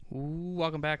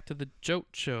Welcome back to the Jote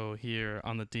Show here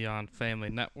on the Dion Family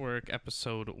Network,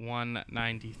 episode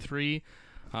 193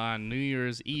 on New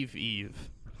Year's Eve.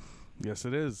 Yes,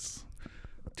 it is.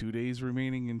 2 days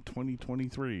remaining in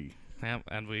 2023. Yep,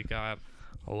 and we got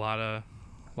a lot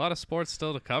of sports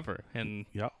still to cover in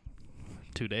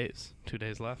 2 days. 2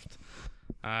 days left.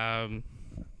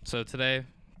 So today,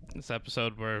 this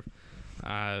episode, we're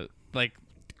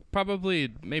probably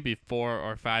maybe 4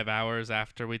 or 5 hours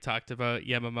after we talked about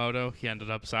Yamamoto. He ended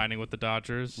up signing with the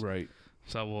Dodgers. Right.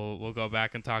 So we'll go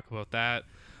back and talk about that.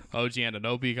 OG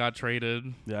Anunoby got traded.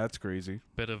 Yeah, that's crazy.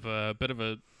 Bit of a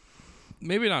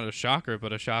maybe not a shocker,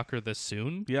 but a shocker this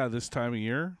soon. Yeah, this time of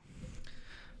year.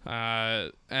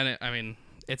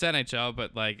 It's NHL,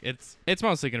 but it's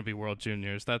mostly going to be World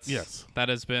Juniors. That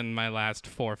has been my last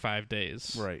 4 or 5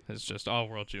 days. Right. It's just all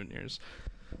World Juniors.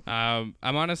 I'm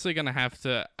honestly going to have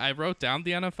to... I wrote down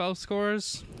the NFL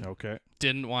scores. Okay.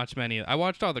 Didn't watch many. I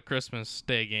watched all the Christmas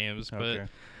Day games, but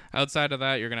outside of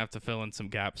that, you're going to have to fill in some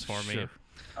gaps for me. Sure.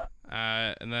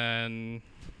 And then...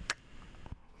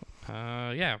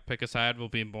 pick a side will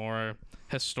be more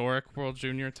historic World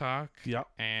Junior talk. Yep.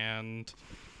 And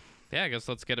I guess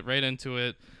let's get right into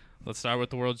it. Let's start with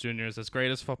the World Juniors. As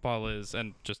great as football is,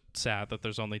 and just sad that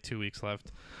there's only 2 weeks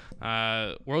left.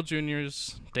 World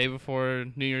Juniors, day before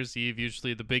New Year's Eve,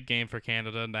 usually the big game for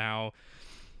Canada. Now,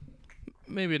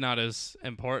 maybe not as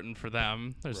important for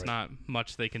them. There's not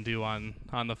much they can do on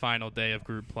the final day of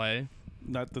group play.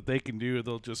 Not that they can do.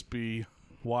 They'll just be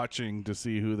watching to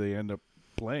see who they end up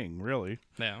playing, really.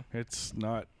 Yeah. It's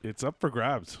up for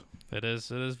grabs. It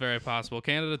is very possible.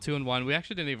 Canada 2-1. We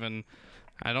actually didn't even...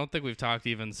 I don't think we've talked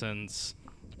even since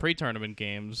pre-tournament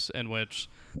games in which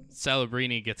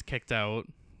Celebrini gets kicked out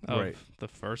of the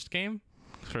first game.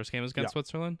 First game was against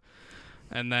Switzerland.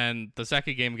 And then the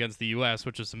second game against the U.S.,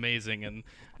 which was amazing. And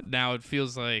now it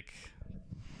feels like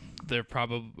they're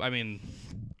probably... I mean,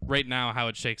 right now how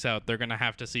it shakes out, they're going to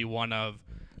have to see one of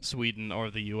Sweden or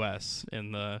the U.S.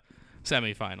 in the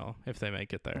semifinal if they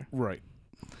make it there. Right.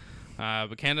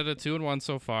 But Canada 2-1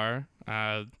 so far.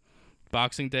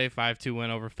 Boxing Day 5-2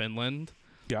 win over Finland.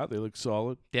 Yeah, they look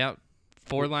solid. Yeah,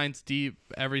 4 lines deep.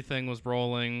 Everything was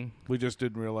rolling. We just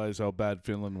didn't realize how bad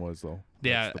Finland was, though.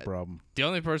 That's the problem. The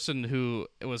only person who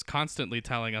was constantly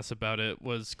telling us about it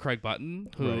was Craig Button,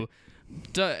 who,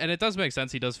 and it does make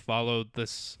sense. He does follow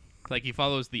this, he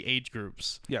follows the age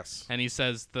groups. Yes. And he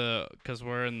says because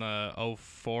we're in the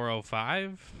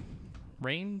 04-05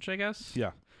 range, I guess.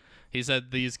 Yeah. He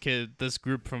said this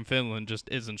group from Finland just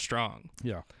isn't strong.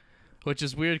 Yeah. Which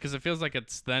is weird because it feels like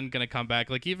it's then going to come back.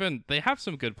 Even they have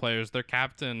some good players. Their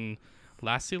captain,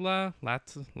 Lastila,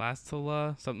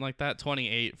 something like that,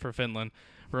 28 for Finland,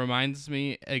 reminds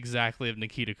me exactly of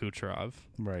Nikita Kucherov.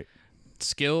 Right.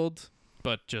 Skilled,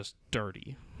 but just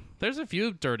dirty. There's a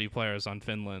few dirty players on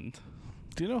Finland.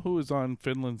 Do you know who was on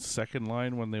Finland's second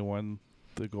line when they won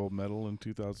the gold medal in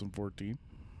 2014?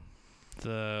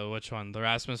 Which one? The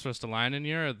Rasmus Ristolainen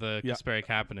year or the Kasperi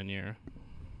Kapanen year?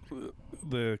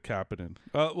 The Kapanen.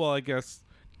 Well, I guess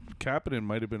Kapanen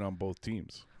might have been on both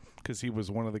teams because he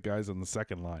was one of the guys on the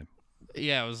second line.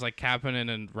 Yeah, it was like Kapanen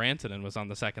and Rantanen was on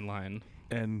the second line.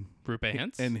 And Rupe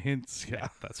Hintz? And Hintz, yeah.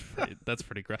 That's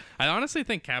pretty great. I honestly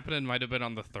think Kapanen might have been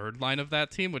on the third line of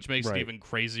that team, which makes it even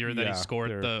crazier that he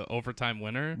scored the overtime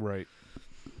winner. Right.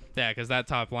 Yeah, because that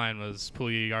top line was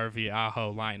Puljujärvi,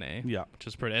 Aho, Laine. Yeah. Which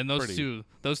is pretty. And those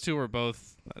two were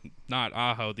both, not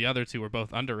Aho, the other two were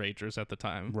both underagers at the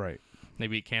time. Right. They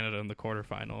beat Canada in the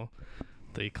quarterfinal.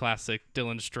 The classic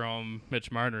Dylan Strome,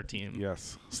 Mitch Marner team.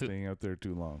 Yes, staying out there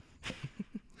too long.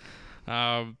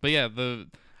 But yeah,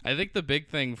 I think the big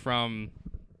thing from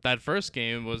that first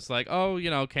game was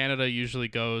Canada usually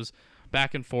goes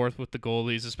back and forth with the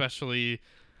goalies, especially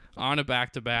on a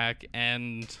back-to-back,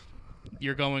 and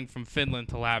you're going from Finland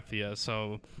to Latvia,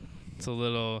 so it's a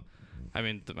little... I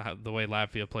mean, the way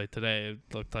Latvia played today,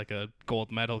 it looked like a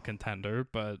gold medal contender,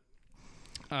 but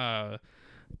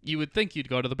you would think you'd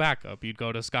go to the backup. You'd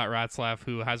go to Scott Ratzlaff,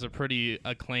 who has a pretty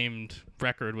acclaimed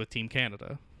record with Team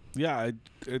Canada. Yeah,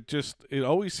 it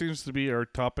always seems to be our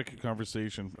topic of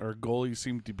conversation. Our goalies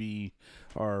seem to be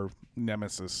our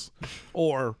nemesis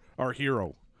or our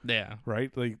hero. Yeah.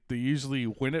 Right? They usually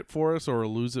win it for us or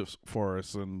lose it for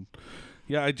us. And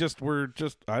yeah, I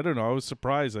don't know. I was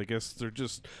surprised. I guess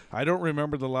I don't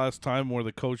remember the last time where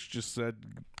the coach just said,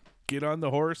 get on the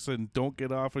horse and don't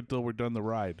get off until we're done the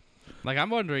ride.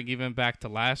 I'm wondering even back to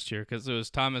last year, because it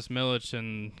was Thomas Milic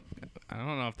and I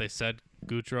don't know if they said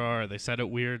Gaudreau or they said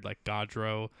it weird,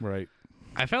 Gaudreau. Right.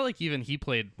 I felt like even he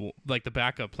played, the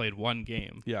backup played one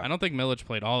game. Yeah. I don't think Milic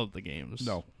played all of the games.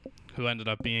 No. Who ended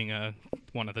up being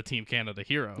one of the Team Canada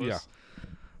heroes. Yeah.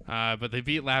 but they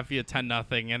beat Latvia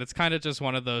 10-0, and it's kind of just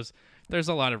one of those. There's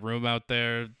a lot of room out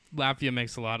there. Latvia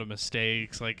makes a lot of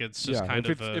mistakes. Like it's just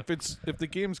if the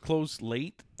game's close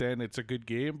late, then it's a good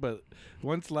game. But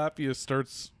once Latvia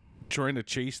starts trying to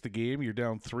chase the game, you're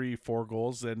down 3-4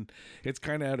 goals, then it's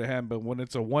kind of out of hand. But when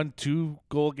it's a 1-2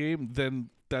 goal game, then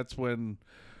that's when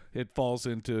it falls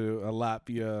into a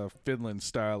Latvia-Finland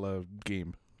style of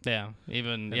game. Yeah,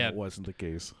 and it wasn't the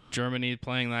case. Germany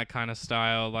playing that kind of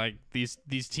style, like these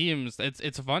teams,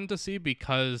 it's fun to see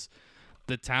because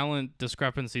the talent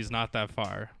discrepancy is not that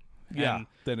far. Yeah,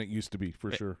 than it used to be,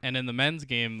 for sure. And in the men's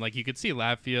game, like you could see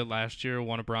Latvia last year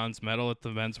won a bronze medal at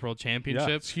the men's world championship.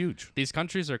 Yeah, it's huge. These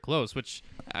countries are close, which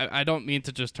I don't mean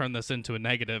to just turn this into a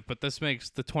negative, but this makes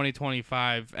the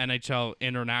 2025 NHL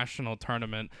international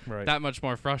tournament that much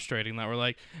more frustrating. That we're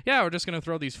like, yeah, we're just going to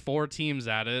throw these 4 teams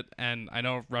at it. And I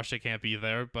know Russia can't be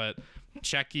there, but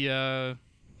Czechia,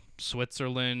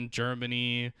 Switzerland,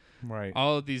 Germany,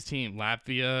 all of these teams,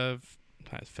 Latvia,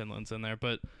 Finland's in there,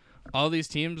 but all these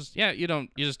teams, you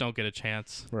just don't get a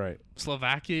chance. Right.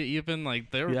 Slovakia, even, like,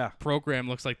 their program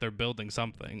looks like they're building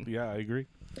something. Yeah, I agree.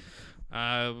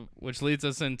 Which leads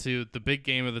us into the big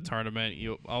game of the tournament.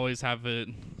 You always have it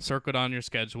circled on your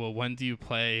schedule. When do you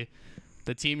play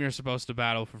the team you're supposed to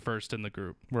battle for first in the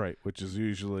group? Right, which is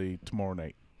usually tomorrow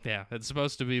night. Yeah, it's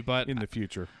supposed to be, but in the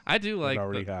future, I do like it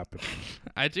already happened.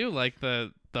 I do like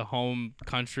the home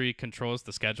country controls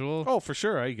the schedule. Oh, for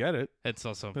sure, I get it. It's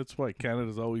also that's why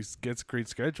Canada's always gets great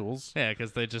schedules. Yeah,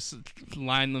 because they just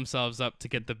line themselves up to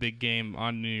get the big game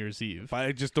on New Year's Eve.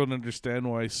 I just don't understand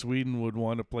why Sweden would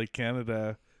want to play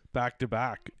Canada back to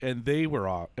back, and they were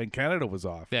off, and Canada was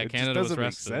off. Yeah, it Canada just doesn't was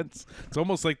make sense. It's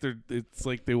almost like it's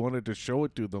like they wanted to show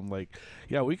it to them, like,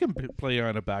 yeah, we can play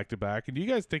on a back to back, and you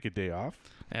guys take a day off.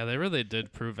 Yeah, they really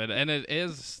did prove it, and it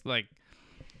is like,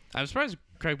 I'm surprised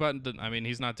Craig Button didn't. I mean,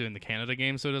 he's not doing the Canada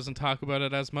game, so he doesn't talk about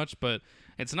it as much. But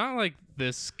it's not like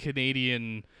this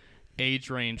Canadian age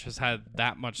range has had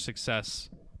that much success.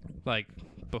 Like,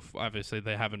 obviously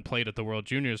they haven't played at the World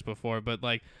Juniors before, but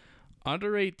like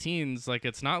under 18s, like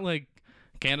it's not like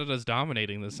Canada's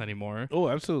dominating this anymore. Oh,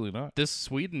 absolutely not. This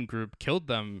Sweden group killed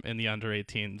them in the under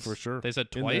 18s. For sure. They said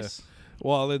twice.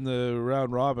 In the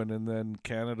round robin, and then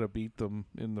Canada beat them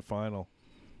in the final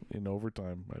in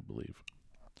overtime, I believe.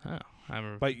 Oh,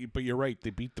 but you're right. They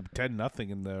beat them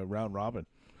 10-0 in the round robin,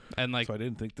 and like, so I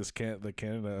didn't think the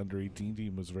Canada under 18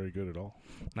 team was very good at all.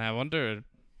 I wonder,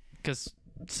 because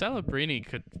Celebrini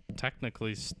could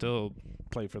technically still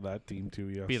play for that team too.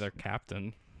 Yes, be their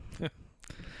captain.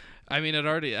 I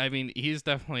mean, he's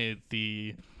definitely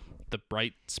the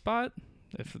bright spot.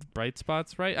 If the bright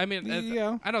spot's right. I mean,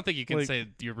 yeah. I don't think you can say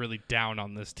you're really down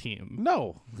on this team.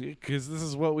 No, because this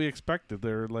is what we expected.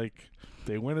 They're like,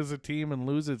 they win as a team and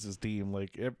lose as a team.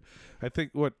 Like, I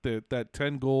think that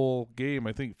 10-goal game,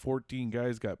 I think 14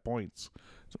 guys got points.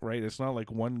 Right? It's not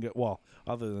like one guy, well,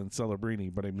 other than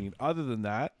Celebrini, but I mean, other than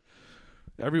that,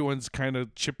 everyone's kind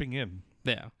of chipping in.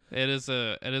 Yeah, it is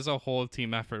a whole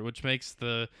team effort, which makes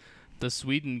the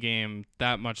Sweden game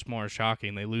that much more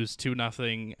shocking. They lose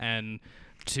 2-0, and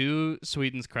to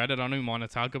Sweden's credit, I don't even want to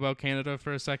talk about Canada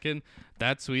for a second.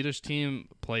 That Swedish team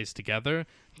plays together.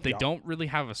 They don't really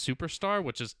have a superstar,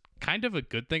 which is kind of a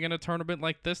good thing in a tournament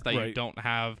like this, that you don't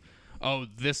have, oh,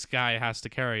 this guy has to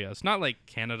carry us. Not like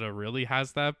Canada really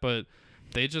has that, but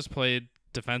they just played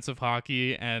defensive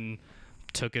hockey and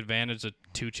took advantage of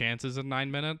 2 chances in 9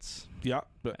 minutes. Yeah,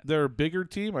 but they're a bigger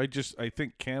team. I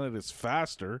think Canada's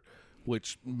faster,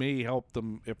 which may help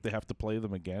them if they have to play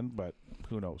them again, but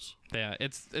who knows? Yeah,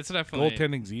 it's definitely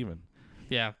goaltending's even.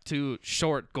 Yeah, 2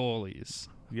 short goalies.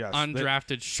 Yes,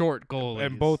 undrafted short goalies,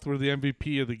 and both were the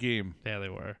MVP of the game. Yeah, they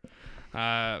were.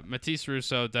 Matisse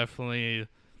Russo definitely.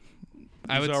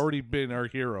 He's already been our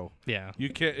hero. Yeah, you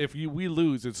can't. If we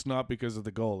lose, it's not because of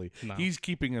the goalie. No. He's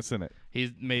keeping us in it.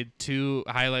 He's made 2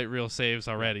 highlight reel saves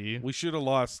already. We should have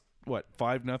lost. What,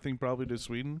 5-0 probably to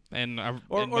Sweden,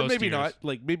 or maybe years. Not,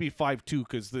 like maybe 5-2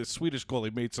 because the Swedish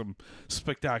goalie made some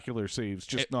spectacular saves,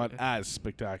 just not as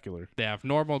spectacular. Yeah, if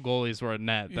normal goalies were at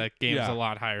net, that game's a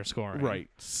lot higher scoring. Right?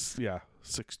 Yeah,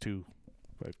 6-2,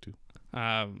 5-2.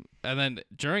 And then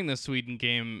during the Sweden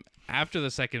game, after the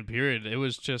second period, it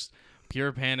was just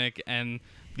pure panic, and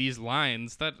these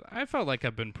lines that I felt like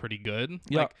have been pretty good.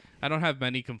 Yeah. Like, I don't have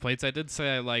many complaints. I did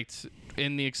say I liked,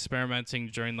 in the experimenting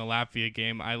during the Latvia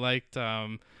game, I liked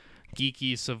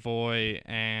Geeky, Savoy,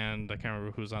 and I can't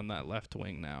remember who's on that left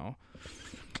wing now.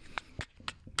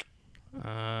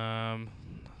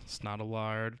 It's not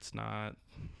Allard. It's not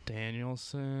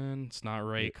Danielson. It's not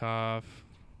Rakoff.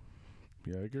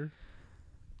 Jaeger?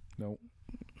 No.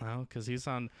 No, because he's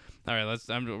on. All right,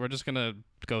 we're just gonna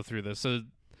go through this. So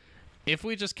if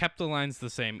we just kept the lines the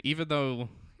same, even though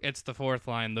it's the fourth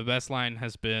line, the best line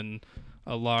has been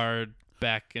Allard,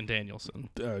 Beck, and Danielson.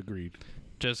 Agreed.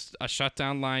 Just a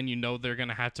shutdown line. You know they're going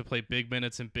to have to play big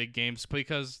minutes in big games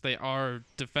because they are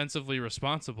defensively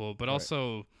responsible, but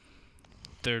also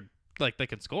they're like they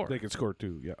can score. They can score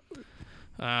too, yeah.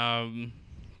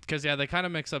 Because they kind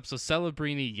of mix up. So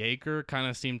Celebrini, Jaeger kind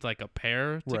of seemed like a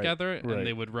pair together, and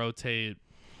they would rotate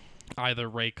either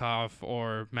Rakoff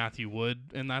or Matthew Wood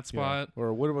in that spot. Yeah.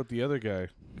 Or what about the other guy?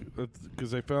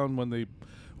 Because I found when they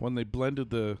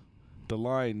blended the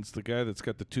lines, the guy that's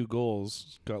got the 2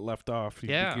 goals got left off. He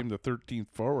became the 13th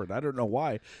forward. I don't know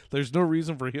why. There's no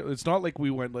reason for him. It's not like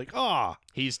we went like,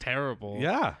 he's terrible.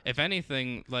 Yeah. If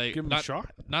anything, like, give him a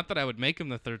shot. Not that I would make him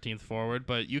the 13th forward,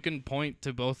 but you can point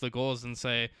to both the goals and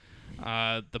say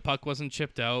the puck wasn't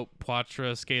chipped out.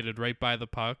 Poitras skated right by the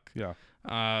puck. Yeah.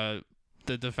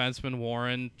 The defenseman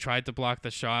Warren tried to block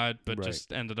the shot, but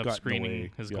just ended up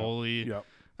screening his goalie.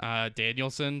 Yep.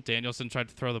 Danielson tried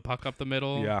to throw the puck up the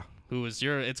middle. Yeah. Who was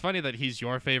it's funny that he's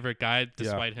your favorite guy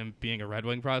despite him being a Red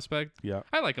Wing prospect. Yeah.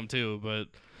 I like him too, but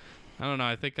I don't know.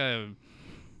 I think that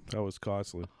was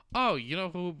costly. Oh, you know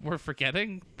who we're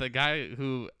forgetting? The guy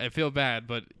who, I feel bad,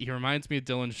 but he reminds me of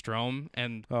Dylan Strome,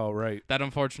 and that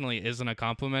unfortunately isn't a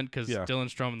compliment because Dylan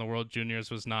Strome in the World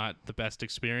Juniors was not the best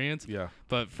experience. Yeah.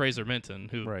 But Fraser Minton,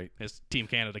 who is Team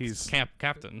Canada's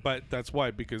captain. But that's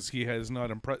why, because he has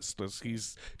not impressed us.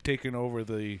 He's taken over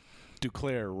the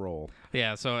Duclair role.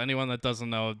 Yeah, so anyone that doesn't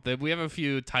know, we have a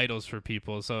few titles for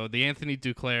people. So the Anthony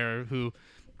Duclair, who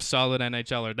solid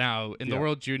NHLer now, in the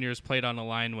World Juniors played on a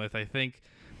line with, I think,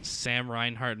 Sam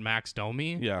Reinhart and Max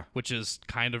Domi, which is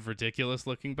kind of ridiculous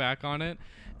looking back on it.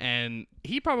 And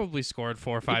he probably scored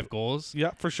 4 or 5 goals.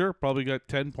 Yeah, for sure. Probably got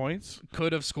 10 points.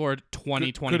 Could have scored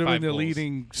 20, 25 goals. Could have been the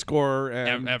leading scorer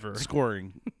and ever.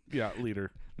 Scoring.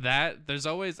 Leader. There's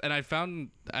always, and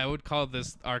I would call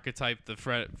this archetype the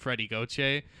Freddie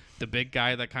Gauthier, the big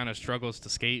guy that kind of struggles to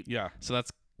skate. Yeah. So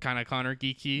that's kind of Connor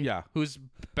Geeky. Yeah. Who's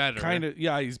better.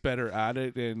 He's better at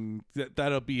it, and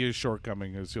that'll be his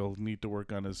shortcoming, is he'll need to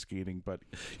work on his skating, but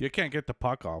you can't get the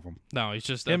puck off him. No, he's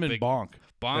just him and Bonk.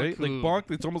 Bonk, right? Bonk,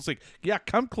 it's almost like,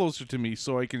 come closer to me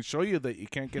so I can show you that you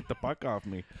can't get the puck off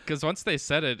me. Because once they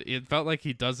said it, it felt like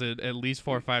he does it at least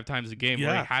 4 or 5 times a game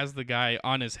where he has the guy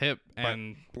on his hip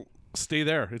and... Stay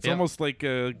there. It's almost like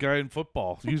a guy in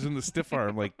football using the stiff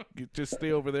arm. Like, just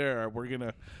stay over there. We're going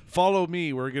to follow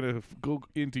me. We're going to go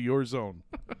into your zone.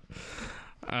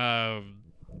 I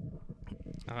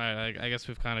guess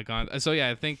we've kind of gone. So,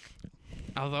 I think,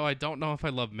 although I don't know if I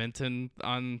love Minton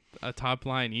on a top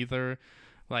line either,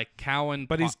 like Cowan.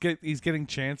 But he's getting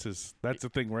chances. That's the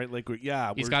thing, right? Like,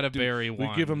 he's got to bury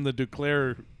one. We give him the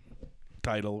Duclair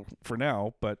title for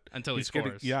now, but until he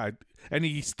scores. And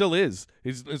he still is.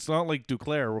 It's not like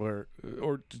Duclair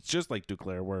or it's just like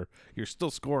Duclair where you're still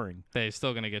scoring. They're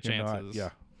still going to get chances.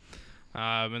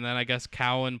 And then I guess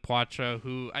Cowan, Poitras,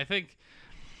 who I think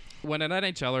when an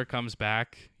NHLer comes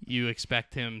back, you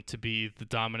expect him to be the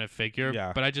dominant figure.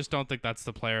 Yeah. But I just don't think that's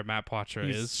the player Matt Poitras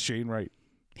is. He's Shane Wright.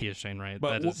 He is Shane Wright.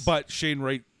 But Shane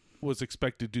Wright was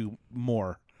expected to do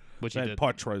more. Which that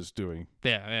Poitras doing.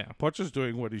 Yeah. Poitras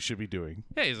doing what he should be doing.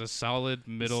 Yeah, he's a solid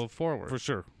middle forward. For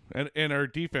sure. And our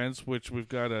defense, which we've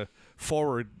got a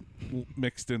forward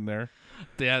mixed in there.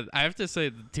 Yeah, I have to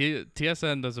say,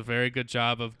 TSN does a very good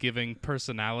job of giving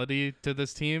personality to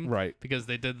this team. Right. Because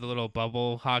they did the little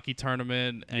bubble hockey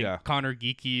tournament, and Connor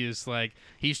Geeky is like,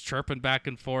 he's chirping back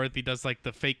and forth. He does like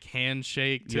the fake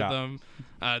handshake to them.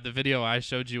 The video I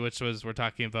showed you, which was, we're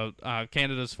talking about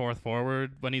Canada's 4th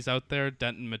forward when he's out there,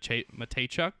 Denton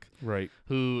Matejchuk. Right.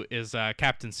 Who is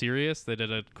Captain Serious. They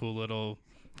did a cool little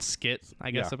skit,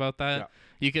 I guess, about that.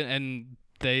 You can, and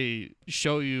they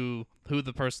show you who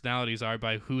the personalities are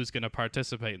by who's going to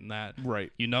participate in that.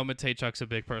 Right. You know Matejchuk's a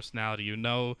big personality. You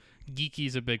know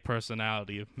Geeky's a big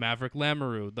personality. Maverick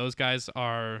Lamoureux. Those guys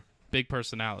are big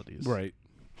personalities. Right.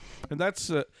 And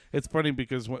that's it's funny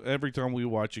because every time we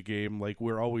watch a game, like,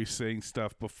 we're always saying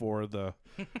stuff before the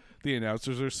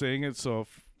announcers are saying it. So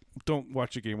don't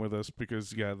watch a game with us because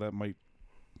that might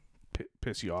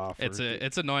piss you off.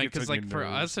 It's annoying because, like, for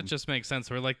us it just makes sense.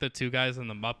 We're like the 2 guys in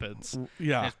the Muppets.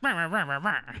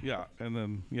 And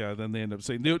then they end up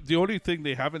saying the only thing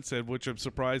they haven't said, which I'm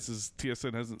surprised, is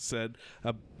TSN hasn't said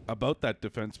about that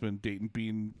defenseman Dayton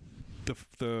being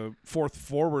the 4th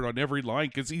forward on every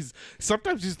line, because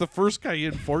sometimes he's the first guy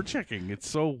in forechecking. It's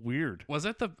so weird. Was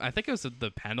it I think it was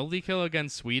the penalty kill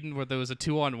against Sweden where there was a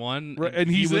 2-on-1, right, and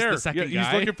he's was there. The second he's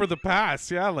guy. looking for the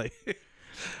pass.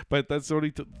 But that's the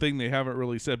only thing they haven't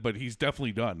really said. But he's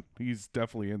definitely done. He's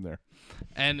definitely in there.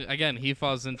 And again, he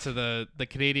falls into the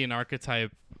Canadian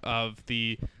archetype of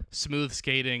the smooth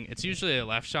skating. It's usually a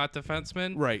left shot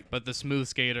defenseman, right? But the smooth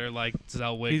skater like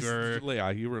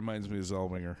Zellweger, he reminds me of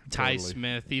Zellweger. Ty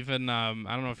Smith, even I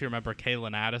don't know if you remember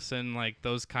Kalen Addison, like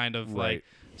those kind of like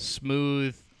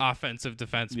smooth offensive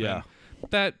defensemen. Yeah.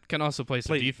 That can also play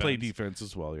defense. Play defense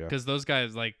as well, yeah. Because those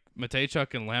guys like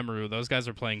Matejchuk and Lamoureux, those guys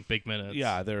are playing big minutes.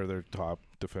 Yeah, they're their top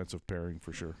defensive pairing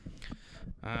for sure.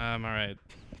 All right.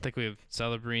 I think we have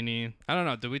Celebrini. I don't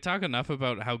know. Did we talk enough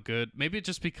about how good? Maybe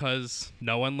just because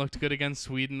no one looked good against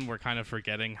Sweden, we're kind of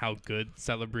forgetting how good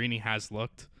Celebrini has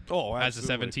looked. Oh, As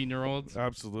absolutely. a 17-year-old.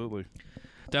 Absolutely.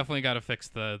 Definitely got to fix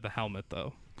the helmet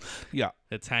though. Yeah.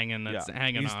 It's hanging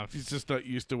off. He's just not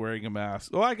used to wearing a mask.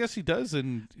 Oh, I guess he does at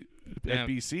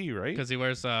BC, right? Because he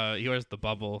wears the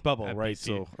bubble. Right.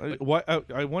 BC. So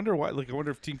I wonder why. Like, I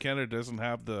wonder if Team Canada doesn't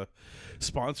have the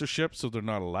sponsorship, so they're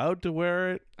not allowed to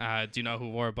wear it. Do you know who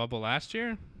wore a bubble last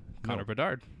year? Connor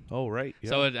Bedard. Oh, right.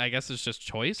 Yeah. So I guess it's just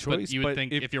choice. But you would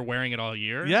think if you're wearing it all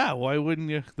year. Yeah. Why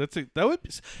wouldn't you? That would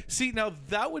see now.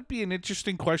 That would be an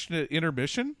interesting question at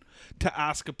intermission to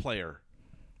ask a player.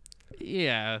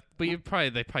 Yeah, but they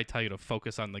probably tell you to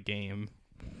focus on the game.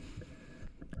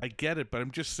 I get it, but I'm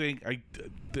just saying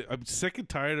I'm sick and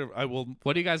tired of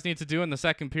What do you guys need to do in the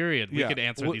second period? We could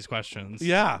answer these questions.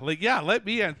 Yeah, let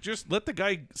me just let the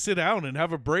guy sit down and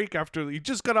have a break after he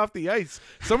just got off the ice.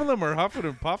 Some of them are huffing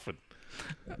and puffing.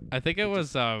 I think it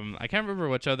was I can't remember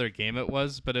which other game it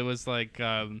was, but it was like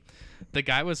the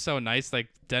guy was so nice, like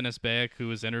Dennis Bayek, who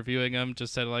was interviewing him,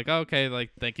 just said like, oh, okay, like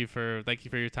thank you for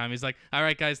your time. He's like, all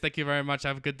right guys, thank you very much,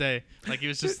 have a good day. Like he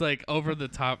was just like over the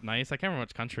top nice. I can't remember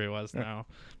which country it was now,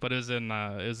 but it was in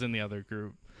the other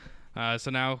group.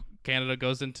 So now Canada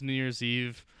goes into New Year's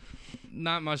Eve,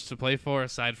 not much to play for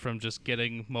aside from just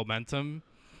getting momentum.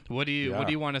 What do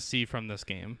you want to see from this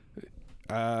game?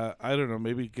 I don't know.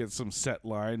 Maybe get some set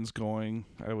lines going.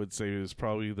 I would say is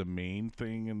probably the main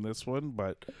thing in this one.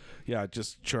 But yeah,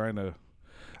 just trying to.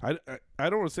 I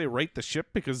don't want to say right the ship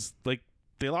because like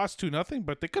they lost 2-0,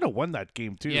 but they could have won that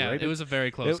game too. Yeah, right? It was a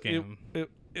very close game.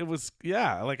 It was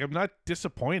like I'm not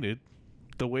disappointed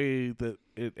the way that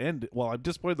it ended. Well, I'm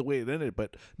disappointed the way it ended,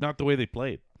 but not the way they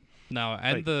played. No,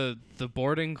 and the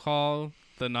boarding call,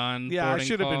 the non-boarding I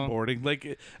should have call. been boarding.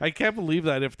 Like I can't believe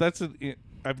that if that's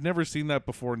I've never seen that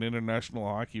before in international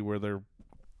hockey where they're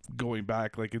going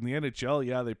back. Like in the NHL,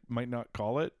 yeah, they might not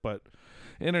call it, but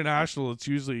international, it's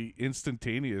usually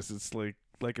instantaneous. It's like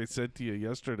I said to you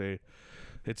yesterday,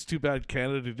 it's too bad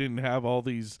Canada didn't have all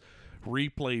these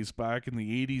replays back in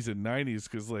the 80s and 90s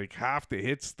because like half the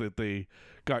hits that they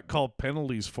got called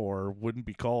penalties for wouldn't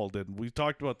be called. And we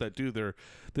talked about that too.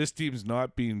 This team's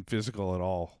not being physical at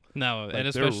all. No, like, and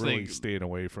especially they're really staying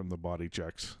away from the body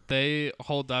checks. They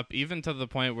hold up even to the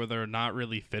point where they're not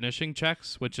really finishing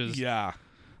checks, which is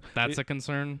that's a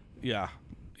concern. Yeah,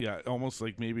 almost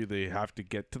like maybe they have to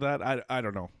get to that. I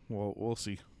don't know. We'll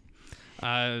see.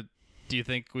 Do you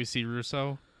think we see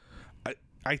Russo?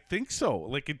 I think so.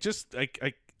 Like it just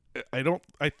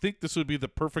I think this would be the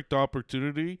perfect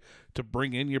opportunity to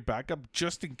bring in your backup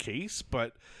just in case,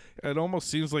 but it almost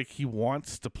seems like he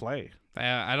wants to play.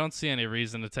 I don't see any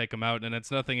reason to take him out, and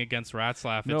it's nothing against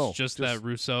Ratzlaff. It's just that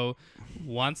Russo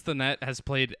wants the net, has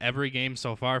played every game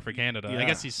so far for Canada. Yeah. I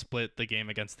guess he split the game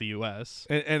against the U.S.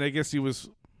 And I guess he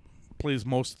plays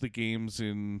most of the games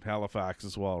in Halifax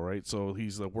as well, right? So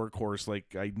he's a workhorse.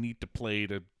 Like, I need to play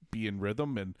to be in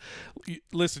rhythm. And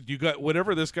listen, you got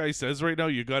whatever this guy says right now,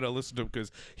 you got to listen to him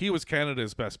because he was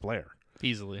Canada's best player.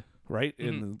 Easily. Right?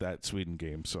 In that Sweden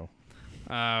game, so.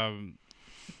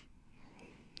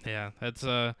 Yeah, it's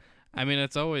I mean,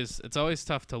 it's always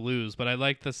tough to lose, but I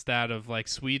like the stat of like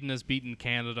Sweden has beaten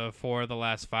Canada 4 of the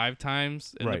last 5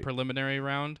 times in the preliminary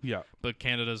round. Yeah, but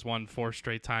Canada's won 4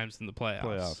 straight times in the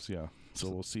playoffs. Yeah. So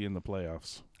we'll see in the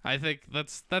playoffs. I think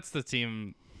that's the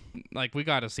team. Like we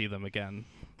got to see them again.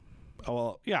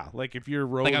 Well, yeah. Like if your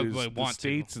road is the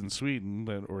States and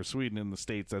Sweden, or Sweden in the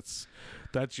States,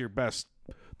 that's your best.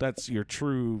 That's your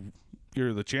true.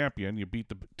 You're the champion. You beat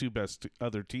the 2 best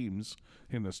other teams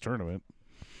in this tournament.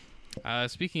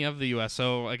 Speaking of the U.S.,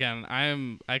 so again,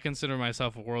 I consider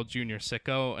myself a World Junior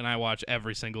sicko, and I watch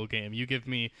every single game. You give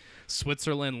me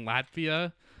Switzerland,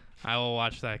 Latvia, I will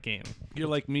watch that game. You're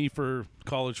like me for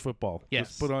college football. Yes.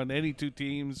 Just put on any 2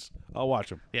 teams, I'll watch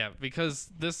them. Yeah, because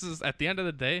this is, at the end of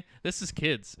the day, this is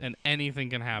kids, and anything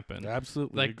can happen.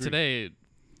 Absolutely. Like today,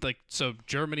 so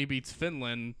Germany beats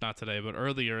Finland, not today, but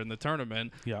earlier in the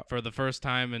tournament for the first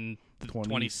time in the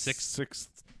 26th.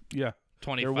 Yeah.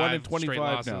 25 They're 1-25 straight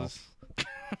losses. now.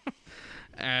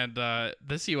 And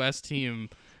this U.S.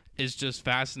 team is just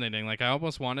fascinating. Like, I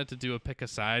almost wanted to do a pick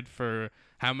aside for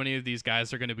how many of these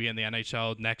guys are going to be in the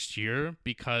NHL next year,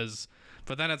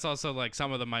 but then it's also like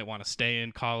some of them might want to stay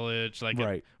in college, like,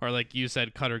 right. Or like you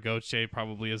said, Cutter Gauthier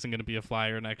probably isn't going to be a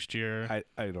Flyer next year.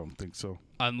 I don't think so.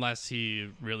 Unless he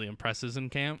really impresses in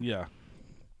camp. Yeah.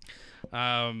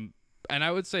 And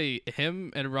I would say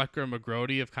him and Rutger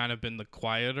McGrody have kind of been the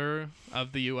quieter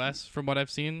of the U.S. from what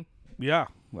I've seen. Yeah,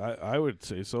 I would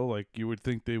say so. Like, you would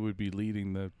think they would be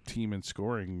leading the team in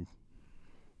scoring,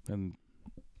 and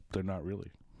they're not really.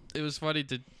 It was funny.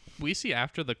 Did we see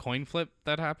after the coin flip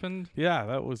that happened? Yeah,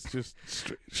 that was just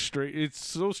straight. It's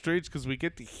so strange because we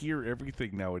get to hear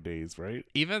everything nowadays, right?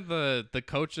 Even the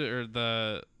coach or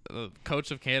the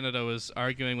coach of Canada was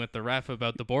arguing with the ref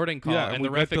about the boarding call, and the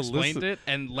ref explained it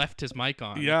and left his mic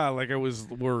on. Yeah, like I was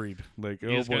worried. Like,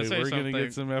 oh boy, we're going to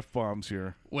get some F-bombs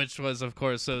here. Which was, of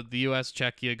course, so the U.S.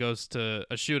 Czechia goes to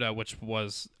a shootout, which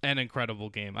was an incredible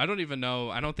game. I don't even know.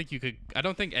 I don't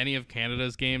think any of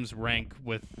Canada's games rank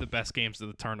with the best games of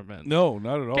the tournament. No,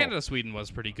 not at all. Canada-Sweden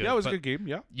was pretty good. Yeah, it was a good game,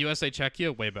 yeah.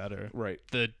 USA-Czechia, way better. Right.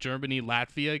 The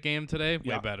Germany-Latvia game today,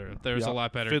 way better. There's a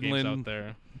lot better games out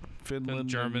there. Finland,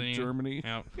 Germany.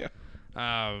 Yeah.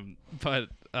 But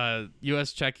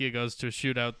U.S. Czechia goes to a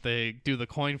shootout. They do the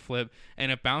coin flip,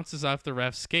 and it bounces off the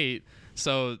ref's skate.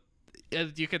 So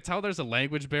you could tell there's a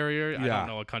language barrier. I don't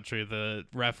know what country the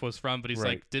ref was from, but he's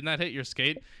like, "Didn't that hit your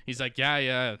skate?" He's like,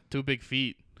 "Yeah, 2 big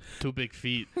feet, 2 big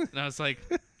feet." And I was like,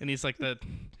 and he's like,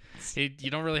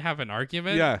 you don't really have an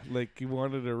argument. Yeah, like you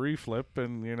wanted a reflip,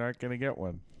 and you're not gonna get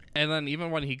one. And then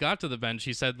even when he got to the bench,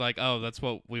 he said, like, oh, that's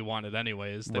what we wanted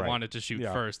anyways. They wanted to shoot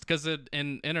first. Because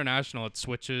in international, it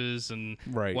switches. And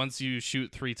once you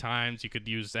shoot 3 times, you could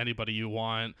use anybody you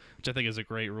want, which I think is a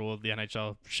great rule the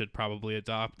NHL should probably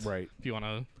adopt if you want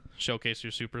to showcase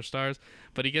your superstars.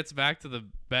 But he gets back to the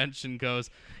bench and goes,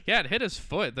 yeah, it hit his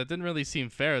foot. That didn't really seem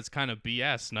fair. It's kind of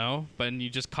BS, no? But you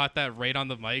just caught that right on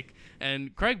the mic.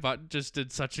 And Craig Butt just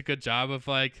did such a good job of,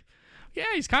 like, yeah,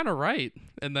 he's kind of right,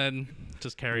 and then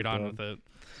just carried on with it.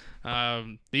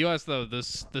 The U.S., though,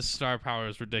 this star power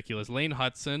is ridiculous. Lane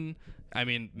Hudson,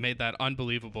 made that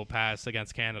unbelievable pass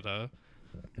against Canada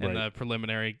in the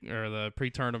preliminary or the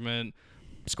pre-tournament,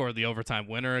 scored the overtime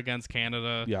winner against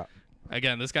Canada. Yeah.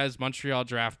 Again, this guy's Montreal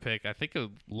draft pick, I think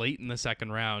late in the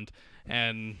second round,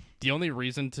 and the only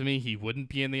reason to me he wouldn't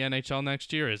be in the NHL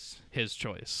next year is his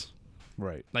choice.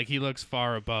 Right. Like, he looks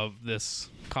far above this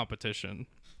competition.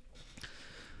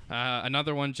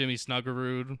 Another one, Jimmy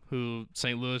Snuggerud, who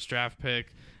St. Louis draft pick,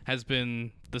 has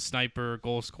been the sniper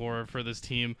goal scorer for this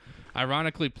team.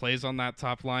 Ironically, plays on that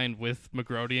top line with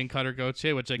McGrody and Cutter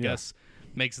Gauthier, which I guess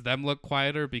makes them look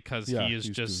quieter because he's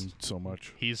just so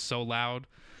much. He's so loud.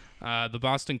 The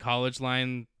Boston College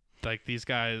line, like these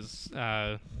guys,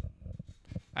 I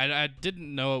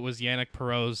didn't know it was Yannick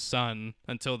Perreault's son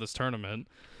until this tournament,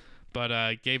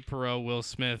 but Gabe Perreault, Will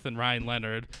Smith, and Ryan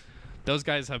Leonard. Those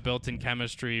guys have built-in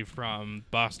chemistry from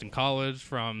Boston College,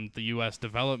 from the U.S.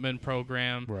 development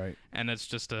program. Right. And it's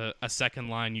just a second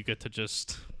line you get to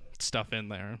just stuff in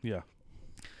there. Yeah.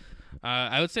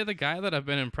 I would say the guy that I've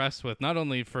been impressed with, not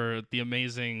only for the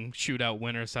amazing shootout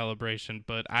winner celebration,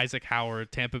 but Isaac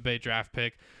Howard, Tampa Bay draft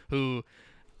pick, who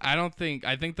I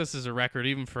think this is a record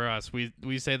even for us.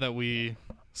 We say that we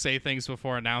say things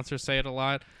before announcers say it a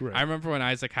lot. Right. I remember when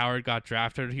Isaac Howard got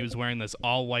drafted, he was wearing this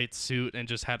all-white suit and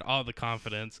just had all the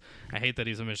confidence. I hate that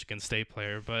he's a Michigan State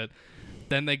player, but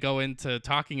then they go into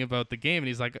talking about the game, and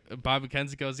he's like, Bob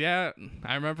McKenzie goes, yeah,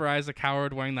 I remember Isaac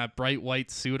Howard wearing that bright white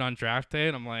suit on draft day,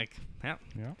 and I'm like, yeah.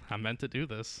 I'm meant to do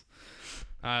this.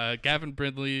 Gavin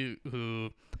Brindley,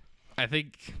 who I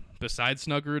think besides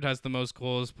Snuggerud has the most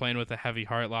goals, playing with a heavy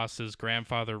heart, lost his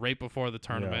grandfather right before the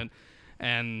tournament,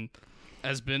 and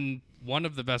has been one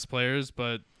of the best players,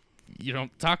 but you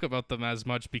don't talk about them as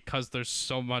much because there's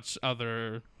so much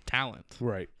other talent.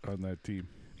 Right, on that team.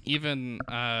 Even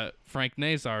Frank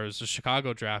Nazar is a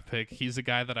Chicago draft pick. He's a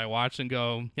guy that I watch and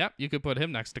go, yep, you could put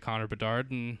him next to Connor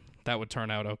Bedard, and that would turn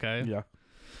out okay. Yeah.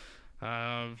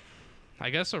 I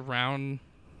guess around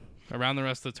the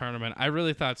rest of the tournament, I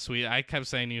really thought Sweden. I kept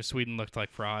saying to you, Sweden looked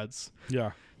like frauds.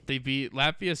 Yeah. They beat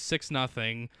Latvia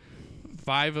 6-0.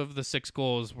 5 of the 6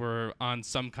 goals were on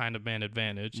some kind of man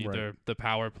advantage, either the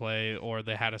power play or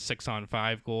they had a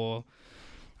 6-on-5 goal.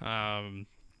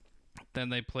 Then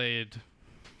they played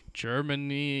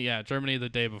Germany. Yeah, Germany the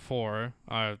day before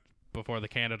the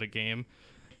Canada game.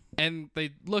 And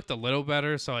they looked a little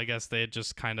better, so I guess they had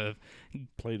just kind of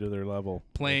play to their level.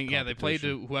 They play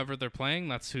to whoever they're playing.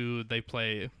 That's who they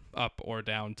play up or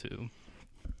down to.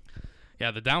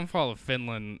 Yeah, the downfall of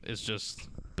Finland is just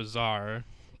bizarre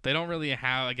They don't really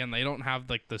have, again, they don't have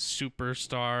like the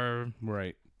superstar.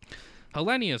 Right.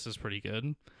 Hellenius is pretty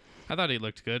good. I thought he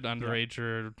looked good.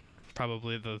 Underager,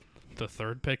 probably the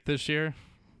third pick this year.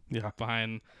 Yeah.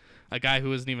 Behind a guy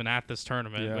who isn't even at this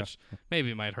tournament, which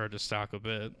maybe might hurt his stock a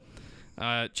bit.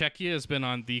 Czechia has been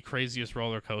on the craziest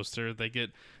roller coaster. They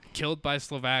get killed by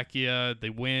Slovakia, they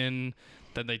win,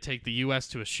 then they take the U.S.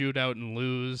 to a shootout and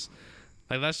lose.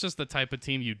 Like, that's just the type of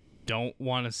team you don't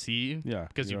want to see. Yeah.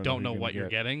 Because you don't know what you're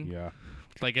getting. Yeah.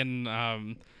 Like in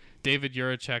David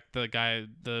Juracek,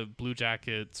 the Blue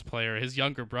Jackets player, his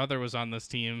younger brother was on this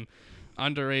team.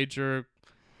 Underager,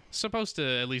 supposed to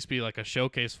at least be like a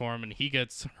showcase for him, and he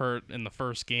gets hurt in the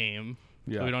first game.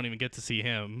 Yeah. So we don't even get to see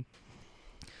him.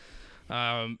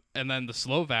 And then the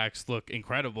Slovaks look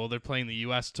incredible. They're playing the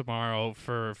U.S. tomorrow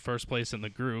for first place in the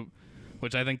group,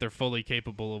 which I think they're fully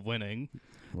capable of winning.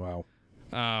 Wow.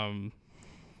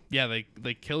 Yeah,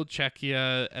 they killed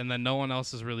Czechia, and then no one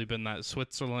else has really been that.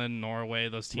 Switzerland, Norway,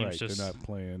 those teams just... they're not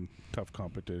playing tough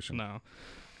competition. No.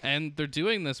 And they're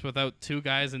doing this without two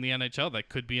guys in the NHL that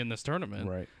could be in this tournament.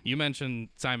 Right. You mentioned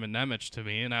Simon Nemec to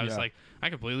me, and I was like, I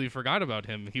completely forgot about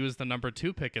him. He was the number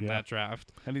 2 pick in that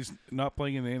draft. And he's not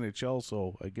playing in the NHL,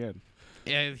 so again.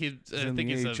 Yeah, he's in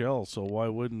the AHL, so why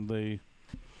wouldn't they?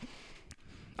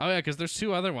 Oh, yeah, because there's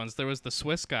 2 other ones. There was the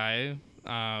Swiss guy,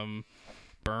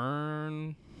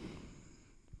 Byrne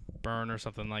or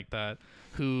something like that,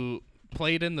 who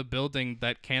played in the building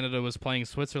that Canada was playing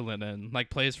Switzerland in, like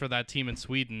plays for that team in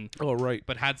Sweden. Oh, right.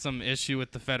 But had some issue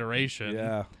with the federation.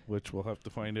 Yeah, which we'll have to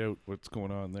find out what's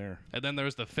going on there. And then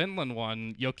there's the Finland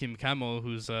one, Joakim Kemmel,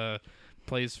 who's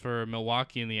plays for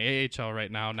Milwaukee in the AHL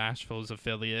right now, Nashville's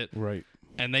affiliate. Right.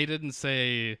 And they didn't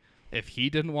say if he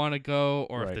didn't want to go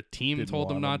or if the team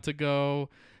told him not to go,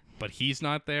 but he's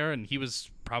not there, and he was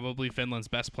probably Finland's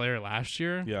best player last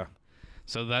year. Yeah.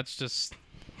 So that's just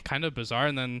kind of bizarre.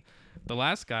 And then the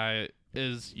last guy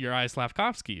is Juraj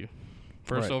Slavkovsky,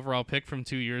 first overall pick from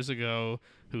 2 years ago,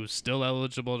 who's still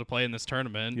eligible to play in this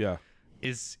tournament. Yeah.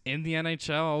 Is in the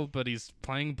NHL, but he's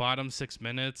playing bottom 6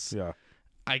 minutes. Yeah.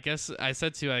 I guess I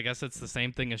said to you, I guess it's the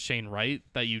same thing as Shane Wright,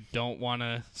 that you don't want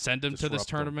to send him to this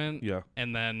tournament. Yeah.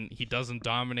 And then he doesn't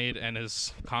dominate and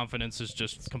his confidence is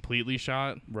just completely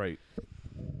shot. Right.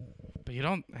 But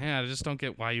I just don't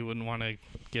get why you wouldn't want to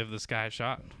give this guy a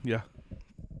shot. Yeah.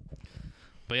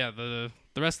 But yeah, the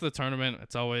rest of the tournament,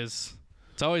 it's always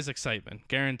excitement,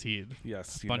 guaranteed.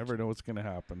 Yes, you never know what's going to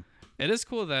happen. It is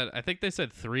cool that I think they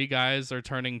said 3 guys are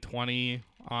turning 20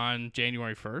 on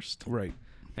January 1st. Right.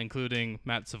 Including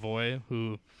Matt Savoy,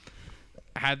 who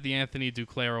had the Anthony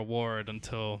Duclair Award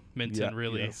until Minton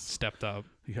really stepped up.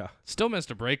 Yeah. Still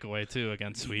missed a breakaway, too,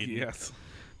 against Sweden. Yes.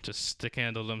 Just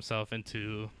stick-handled himself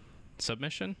into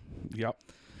submission. Yep.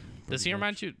 Do you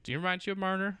remind you of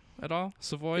Marner at all,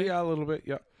 Savoy? Yeah, a little bit,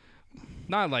 yeah.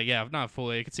 Not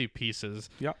fully. I could see pieces.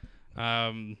 Yep.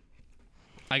 I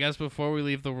guess before we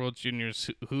leave the World Juniors,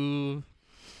 who's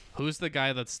the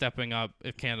guy that's stepping up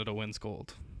if Canada wins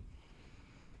gold?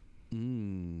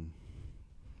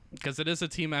 Because it is a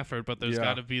team effort, but there's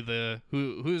got to be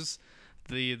who's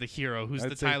the hero? Who's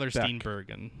the Tyler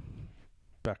Steenbergen?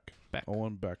 Beck.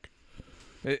 Owen Beck.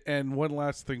 And one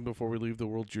last thing before we leave the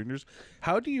World Juniors.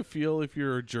 How do you feel if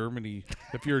you're a German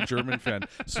fan?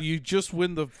 So you just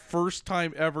win the first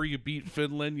time ever you beat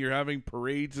Finland. You're having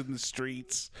parades in the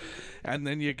streets. And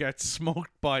then you get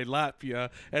smoked by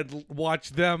Latvia and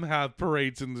watch them have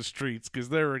parades in the streets because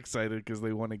they're excited because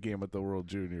they won a game at the World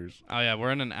Juniors. Oh, yeah.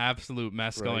 We're in an absolute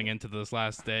mess going into this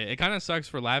last day. It kind of sucks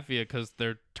for Latvia because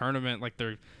their tournament,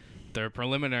 their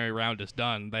preliminary round is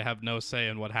done. They have no say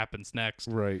in what happens next.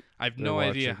 Right. I have no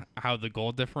idea how the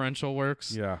goal differential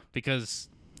works. Yeah. Because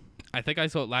I think I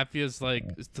saw Latvia's they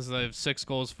have 6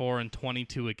 goals for and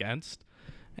 22 against.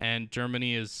 And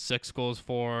Germany is 6 goals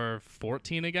for,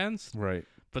 14 against. Right.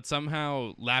 But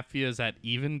somehow Latvia's at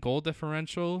even goal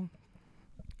differential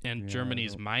and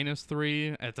Germany's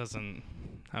 -3. It doesn't...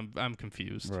 I'm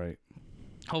confused. Right.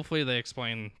 Hopefully they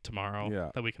explain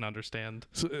tomorrow that we can understand.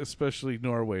 So, especially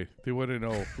Norway. They want to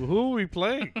know, who are we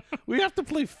playing? We have to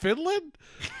play Finland?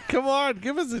 Come on,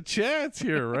 give us a chance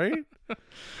here, right?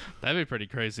 That'd be pretty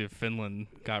crazy if Finland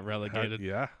got relegated.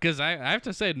 Yeah. Because I have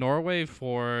to say, Norway,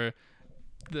 for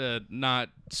the not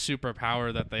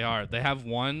superpower that they are, they have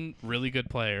one really good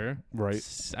player. Right.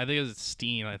 I think it's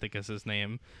Steen, I think is his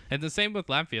name. And the same with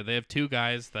Latvia. They have 2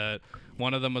 guys that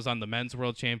one of them was on the men's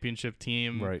world championship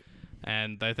team. Right.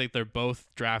 And I think they're both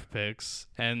draft picks.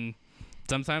 And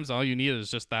sometimes all you need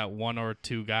is just that 1 or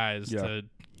 2 guys to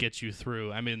get you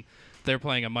through. I mean, they're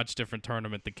playing a much different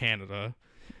tournament than Canada.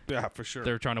 Yeah, for sure.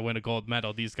 they're trying to win a gold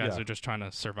medal. These guys are just trying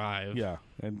to survive. Yeah,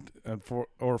 and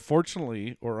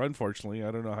fortunately or unfortunately,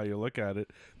 I don't know how you look at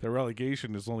it, the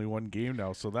relegation is only one game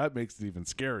now, so that makes it even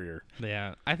scarier.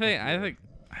 Yeah, I think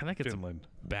it's Finland.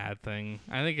 a bad thing.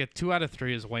 I think a 2 out of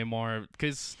 3 is way more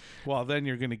because then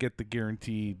you're going to get the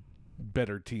guaranteed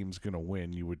better team's going to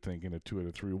win. You would think in a 2 out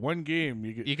of 3, one game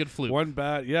you could fluke one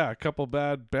bad, a couple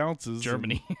bad bounces.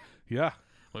 Germany. Yeah.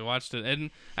 We watched it,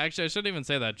 and actually, I shouldn't even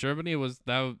say that.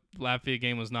 that Latvia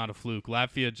game was not a fluke.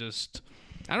 Latvia just,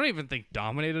 I don't even think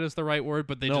dominated is the right word,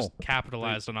 but they just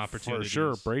capitalized on opportunities. For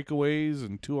sure, breakaways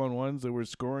and 2-on-1s, they were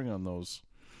scoring on those.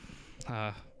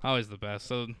 Always the best.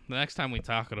 So the next time we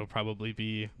talk, it'll probably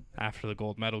be after the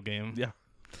gold medal game. Yeah.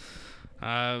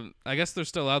 I guess there's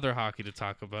still other hockey to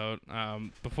talk about.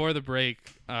 Before the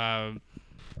break,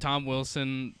 Tom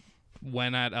Wilson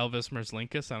went at Elvis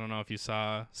Merzlikins. I don't know if you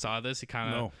saw this.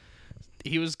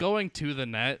 He was going to the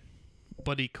net,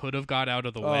 but he could have got out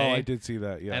of the way. Oh, I did see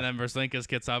that. Yeah. And then Merzlikins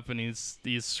gets up and he's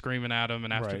screaming at him.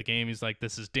 And after the game, he's like,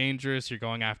 "This is dangerous. You're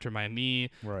going after my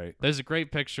knee." Right. There's a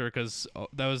great picture because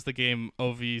that was the game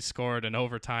Ovi scored in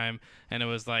overtime, and it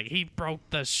was like he broke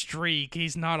the streak.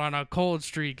 He's not on a cold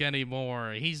streak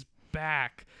anymore. He's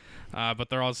back. But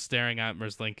they're all staring at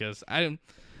Merzlikins.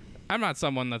 I'm not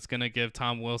someone that's gonna give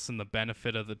Tom Wilson the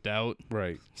benefit of the doubt.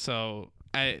 Right.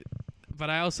 But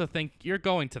I also think you're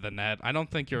going to the net. I don't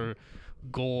think your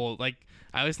goal, like,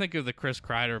 I always think of the Chris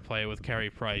Kreider play with Carey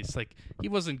Price. Like, he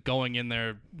wasn't going in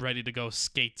there ready to go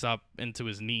skates up into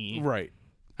his knee. Right.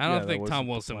 I don't think Tom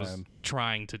Wilson was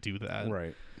trying to do that.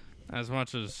 Right. As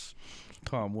much as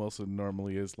Tom Wilson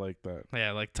normally is like that.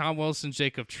 Yeah, like Tom Wilson,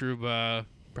 Jacob Trouba,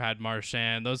 Brad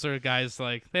Marchand. Those are guys,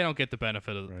 like, they don't get the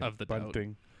benefit of the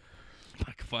Bunting. doubt.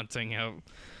 Like Bunting out.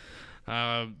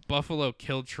 Buffalo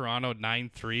killed Toronto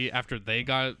 9-3 after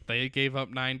they gave up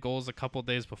 9 goals a couple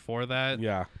days before that.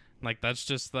 Yeah. Like, that's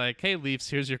just like, hey, Leafs,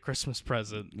 here's your Christmas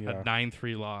present. Yeah. A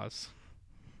 9-3 loss.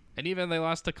 And even they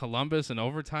lost to Columbus in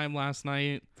overtime last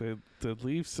night. The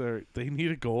Leafs they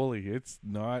need a goalie. It's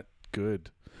not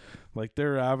good. Like,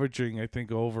 they're averaging, I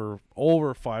think, over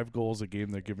 5 goals a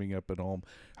game they're giving up at home.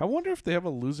 I wonder if they have a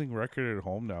losing record at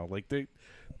home now. Like, they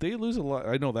lose a lot.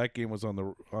 I know that game was on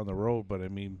the road, but I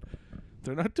mean,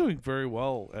 they're not doing very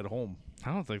well at home.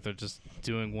 I don't think they're just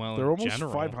doing well they're in almost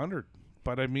general. 500.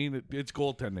 But I mean, it's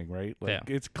goaltending, right? Like,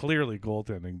 it's clearly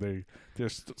goaltending. They're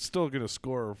still going to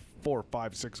score 4,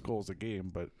 5, 6 goals a game,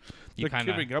 but they're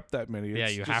giving up that many.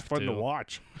 It's you just have fun to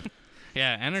watch.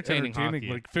 Yeah, entertaining hockey.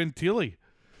 Like Finn Tilly.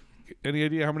 Any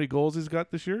idea how many goals he's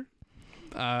got this year?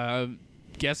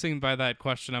 Guessing by that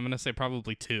question, I'm going to say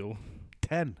probably 2.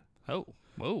 10. Oh,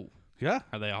 whoa. Yeah.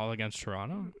 Are they all against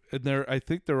Toronto? And I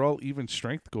think they're all even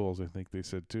strength goals, I think they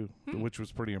said, too, which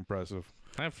was pretty impressive.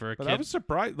 For a but kid. I was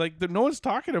surprised. Like, no one's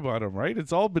talking about him, right?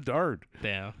 It's all Bedard.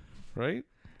 Yeah. Right?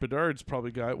 Bedard's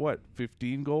probably got,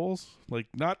 15 goals? Like,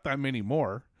 not that many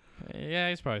more. Yeah,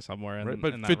 he's probably somewhere in,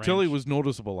 but in that Fantilli range. was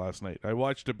noticeable last night. I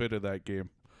watched a bit of that game.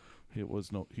 He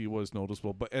was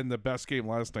noticeable. And the best game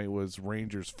last night was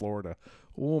Rangers Florida.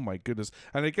 Oh my goodness!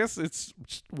 And I guess it's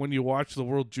when you watch the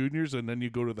World Juniors and then you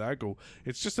go to that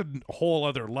it's just a whole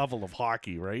other level of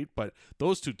hockey, right? But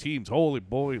those two teams, holy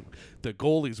boy, the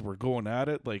goalies were going at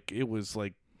it. Like, it was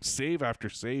like save after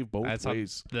save both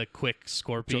ways. The quick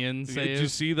scorpion save. Did you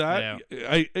see that? Yeah.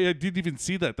 I didn't even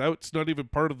see that. That's not even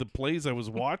part of the plays I was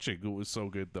watching. It was so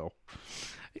good though.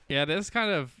 Yeah, it is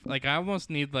kind of like I almost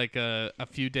need like a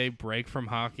few day break from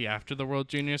hockey after the World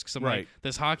Juniors because I'm like,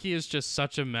 this hockey is just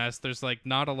such a mess. There's like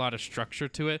not a lot of structure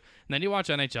to it. And then you watch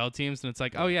NHL teams and it's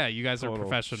like, oh yeah, you guys are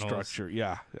professionals. Structure,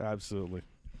 yeah, absolutely.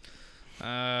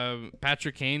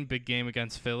 Patrick Kane, big game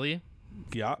against Philly.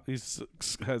 Yeah, he's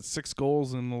had 6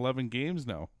 goals in 11 games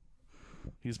now.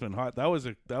 He's been hot. That was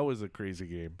a crazy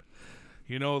game.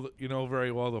 You know very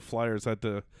well the Flyers had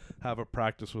to have a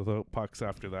practice without pucks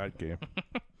after that game.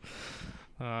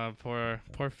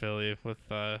 Poor Philly with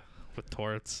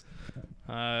torts.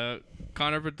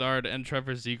 Connor Bedard and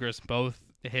Trevor Zegras both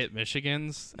hit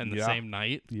Michigan's in the same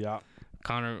night. Yeah.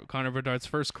 Connor Bedard's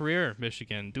first career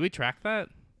Michigan. Do we track that?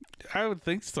 I would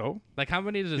think so. Like, how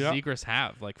many does Zegras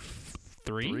have? Like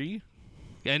 3? 3?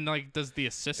 And like, does the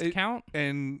assist count?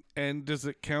 And does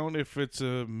it count if it's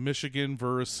a Michigan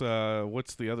versus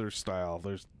what's the other style?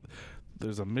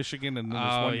 There's a Michigan and then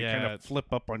there's one you kind of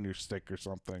flip up on your stick or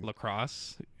something.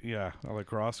 Lacrosse. Yeah, a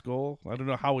lacrosse goal. I don't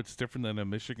know how it's different than a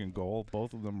Michigan goal.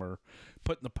 Both of them are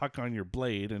putting the puck on your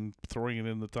blade and throwing it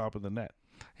in the top of the net.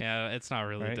 Yeah, it's not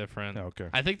really different. Oh, okay.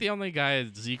 I think the only guy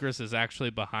Zegras is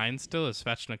actually behind still is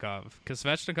Svechnikov, because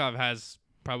Svechnikov has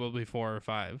probably 4 or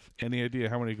 5. Any idea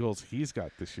how many goals he's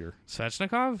got this year?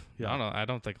 Svechnikov? Yeah. I don't know. I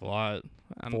don't think a lot.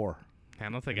 4. I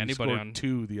don't think And he anybody scored on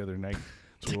 2 the other night.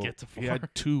 to get to 4. He had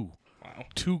 2. Wow.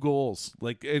 2 goals.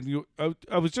 Like, and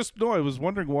I was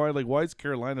wondering why is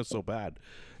Carolina so bad?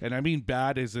 And I mean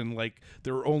bad as in like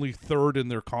they're only 3rd in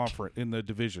their conference in the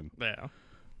division. Yeah.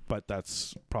 But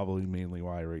that's probably mainly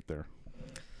why right there.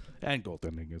 And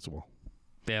goaltending as well.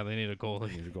 Yeah, they need a goalie.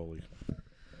 They need a goalie.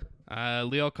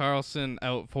 Leo Carlsson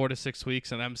out 4 to 6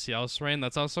 weeks in MCL sprain.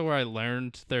 That's also where I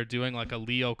learned they're doing like a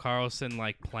Leo Carlsson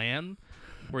like plan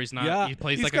where he's not. Yeah, he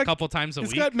plays he's like got- a couple times a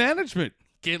He's week. got management.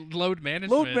 Get load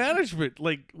management. Load management.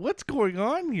 Like, what's going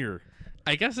on here?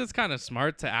 I guess it's kind of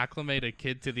smart to acclimate a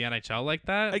kid to the NHL like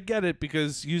that. I get it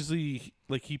because usually,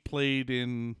 like, he played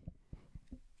in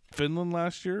Finland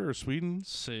last year or Sweden,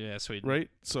 So yeah, Sweden. right?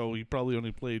 So he probably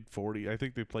only played 40. I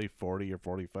think they play 40 or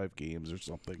 45 games or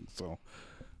something. So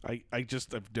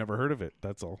I've never heard of it.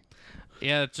 That's all.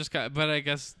 Yeah, it just got. But I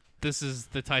guess this is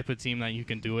the type of team that you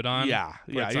can do it on. Yeah.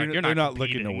 where it's You're, like, you're they're not not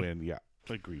looking to competing. win. Yeah.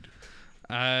 Agreed.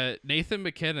 Nathan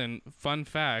McKinnon. Fun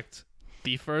fact: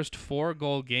 the first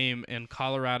 4-goal game in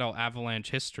Colorado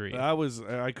Avalanche history.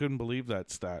 I couldn't believe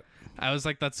that stat. I was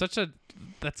like, that's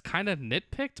kind of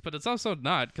nitpicked, but it's also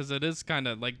not because it is kind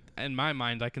of like, in my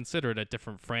mind, I consider it a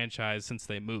different franchise since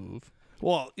they move.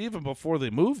 Well, even before they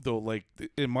moved, though, like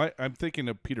I'm thinking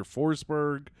of Peter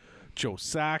Forsberg, Joe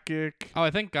Sakic. Oh,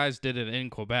 I think guys did it in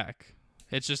Quebec.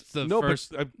 It's just the No,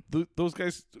 first. but those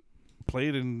guys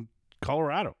played in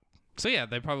Colorado. So yeah,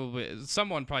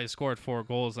 someone probably scored 4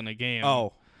 goals in a game.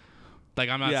 Oh, like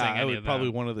I'm not yeah, saying I any would of probably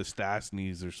them. one of the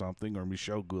Stastnys or something, or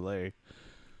Michel Goulet.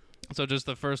 So just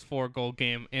the first 4-goal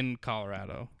game in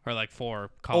Colorado, or like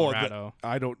for Colorado.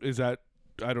 I don't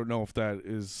know if that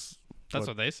is. That's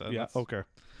what they said. Yeah. Okay.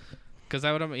 Because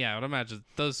I would imagine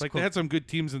those. Like they had some good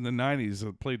teams in the '90s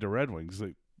that played the Red Wings.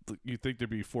 Like you'd think there'd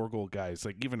be 4-goal guys.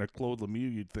 Like even a Claude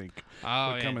Lemieux, you'd think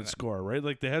would come and score, right?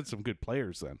 Like they had some good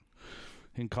players then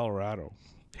in Colorado.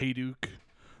 Hayduk.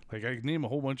 Like I could name a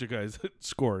whole bunch of guys that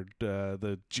scored.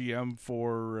 The GM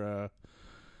for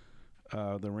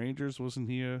the Rangers, wasn't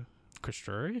he a? Chris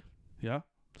Drury? Yeah.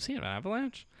 Was he an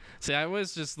Avalanche? See, I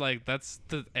was just like, that's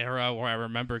the era where I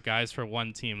remember guys for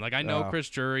one team. Like I know Chris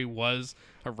Drury was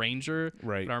a Ranger,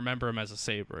 right? But I remember him as a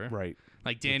Sabre, right?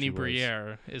 Like Danny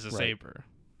Briere is a Sabre,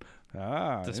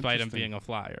 despite him being a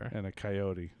Flyer and a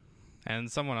Coyote.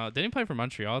 And someone else didn't he play for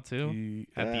Montreal too?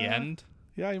 At the end,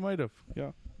 yeah, he might have.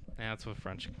 Yeah, that's what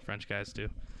French guys do.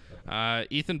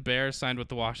 Ethan Bear signed with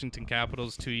the Washington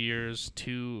Capitals, 2 years,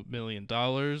 $2 million.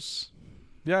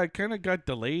 Yeah, it kind of got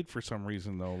delayed for some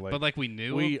reason though. Like, but like we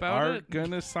knew we about are it.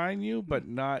 gonna sign you, but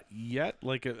not yet.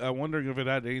 Like I'm wondering if it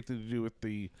had anything to do with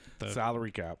the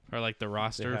salary cap or like the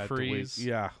roster freeze.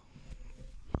 Yeah.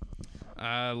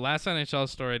 Last NHL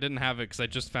story, I didn't have it because I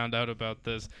just found out about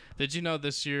this. Did you know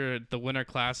this year the Winter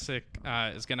Classic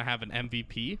is going to have an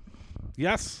MVP?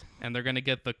 Yes. And they're going to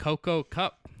get the Coco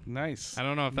Cup. Nice. I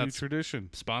don't know if New that's tradition.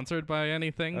 Sponsored by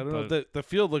anything. I don't know. The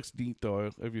field looks neat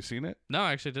though. Have you seen it? No,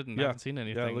 I actually didn't. I haven't seen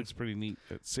anything. Yeah, it looks pretty neat.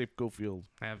 It's Safeco Field.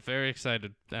 I'm very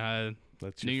excited.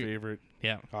 That's your favorite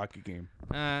hockey game.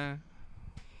 Yeah.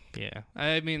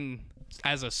 I mean,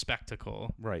 as a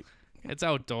spectacle. Right. It's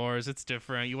outdoors. It's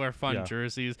different. You wear fun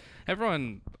jerseys.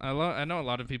 Everyone, I know a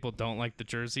lot of people don't like the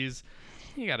jerseys.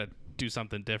 You got to do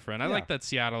something different. I like that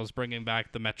Seattle's bringing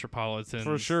back the Metropolitans.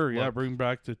 For sure, yeah. Bring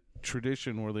back the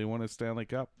tradition where they won a Stanley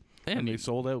Cup. And they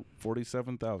sold out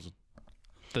 47,000.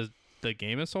 The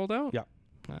game is sold out? Yeah.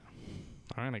 All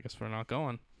right, I guess we're not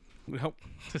going Nope.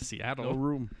 to Seattle. No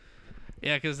room.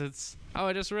 Yeah, because it's... Oh,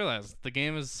 I just realized. The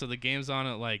game's on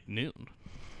at like noon.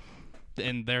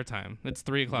 In their time. It's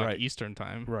 3 o'clock Eastern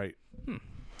time. Right.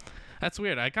 That's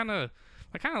weird. I kind of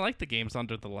like the games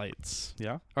under the lights.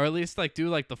 Yeah. Or at least like do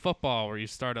like the football where you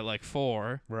start at like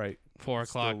 4. Right. 4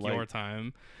 o'clock your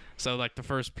time. So like the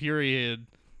first period,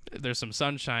 there's some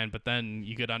sunshine, but then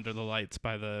you get under the lights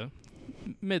by the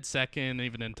mid-second,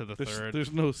 even into the third.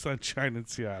 There's no sunshine in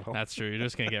Seattle. That's true. You're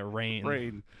just gonna get rain.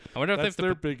 Rain. I wonder if that's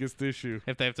their biggest issue.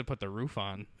 If they have to put the roof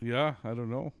on. Yeah, I don't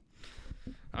know.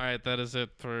 All right, that is it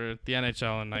for the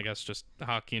NHL and I guess just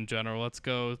hockey in general. Let's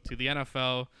go to the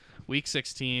NFL. Week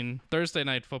 16, Thursday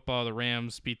Night Football. The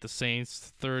Rams beat the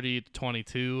Saints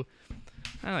 30-22.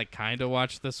 I kind of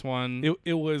watched this one.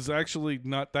 It was actually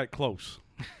not that close.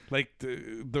 Like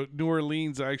the New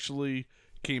Orleans actually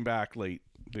came back late.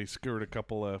 They scored a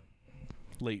couple of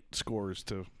late scores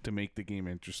to make the game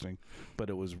interesting, but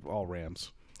it was all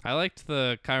Rams. I liked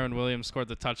the Kyron Williams scored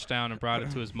the touchdown and brought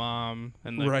it to his mom,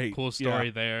 and the cool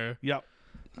story there. Yep.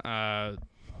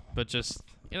 But just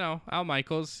Al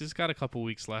Michaels, he's got a couple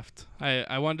weeks left.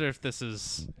 I wonder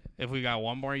if we got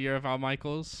one more year of Al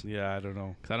Michaels. Yeah, I don't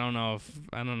know. 'Cause I don't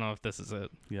know if this is it.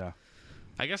 Yeah.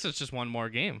 I guess it's just one more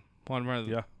game. One more.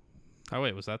 Yeah. Oh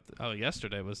wait,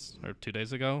 yesterday or 2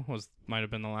 days ago might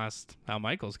have been the last Al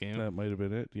Michaels game. That might have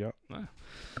been it. Yeah.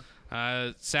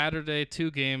 Saturday 2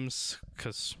 games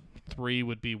because 3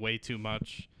 would be way too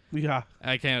much. Yeah.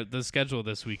 I can't. The schedule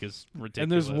this week is ridiculous.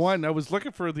 And there's one. I was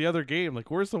looking for the other game. Like,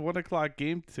 where's the 1:00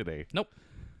 game today? Nope.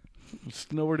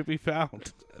 It's nowhere to be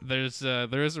found. There is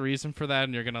a reason for that,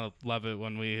 and you're gonna love it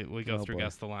when we go through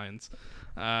Guess the Lines.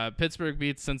 Pittsburgh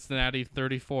beats Cincinnati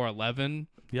 34-11.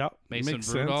 Yep. Mason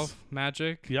Makes Rudolph sense.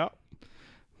 magic. Yep.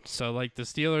 So like the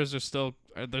Steelers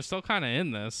they're still kind of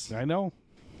in this. I know,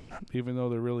 even though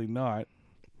they're really not.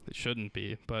 They shouldn't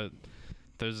be, but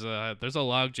there's a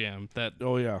logjam that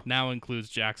now includes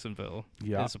Jacksonville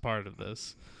as a part of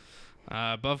this.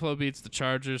 Buffalo beats the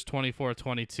Chargers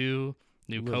 24-22.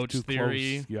 New coach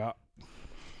theory. Close. Yeah.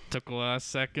 Took a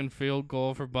last-second field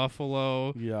goal for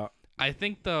Buffalo. Yeah. I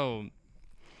think, though,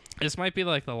 this might be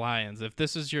like the Lions. If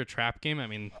this is your trap game, I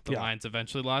mean, the Lions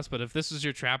eventually lost, but if this is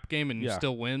your trap game and you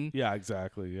still win. Yeah,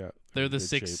 exactly, yeah. They're the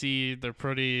 6th seed.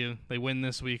 They win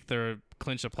this week. They're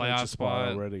clinched a playoff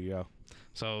spot already, yeah.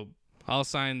 So all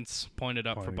signs pointed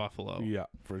up for Buffalo. Yeah,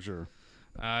 for sure.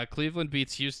 Cleveland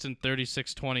beats Houston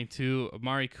 36-22.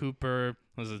 Amari Cooper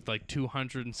was it like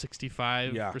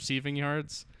 265 receiving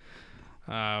yards.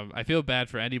 I feel bad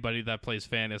for anybody that plays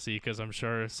fantasy because I'm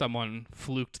sure someone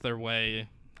fluked their way.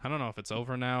 I don't know if it's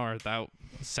over now or that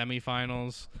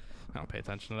semifinals. I don't pay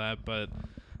attention to that,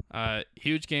 but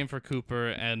huge game for Cooper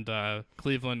and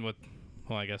Cleveland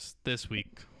I guess this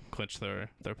week clinched their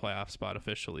playoff spot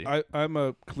officially. I'm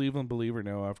a Cleveland believer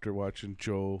now after watching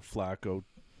Joe Flacco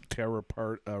tear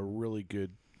apart a really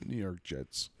good New York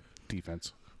Jets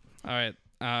defense. All right.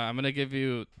 I'm going to give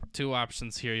you 2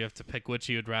 options here. You have to pick which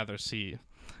you'd rather see.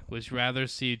 Would you rather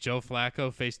see Joe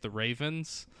Flacco face the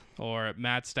Ravens or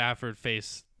Matt Stafford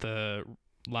face the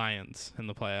Lions in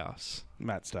the playoffs?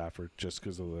 Matt Stafford, just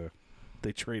because of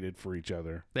they traded for each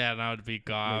other. Yeah, that would be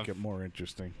Goff. Make it more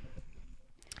interesting.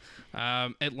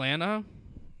 Atlanta,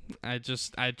 I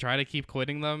try to keep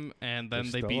quitting them, and then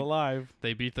They're still alive.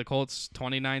 They beat the Colts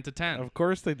 29-10. Of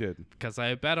course they did. Because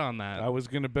I bet on that. I was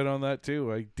going to bet on that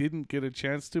too. I didn't get a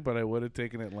chance to, but I would have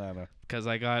taken Atlanta.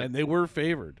 And they were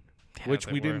favored, which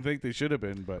we didn't think they should have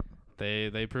been, but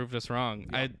they proved us wrong.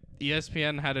 Yeah.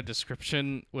 ESPN had a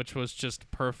description which was just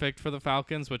perfect for the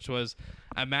Falcons, which was,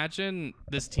 imagine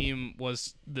this team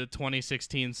was the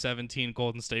 2016-17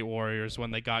 Golden State Warriors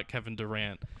when they got Kevin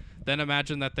Durant. Then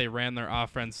imagine that they ran their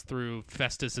offense through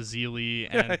Festus Ezeli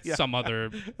and some other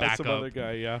backup. Some other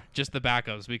guy, yeah. Just the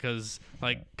backups, because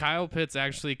like Kyle Pitts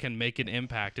actually can make an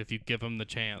impact if you give him the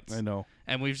chance. I know.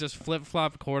 And we've just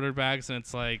flip-flopped quarterbacks, and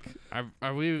it's like,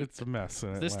 are we? It's a mess.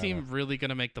 Is this team really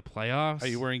gonna make the playoffs? Are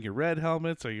you wearing your red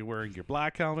helmets? Are you wearing your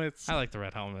black helmets? I like the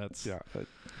red helmets. Yeah.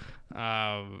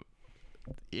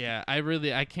 Yeah.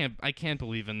 I can't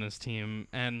believe in this team,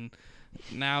 and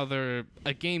now they're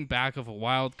a game back of a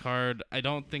wild card. I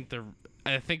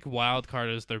think wild card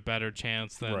is their better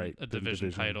chance than a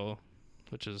division title,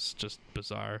 which is just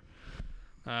bizarre.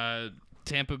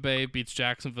 Tampa Bay beats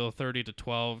Jacksonville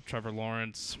 30-12. Trevor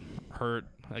Lawrence hurt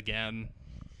again.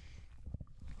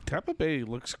 Tampa Bay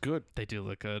looks good. They do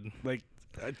look good. Like,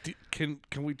 can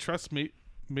we trust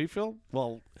Mayfield?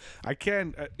 Well, I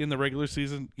can in the regular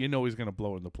season. You know he's going to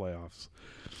blow in the playoffs.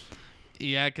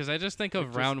 Yeah, because I just think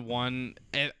of round one.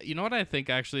 You know what I think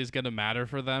actually is going to matter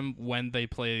for them when they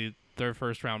play their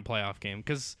first round playoff game?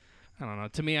 Because, I don't know.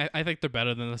 To me, I think they're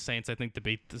better than the Saints. I think they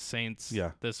beat the Saints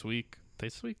this week.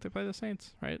 This week they play the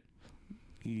Saints, right?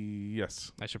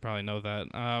 Yes. I should probably know that.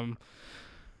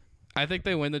 I think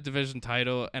they win the division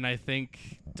title, and I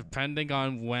think depending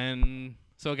on when...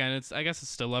 So, again, I guess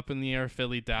it's still up in the air,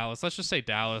 Philly, Dallas. Let's just say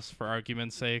Dallas for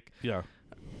argument's sake. Yeah.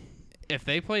 If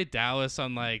they play Dallas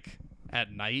on,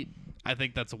 at night, I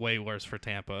think that's way worse for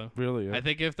Tampa. Really? Yeah. I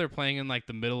think if they're playing in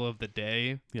the middle of the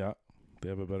day, they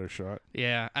have a better shot.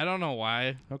 Yeah, I don't know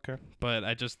why. Okay. But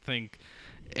I just think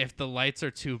if the lights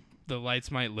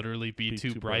might literally be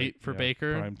too bright for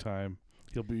Baker. Prime time.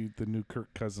 He'll be the new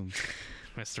Kirk Cousins.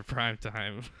 Mr.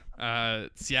 Primetime.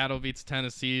 Seattle beats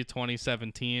Tennessee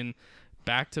 2017.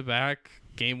 Back-to-back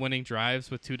game-winning drives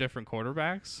with 2 different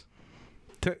quarterbacks.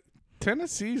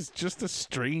 Tennessee's just a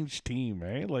strange team,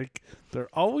 eh? Like, they're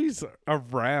always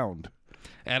around.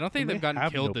 I don't think they've gotten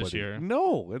killed this year.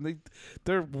 No, and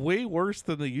they're way worse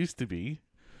than they used to be.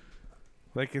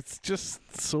 Like, it's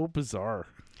just so bizarre.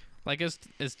 Like, is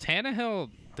Tannehill,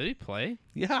 did he play?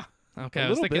 Yeah. Okay, I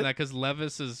was thinking that because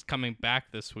Levis is coming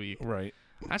back this week. Right.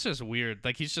 That's just weird.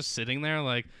 Like, he's just sitting there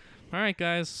like, all right,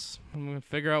 guys, I'm going to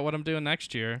figure out what I'm doing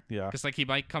next year. Yeah. Because, like, he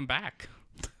might come back.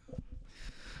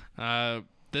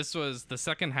 This was the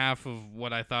second half of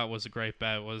what I thought was a great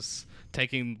bet, was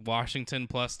taking Washington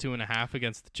plus 2.5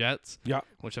 against the Jets. Yeah.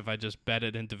 Which, if I just bet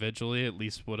it individually, at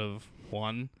least would have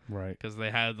won. Right. Because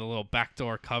they had the little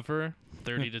backdoor cover,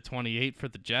 30-28 for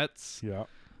the Jets. Yeah.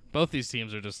 Both these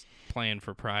teams are just playing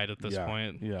for pride at this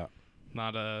point. Yeah.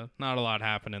 Not a lot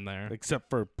happening there. Except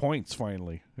for points,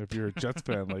 finally. If you're a Jets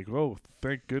fan, like, oh,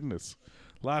 thank goodness.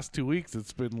 Last 2 weeks,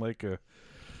 it's been like a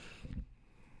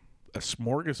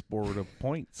smorgasbord of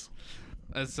points.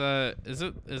 Is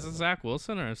it Zach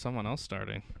Wilson or is someone else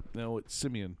starting? No, it's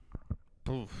Simeon.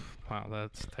 Oof, wow,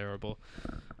 that's terrible.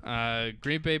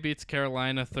 Green Bay beats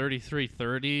Carolina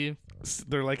 33-30.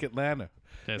 They're like Atlanta.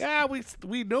 Yes. Yeah,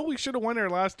 we know we should have won our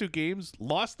last 2 games,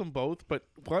 lost them both, but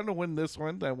want to win this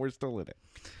one, then we're still in it.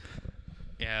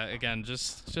 Yeah, again,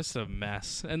 just a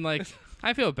mess. And like,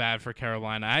 I feel bad for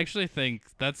Carolina. I actually think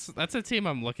that's a team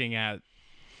I'm looking at,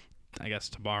 I guess,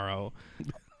 tomorrow.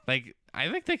 Like, I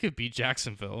think they could beat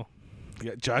Jacksonville.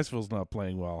 Yeah, Jacksonville's not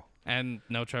playing well. And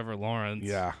no Trevor Lawrence.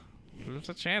 Yeah. There's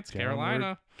a chance,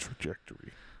 Carolina.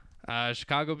 Trajectory.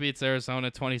 Chicago beats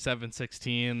Arizona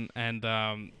 27-16, and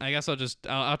I guess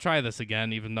I'll try this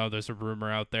again, even though there's a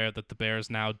rumor out there that the Bears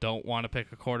now don't want to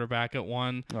pick a quarterback at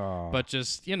 1. But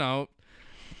just,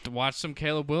 watch some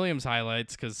Caleb Williams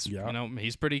highlights because,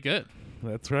 he's pretty good.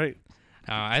 That's right.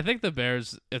 I think if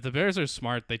the Bears are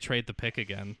smart, they trade the pick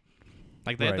again.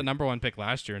 Like, they had the number 1 pick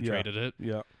last year and traded it.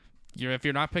 Yeah. If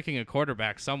you're not picking a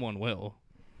quarterback, someone will.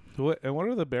 And what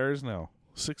are the Bears now?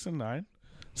 6-9?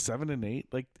 7-8?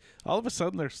 Like, all of a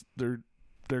sudden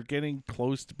they're getting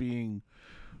close to being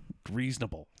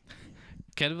reasonable.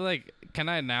 Can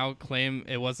I now claim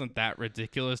it wasn't that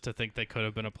ridiculous to think they could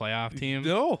have been a playoff team?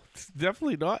 No,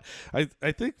 definitely not.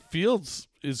 I think Fields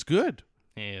is good.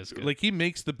 He is good. Like, he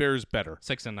makes the Bears better.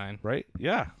 6-9. Right?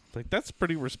 Yeah. Like, that's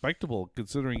pretty respectable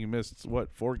considering he missed,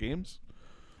 4 games?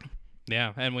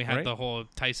 Yeah, and we had the whole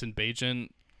Tyson Bagent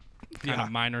kind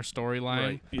of minor storyline.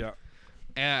 Right. Yeah.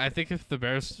 And I think if the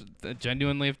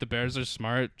Bears are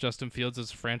smart, Justin Fields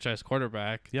is a franchise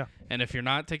quarterback. Yeah. And if you're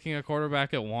not taking a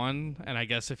quarterback at 1, and I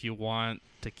guess if you want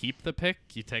to keep the pick,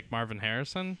 you take Marvin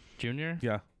Harrison Jr.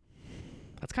 Yeah.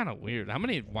 That's kind of weird. How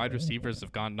many wide receivers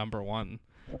have gone number 1?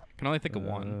 I can only think of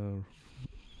one.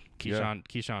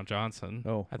 Keyshawn Johnson.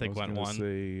 Oh, I think went 1.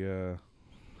 Say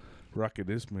Rocket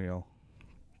Ismail.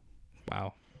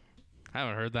 Wow. I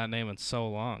haven't heard that name in so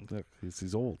long. Look,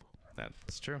 he's old.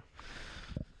 That's true.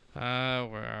 Where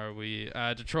are we?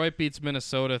 Detroit beats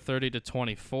Minnesota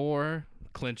 30-24.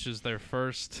 Clinches their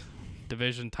first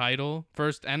division title.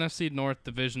 First NFC North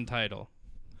division title.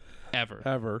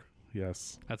 Ever.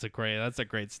 Yes. That's a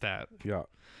great stat. Yeah.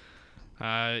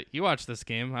 You watched this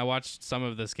game. I watched some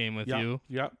of this game with you.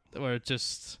 Yeah. Where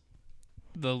just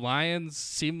the Lions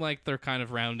seem like they're kind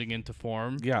of rounding into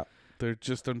form. Yeah. They're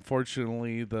just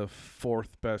unfortunately the 4th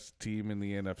best team in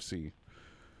the NFC.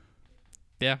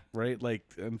 Yeah. Right?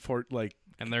 And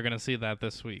they're gonna see that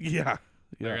this week. Yeah.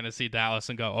 They're gonna see Dallas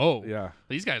and go, oh, yeah,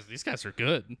 these guys are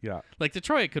good. Yeah. Like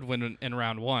Detroit could win in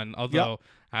round 1, although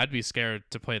I'd be scared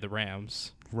to play the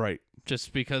Rams. Right.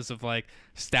 Just because of like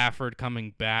Stafford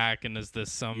coming back and is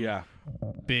this some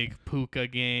big Puka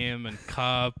game and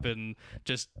Cup and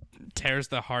just tears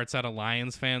the hearts out of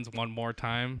Lions fans one more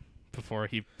time before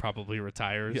he probably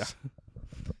retires. Yeah.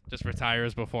 Just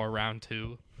retires before round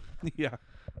 2. Yeah.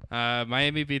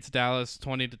 Miami beats Dallas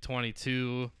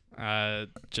 20-22.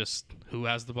 Just who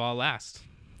has the ball last?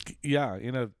 Yeah,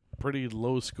 in a pretty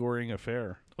low-scoring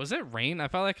affair. Was it rain? I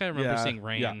felt like I remember seeing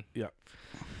rain. Yeah.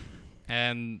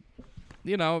 And,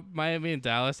 Miami and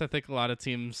Dallas, I think a lot of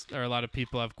teams or a lot of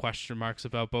people have question marks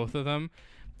about both of them.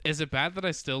 Is it bad that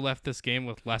I still left this game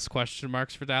with less question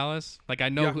marks for Dallas? Like I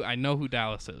know who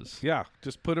Dallas is. Yeah,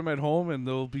 just put them at home and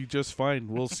they'll be just fine.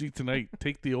 We'll see tonight.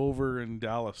 Take the over in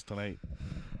Dallas tonight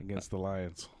against the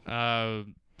Lions. But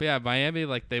yeah, Miami,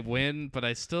 like they win, but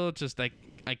I still just I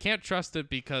can't trust it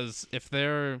because if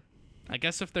they're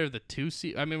the 2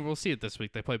 seed. I mean, we'll see it this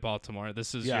week. They play Baltimore.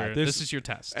 This is your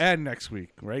test. And next week,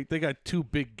 right? They got 2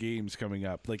 big games coming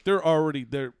up. Like they're already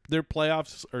their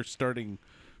playoffs are starting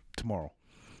tomorrow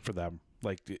for them.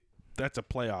 Like that's a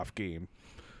playoff game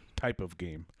type of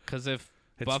game. Because if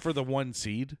it's for the 1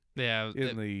 seed in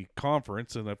the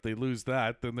conference, and if they lose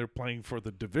that, then they're playing for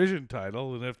the division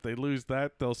title, and if they lose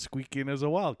that, they'll squeak in as a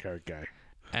wild card guy.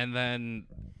 And then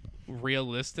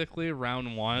realistically,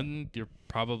 round 1, you're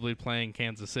probably playing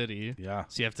Kansas City. Yeah.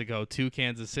 So you have to go to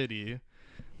Kansas City,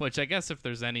 which I guess if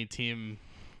there's any team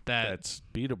that's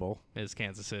beatable is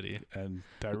Kansas City. And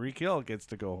Tyreek Hill gets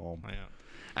to go home. Yeah.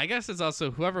 I guess it's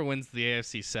also whoever wins the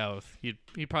AFC South. You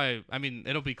probably, I mean,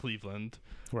 it'll be Cleveland,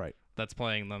 right? That's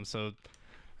playing them. So,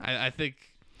 I think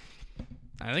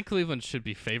Cleveland should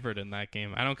be favored in that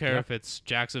game. I don't care if it's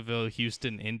Jacksonville,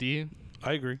 Houston, Indy.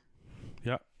 I agree.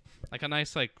 Yeah, like a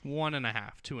nice 1.5,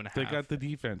 2.5. They got the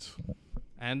defense,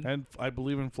 and I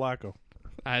believe in Flacco.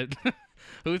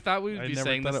 Who thought we would be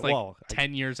saying this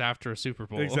 10 years after a Super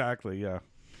Bowl? Exactly. Yeah.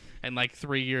 And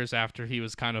 3 years after he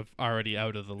was kind of already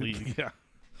out of the league. Yeah.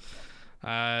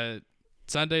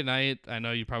 Sunday night, I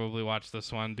know you probably watched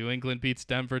this one. New England beats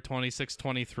Denver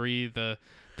 26-23. The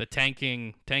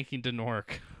tanking didn't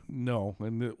work. No,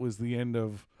 and it was the end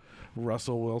of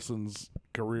Russell Wilson's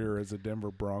career as a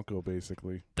Denver Bronco,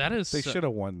 basically. They should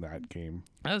have won that game.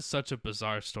 That is such a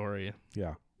bizarre story.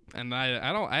 Yeah. And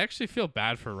I actually feel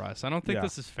bad for Russ. I don't think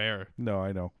this is fair. No,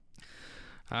 I know.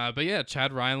 But yeah,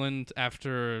 Chad Ryland,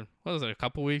 after, what was it, a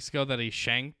couple weeks ago that he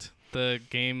shanked the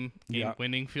game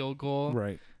winning field goal.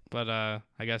 Right. But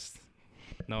I guess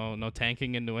no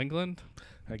tanking in New England.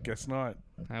 I guess not.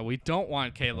 We don't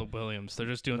want Caleb Williams. They're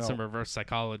just doing some reverse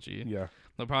psychology. Yeah.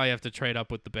 They'll probably have to trade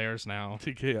up with the Bears now.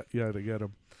 To get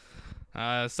him.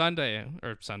 Sunday,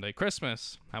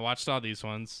 Christmas. I watched all these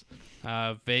ones.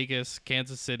 Vegas,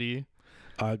 Kansas City.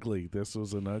 Ugly. This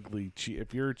was an ugly.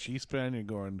 If you're a Chiefs fan, you're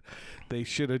going, they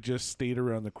should have just stayed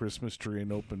around the Christmas tree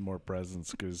and opened more presents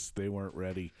because they weren't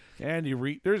ready. And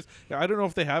I don't know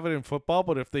if they have it in football,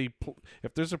 but if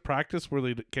there's a practice where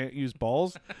they can't use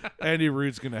balls, Andy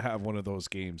Reid's gonna have one of those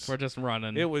games. We're just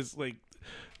running. It was like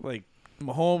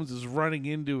Mahomes is running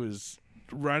into his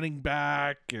running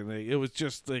back, and it was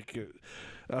just like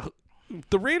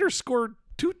the Raiders scored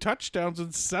 2 touchdowns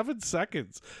in 7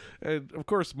 seconds. And of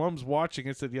course, Mom's watching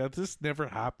and said, yeah, this never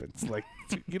happens.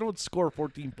 You don't score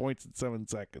 14 points in 7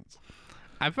 seconds.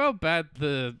 I felt bad.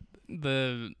 The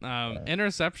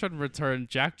interception return,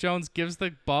 Jack Jones gives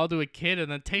the ball to a kid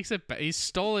and then takes it back. He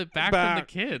stole it back from the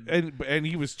kid. And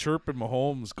he was chirping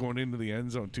Mahomes going into the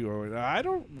end zone too.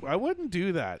 I wouldn't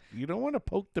do that. You don't want to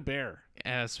poke the bear.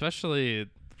 Yeah, especially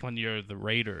when you're the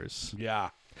Raiders. Yeah.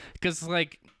 Because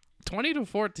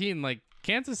 20-14,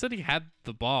 Kansas City had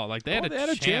the ball. They had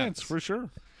a chance for sure.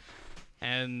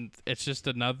 And it's just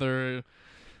another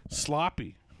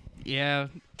sloppy. Yeah,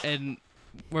 and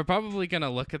we're probably going to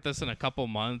look at this in a couple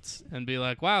months and be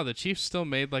like, wow, the Chiefs still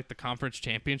made the conference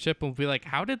championship. And we'll be like,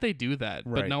 how did they do that?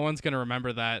 Right. But no one's going to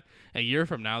remember that a year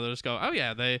from now. They'll just go, oh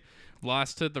yeah, they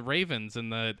lost to the Ravens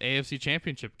in the AFC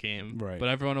championship game. Right. But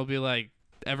everyone will be like,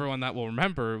 everyone that will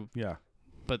remember. Yeah.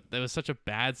 But it was such a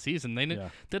bad season. They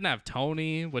didn't have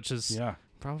Tony, which is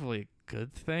probably a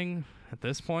good thing at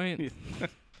this point.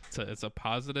 It's a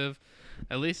positive.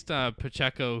 At least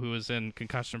Pacheco, who was in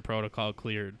concussion protocol,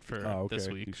 cleared for this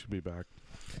week. He should be back.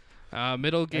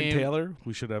 Middle game. And Taylor?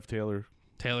 We should have Taylor.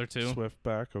 Taylor too? Swift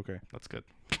back? Okay. That's good.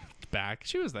 Back.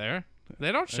 She was there.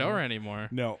 They don't show her anymore.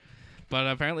 No. But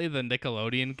apparently the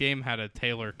Nickelodeon game had a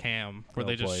Taylor cam where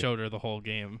they just showed her the whole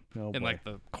game in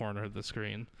the corner of the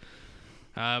screen.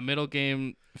 Middle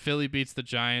game, Philly beats the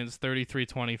Giants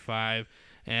 33-25.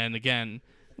 And again,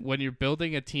 when you're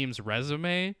building a team's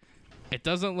resume, it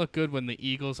doesn't look good when the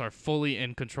Eagles are fully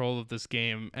in control of this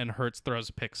game and Hurts throws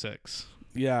a pick six.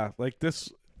 Yeah,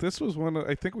 this was one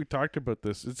I think we talked about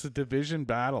this. It's a division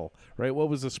battle, right? What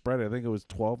was the spread? I think it was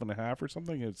 12.5 or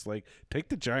something. It's take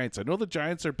the Giants. I know the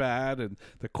Giants are bad and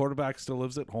the quarterback still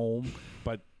lives at home,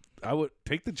 but I would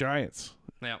take the Giants.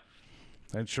 Yeah.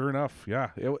 And sure enough,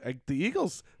 the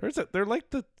Eagles, they're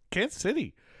like the Kansas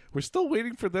City. We're still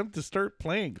waiting for them to start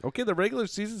playing. Okay, the regular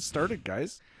season started,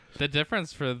 guys. The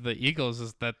difference for the Eagles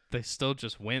is that they still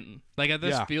just win. At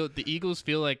this field, the Eagles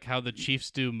feel like how the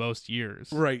Chiefs do most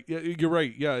years. Right. Yeah, you're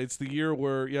right. Yeah, it's the year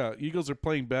where Eagles are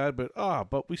playing bad,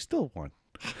 but we still won.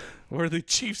 Where the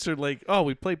Chiefs are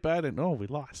we played bad and we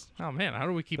lost. Oh man, how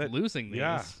do we keep losing these?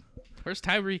 Yeah. Where's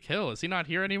Tyreek Hill? Is he not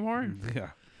here anymore?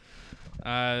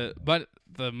 Yeah. But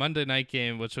the Monday night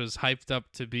game, which was hyped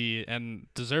up to be, and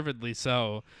deservedly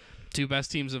so, 2 best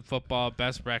teams in football,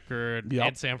 best record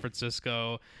in San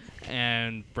Francisco,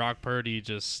 and Brock Purdy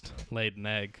just laid an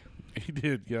egg. He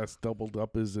did, yes. Doubled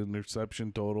up his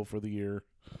interception total for the year.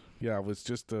 Yeah, it was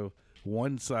just a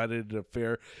one-sided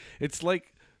affair. It's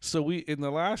in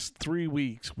the last 3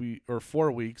 weeks,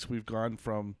 4 weeks, we've gone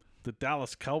from the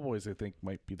Dallas Cowboys, I think,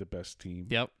 might be the best team.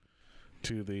 Yep.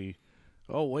 To the,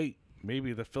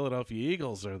 maybe the Philadelphia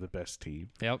Eagles are the best team.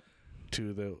 Yep.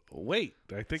 To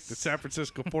I think the San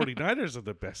Francisco 49ers are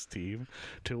the best team.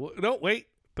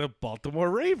 The the Baltimore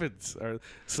Ravens.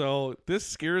 So this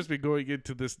scares me going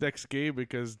into this next game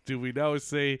because do we now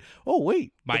say, oh,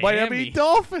 wait, the Miami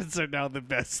Dolphins are now the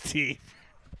best team?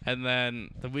 And then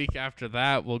the week after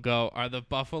that, we'll go, are the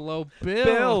Buffalo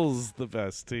Bills the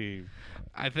best team?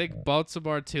 I think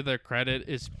Baltimore, to their credit,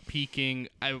 is peaking.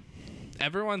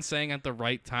 Everyone's saying at the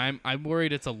right time. I'm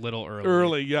worried it's a little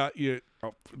early. Yeah.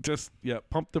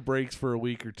 Pump the brakes for a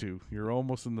week or two. You're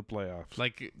almost in the playoffs.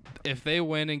 Like, if they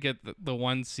win and get the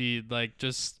 1 seed, like,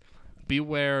 just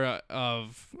beware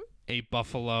of a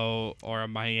Buffalo or a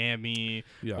Miami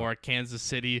or a Kansas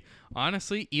City.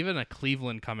 Honestly, even a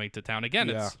Cleveland coming to town. Again,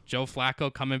 it's Joe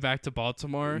Flacco coming back to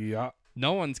Baltimore. Yeah.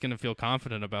 No one's going to feel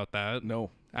confident about that.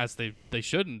 No. As they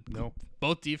shouldn't. No.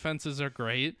 Both defenses are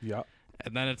great. Yeah.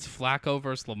 And then it's Flacco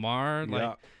versus Lamar.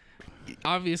 Like,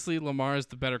 obviously, Lamar is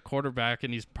the better quarterback,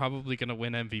 and he's probably going to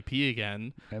win MVP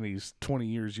again. And he's 20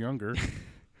 years younger.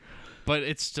 But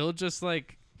it's still just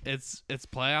like, it's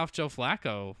playoff Joe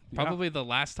Flacco. Probably the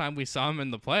last time we saw him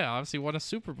in the playoffs, he won a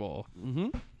Super Bowl. Mm-hmm.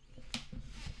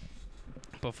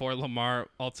 Before Lamar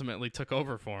ultimately took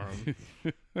over for him.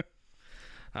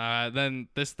 Then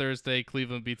this Thursday,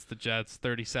 Cleveland beats the Jets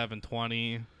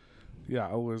 37-20.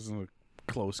 Yeah, it wasn't a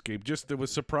close game. Just, it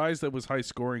was surprised that it was high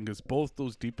scoring because both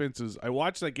those defenses, I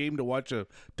watched that game to watch a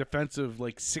defensive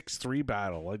 6-3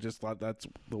 battle. I just thought that's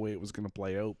the way it was going to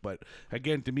play out. But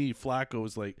again, to me, Flacco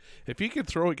was like, if he can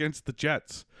throw against the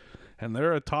Jets and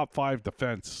they're a top 5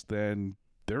 defense, then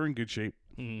they're in good shape.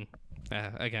 Mm.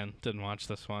 Again, didn't watch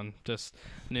this one. Just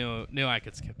knew I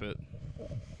could skip it.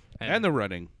 And the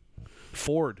running.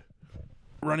 Ford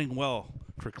running well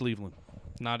for Cleveland.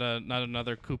 Not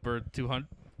another Cooper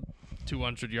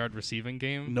 200-yard receiving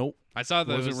game. Nope. I saw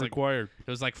that wasn't required. It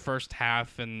was like first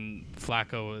half, and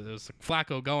Flacco. It was like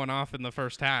Flacco going off in the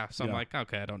first half. So I'm like,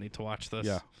 okay, I don't need to watch this.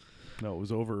 Yeah. No, it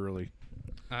was over early.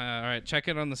 All right, check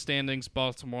in on the standings.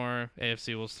 Baltimore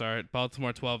AFC will start.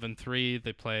 Baltimore 12-3.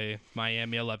 They play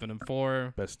Miami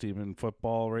 11-4. Best team in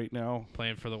football right now.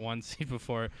 Playing for the 1 seed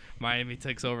before Miami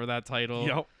takes over that title.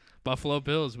 Yep. Buffalo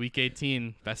Bills Week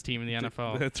 18, best team in the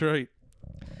NFL. That's right.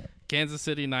 Kansas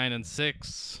City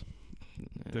 9-6.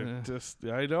 They're just,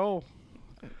 I know.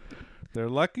 They're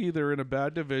lucky. They're in a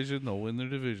bad division. They'll win their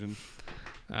division.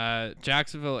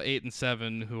 Jacksonville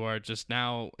 8-7, who are just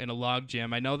now in a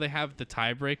logjam. I know they have the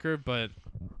tiebreaker, but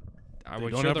they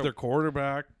don't have their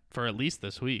quarterback for at least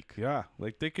this week. Yeah,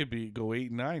 like they could go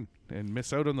 8-9 and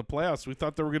miss out on the playoffs. We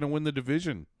thought they were going to win the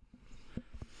division.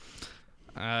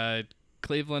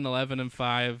 Cleveland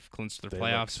 11-5, clinched their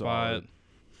playoff spot.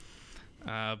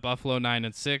 Buffalo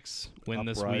 9-6, win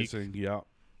this week. Yeah,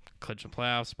 clinch a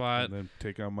playoff spot. And then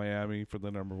take on Miami for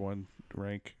the number 1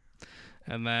 rank.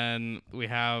 And then we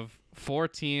have 4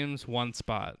 teams, 1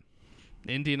 spot.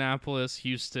 Indianapolis,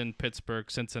 Houston, Pittsburgh,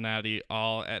 Cincinnati,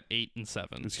 all at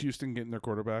 8-7. Is Houston getting their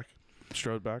quarterback,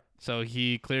 Stroud, back? So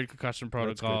he cleared concussion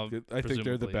protocol. I think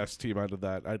they're the best team out of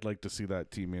that. I'd like to see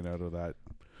that team in out of that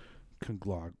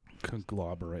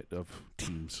conglomerate of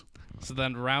teams. So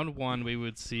then round 1, we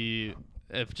would see,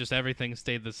 if just everything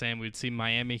stayed the same, we'd see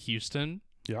Miami, Houston.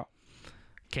 Yeah.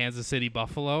 Kansas City,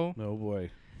 Buffalo. Oh, boy.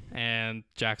 And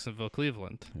Jacksonville,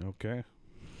 Cleveland. Okay.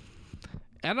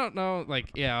 I don't know,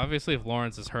 obviously if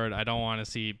Lawrence is hurt, I don't want to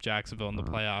see Jacksonville in the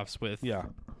playoffs with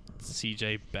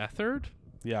CJ Beathard.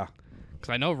 Yeah. Because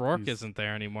I know Rourke isn't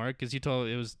there anymore, because you told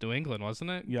it was New England,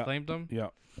 wasn't it? Yeah. You claimed him? Yeah.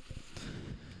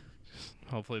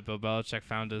 Hopefully Bill Belichick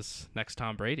found his next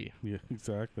Tom Brady. Yeah,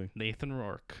 exactly. Nathan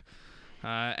Rourke.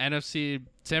 NFC,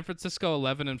 San Francisco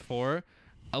 11-4.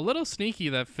 A little sneaky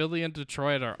that Philly and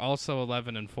Detroit are also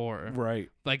 11-4. Right.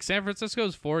 Like San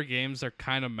Francisco's 4 games are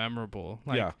kind of memorable.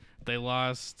 They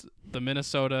lost the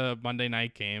Minnesota Monday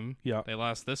night game. Yeah. They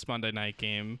lost this Monday night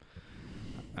game.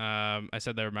 I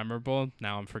said they were memorable.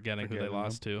 Now I'm forgetting who they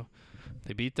lost to.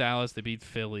 They beat Dallas. They beat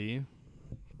Philly.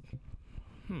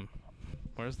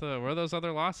 Where are those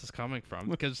other losses coming from?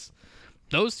 Because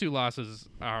those 2 losses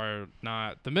are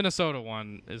not. The Minnesota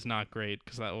one is not great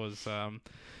because that was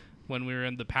when we were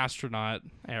in the Pastronaut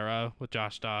era with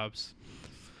Josh Dobbs.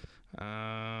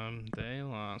 They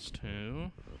lost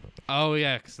to. Oh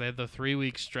yeah, because they had the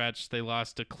 3-week stretch. They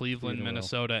lost to Cleveland,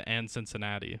 Minnesota, and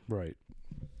Cincinnati. Right.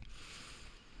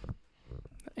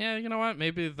 Yeah, you know what?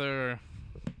 Maybe their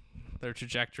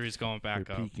trajectory is going back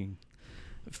They're up. Peaking.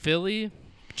 Philly,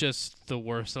 just the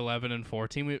worst 11-4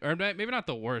 team, or maybe not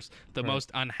the worst, the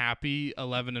most unhappy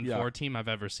 11-4 team I've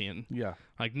ever seen. Yeah.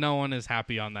 Like no one is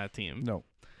happy on that team. No.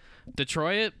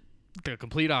 Detroit, the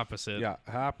complete opposite. Yeah,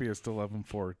 happiest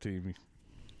 11-4 team.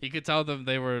 You could tell them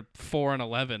they were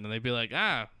 4-11, and they'd be like,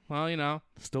 well,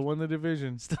 still won the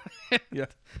division.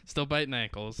 Still biting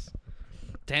ankles.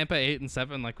 Tampa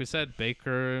 8-7. Like we said,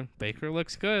 Baker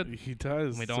looks good. He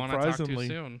does. We don't want to talk too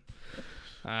soon.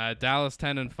 Dallas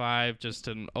 10-5, just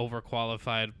an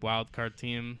overqualified wild card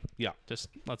team. Yeah. Just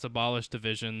let's abolish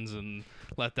divisions and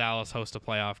let Dallas host a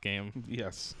playoff game.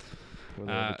 Yes. Well,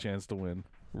 they have a chance to win.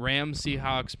 Rams,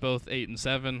 Seahawks, both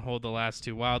 8-7, hold the last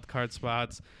 2 wild card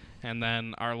spots. And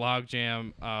then our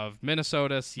logjam of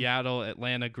Minnesota, Seattle,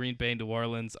 Atlanta, Green Bay, New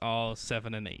Orleans, all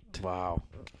 7-8. Wow.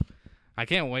 I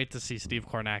can't wait to see Steve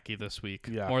Kornacki this week,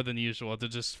 more than usual, to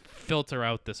just filter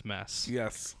out this mess.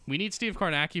 Yes. We need Steve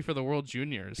Kornacki for the World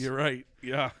Juniors. You're right.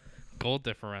 Yeah. Goal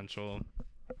differential.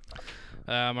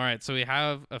 All right, so we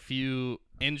have a few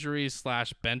injuries /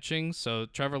 benching. So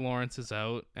Trevor Lawrence is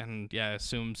out, and I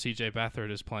assume CJ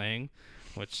Beathard is playing,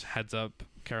 which heads up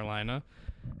Carolina.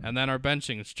 And then our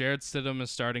benching, Jared Stidham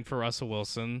is starting for Russell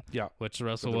Wilson. Yeah. Which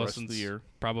Russell Wilson's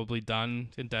probably done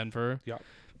in Denver. Yeah.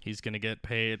 He's going to get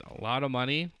paid a lot of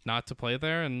money not to play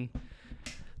there. And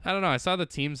I don't know. I saw the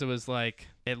teams. It was like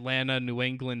Atlanta, New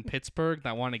England, Pittsburgh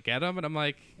that want to get him. And I'm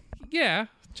like, yeah,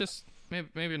 just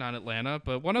maybe not Atlanta,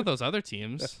 but one of those other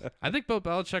teams. I think Bill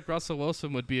Belichick, Russell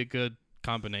Wilson would be a good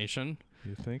combination.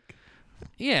 You think?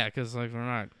 Yeah, because like they're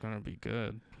not going to be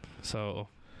good. So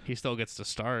he still gets to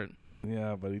start.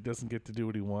 Yeah, but he doesn't get to do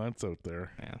what he wants out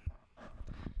there. Yeah.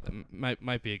 That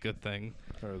might be a good thing.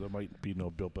 Or there might be no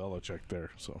Bill Belichick there,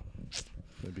 so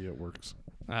maybe it works.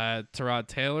 Tyrod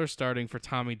Taylor starting for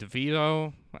Tommy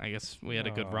DeVito. I guess we had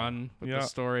a good run with this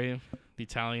story. The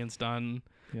Italian's done.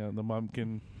 Yeah, the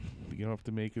Mumpkin, you don't have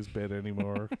to make his bed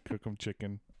anymore. Cook him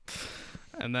chicken.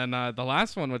 And then the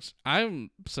last one, which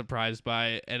I'm surprised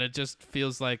by, and it just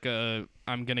feels like I'm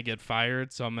going to get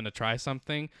fired, so I'm going to try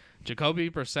something. Jacoby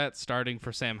Brissett starting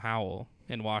for Sam Howell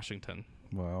in Washington.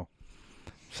 Wow.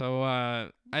 So I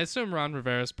assume Ron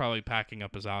Rivera's probably packing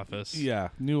up his office. Yeah,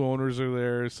 new owners are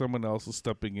there. Someone else is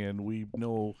stepping in. We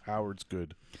know Howard's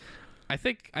good. I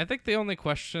think the only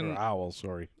question... Or Howell,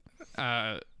 sorry.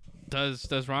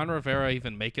 Does Ron Rivera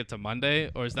even make it to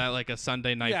Monday, or is that like a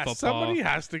Sunday night football? Somebody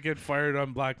has to get fired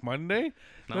on Black Monday.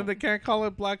 No. Then they can't call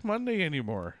it Black Monday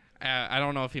anymore. I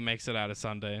don't know if he makes it out of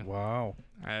Sunday. Wow.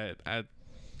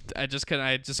 I just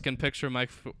can picture Mike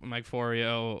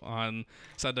Florio on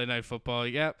Sunday Night Football.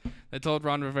 Yep, they told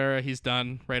Ron Rivera he's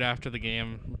done right after the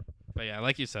game. But yeah,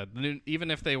 like you said,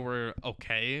 even if they were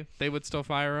okay, they would still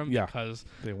fire him because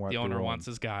the owner wants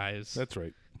his guys. That's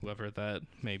right. Whoever that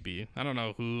may be. I don't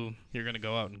know who you're going to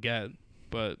go out and get,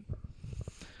 but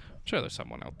I'm sure there's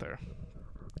someone out there.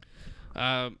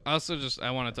 I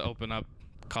wanted to open up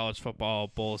college football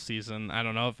bowl season. I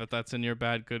don't know if that's in your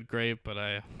bad, good, great, but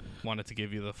I wanted to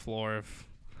give you the floor.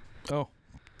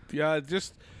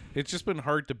 It's just been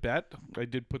hard to bet. I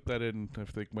did put that in. I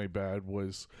think my bad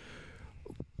was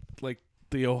like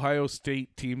the Ohio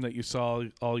State team that you saw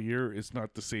all year is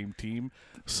not the same team.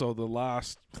 So the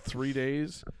last 3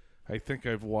 days, I think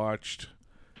I've watched,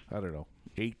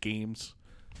 8 games.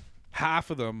 Half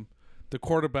of them, the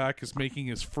quarterback is making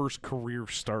his first career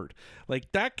start.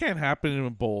 Like, that can't happen in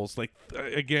bowls. Like,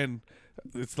 again,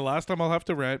 it's the last time I'll have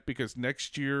to rant because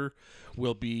next year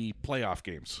will be playoff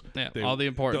games. Yeah, all the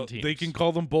important teams. They can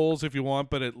call them bowls if you want,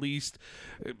 but at least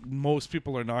most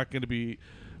people are not going to be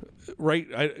right.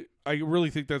 I really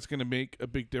think that's going to make a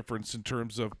big difference in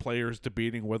terms of players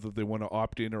debating whether they want to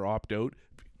opt in or opt out.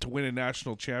 To win a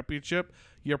national championship,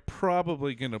 you're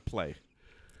probably going to play.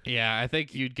 Yeah, I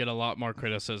think you'd get a lot more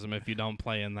criticism if you don't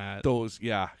play in that.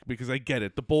 Because I get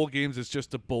it. The bowl games is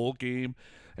just a bowl game.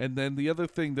 And then the other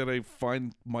thing that I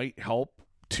find might help,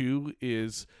 too,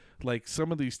 is like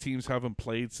some of these teams haven't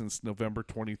played since November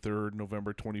 23rd,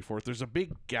 November 24th. There's a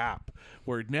big gap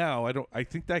where now I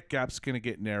think that gap's going to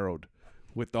get narrowed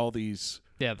with all these.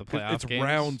 Yeah, the playoff games. It's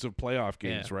rounds of playoff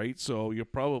games, right? So you'll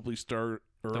probably start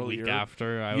earlier. The week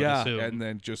after, I would assume. And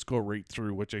then just go right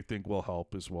through, which I think will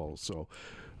help as well. So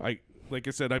like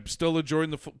I said, I'm still enjoying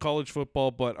the college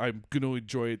football, but I'm going to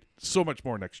enjoy it so much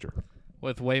more next year.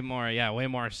 With way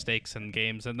more stakes and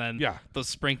games, and then they'll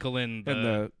sprinkle in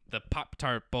the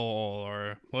Pop-Tart Bowl,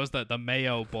 or what was that? The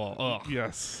Mayo Bowl. Ugh.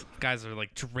 Yes. Guys are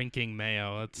like drinking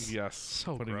mayo. It's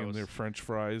so putting gross. In their French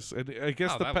fries. And I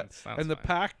guess the the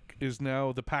pack is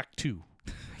now the Pac 2.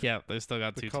 Yeah, they still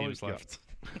got 2 teams left.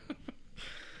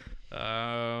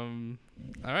 All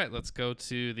right, let's go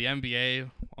to the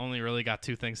NBA. Only really got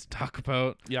 2 things to talk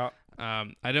about. Yeah. I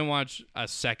didn't watch a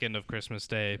second of Christmas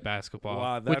Day basketball.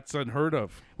 Wow, that's unheard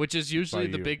of. Which is usually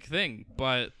the big thing.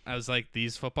 But I was like,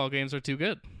 these football games are too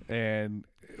good. And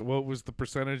what was the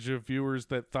percentage of viewers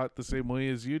that thought the same way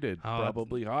as you did?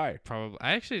 Probably high. Probably.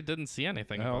 I actually didn't see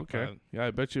anything about that. Yeah,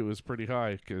 I bet you it was pretty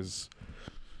high because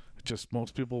Just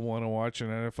most people want to watch an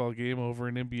NFL game over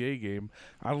an NBA game,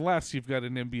 unless you've got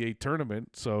an NBA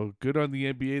tournament. So good on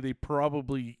the NBA. They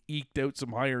probably eked out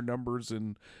some higher numbers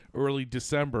in early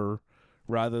December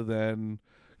rather than,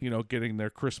 getting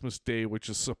their Christmas Day, which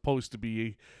is supposed to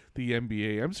be the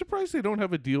NBA. I'm surprised they don't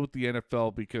have a deal with the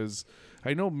NFL, because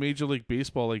I know Major League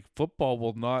Baseball, like football,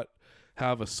 will not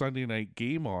have a Sunday night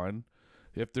game on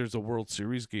if there's a World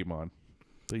Series game on.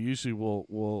 They usually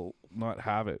will not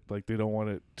have it. Like, they don't want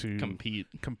it to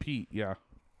compete, yeah.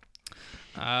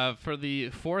 For the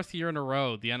fourth year in a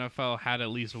row, the NFL had at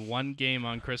least one game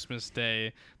on Christmas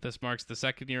Day. This marks the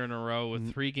second year in a row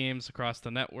with 3 games across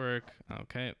the network.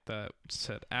 Okay, that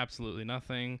said absolutely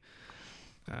nothing.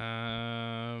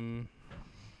 Can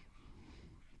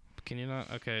you not?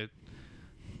 Okay.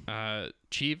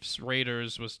 Chiefs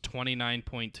Raiders was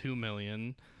 $29.2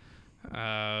 million.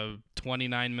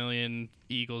 29 million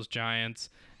Eagles Giants,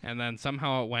 and then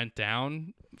somehow it went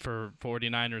down for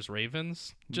 49ers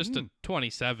Ravens just to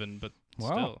 27, but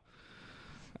still.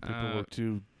 People were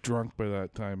too drunk by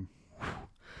that time.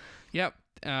 Yep.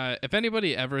 If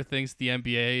anybody ever thinks the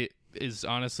NBA is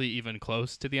honestly even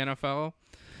close to the NFL,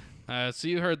 so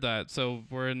you heard that. So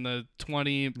we're in the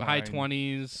high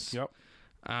 20s. Yep.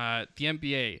 The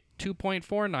NBA,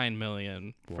 $2.49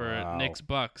 million for Knicks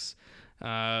Bucks.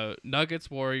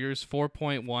 Nuggets Warriors,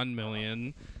 $4.1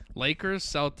 million. Lakers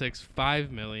Celtics,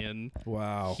 $5 million.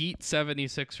 Wow. Heat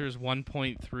 76ers,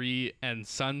 $1.3, and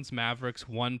Suns Mavericks,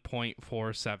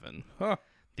 $1.47. Huh.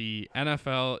 The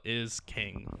NFL is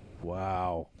king.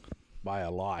 Wow. By a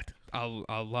lot. A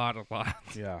lot.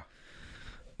 Yeah.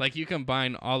 Like, you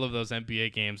combine all of those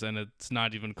NBA games, and it's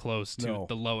not even close to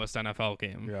the lowest NFL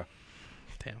game. Yeah.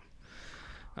 Damn.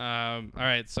 All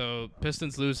right, so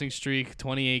Pistons losing streak,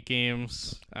 28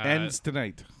 games. Ends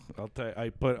tonight. I'll tell you,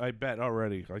 I bet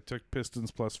already. I took Pistons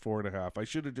plus 4.5. I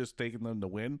should have just taken them to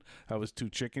win. I was too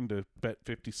chicken to bet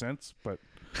 50 cents, but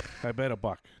I bet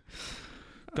 $1.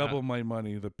 Double my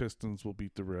money. The Pistons will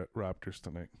beat the Raptors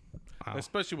tonight,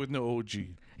 especially with no OG.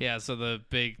 Yeah, so the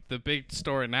big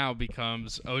story now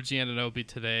becomes OG Anunoby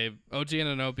today. OG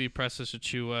Anunoby, Precious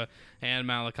Achiuwa, and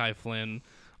Malachi Flynn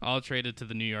all traded to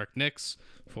the New York Knicks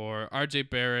for R.J.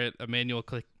 Barrett, Emmanuel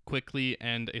Quickley,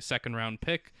 and a second-round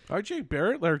pick. R.J.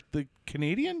 Barrett, like the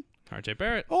Canadian? R.J.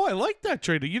 Barrett. Oh, I like that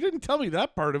trade. You didn't tell me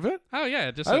that part of it. Oh,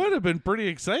 yeah. I would have been pretty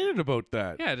excited about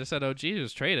that. Yeah, I just said OG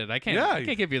was traded. I can't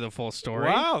give you the full story.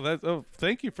 Wow.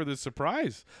 Thank you for the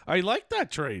surprise. I like that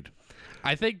trade.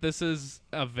 I think this is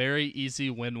a very easy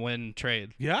win-win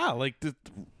trade. Yeah, I like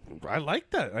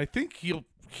that. I think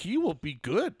he will be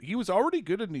good. He was already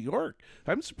good in New York.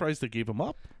 I'm surprised they gave him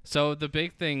up. So the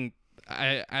big thing,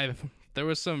 there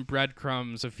was some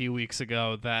breadcrumbs a few weeks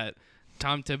ago that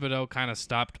Tom Thibodeau kind of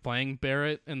stopped playing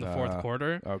Barrett in the fourth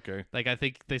quarter. Okay. Like, I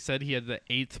think they said he had the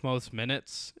 8th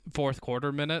most fourth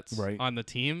quarter minutes on the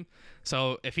team.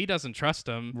 So if he doesn't trust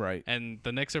him, and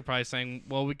the Knicks are probably saying,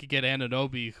 well, we could get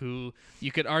Anunoby, who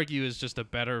you could argue is just a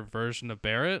better version of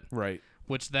Barrett. Right.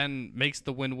 Which then makes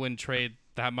the win-win trade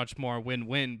that much more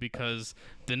win-win, because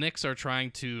the Knicks are trying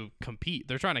to compete.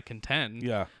 They're trying to contend.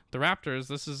 Yeah. The Raptors,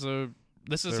 this is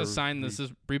a sign this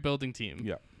is rebuilding team.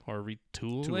 Yeah. Or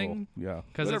retooling. Yeah.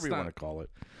 Whatever you want to call it.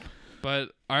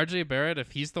 But RJ Barrett,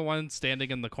 if he's the one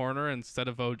standing in the corner instead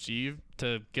of OG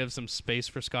to give some space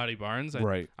for Scotty Barnes,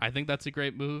 I think that's a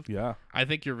great move. Yeah. I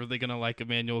think you're really going to like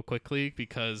Emmanuel Quickley,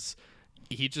 because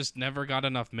he just never got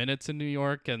enough minutes in New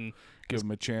York, and give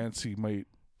him a chance, he might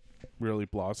really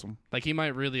blossom. Like, he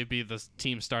might really be the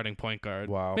team starting point guard.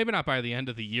 Wow. Maybe not by the end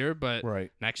of the year, but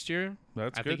next year,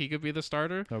 I think he could be the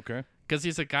starter. Okay. Because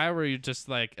he's a guy where you just,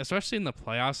 like, especially in the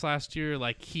playoffs last year,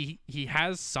 like, he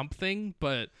has something,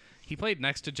 but he played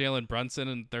next to Jalen Brunson,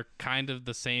 and they're kind of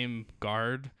the same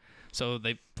guard. So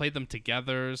they played them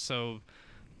together, so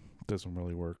doesn't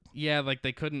really work. Yeah, like,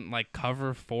 they couldn't, like,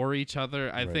 cover for each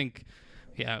other. I think,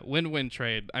 win-win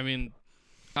trade. I mean,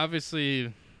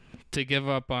 obviously, to give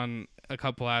up on a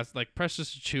couple like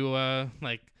Precious Achiuwa,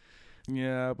 like,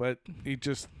 yeah, but he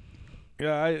just,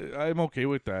 I'm okay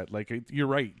with that. Like, you're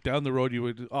right. Down the road, you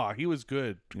would, he was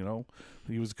good.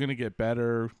 He was gonna get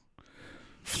better.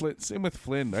 Same with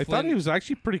Flynn. I thought he was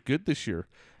actually pretty good this year.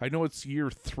 I know it's year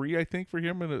 3, I think, for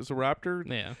him as a Raptor.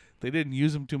 Yeah. They didn't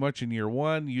use him too much in year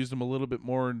 1. Used him a little bit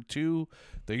more in 2.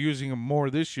 They're using him more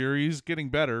this year. He's getting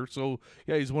better. So,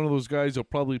 yeah, he's one of those guys who'll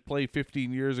probably play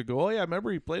 15 years ago. Oh, yeah,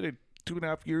 remember he played it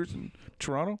 2.5 years in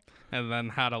Toronto? And then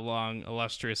had a long,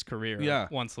 illustrious career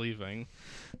once leaving.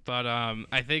 But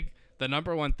I think the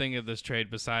number one thing of this trade,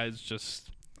 besides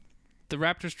just the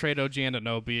Raptors trade OG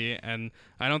Anunoby, and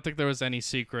I don't think there was any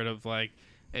secret of, like,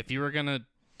 if you were going to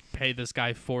pay this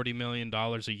guy $40 million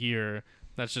a year,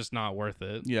 That's just not worth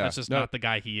it. Yeah, That's just not the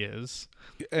guy he is.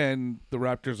 And the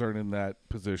Raptors aren't in that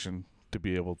position to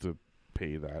be able to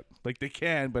pay that. Like, they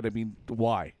can, but I mean,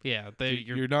 why? Yeah,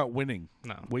 you're not winning.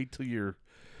 No. Wait till you're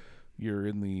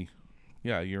in the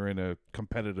you're in a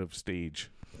competitive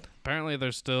stage. Apparently,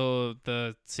 there's still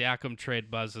the Siakam trade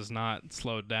buzz is not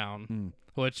slowed down,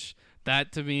 which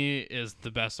that to me is the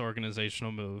best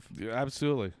organizational move. Yeah,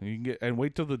 absolutely. You can and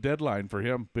wait till the deadline for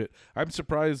him. But I'm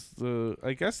surprised.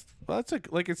 I guess that's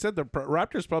like I said, the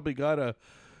Raptors probably got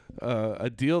a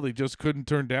deal they just couldn't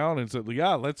turn down and said,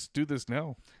 "Yeah, let's do this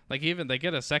now." Like, even they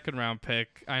get a second round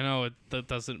pick. I know that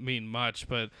doesn't mean much,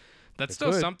 but that's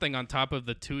still something on top of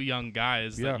the 2 young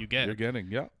guys that you get. You're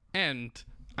getting, yeah. And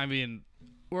I mean,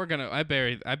 I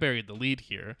buried the lead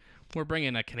here. We're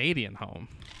bringing a Canadian home.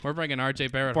 We're bringing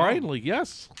RJ Barrett Finally, home.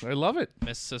 yes. I love it.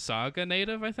 Mississauga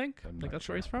native, I think. I think that's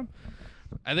where he's from.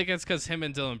 I think it's because him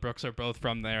and Dylan Brooks are both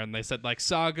from there, and they said, like,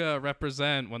 Saga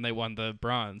represent when they won the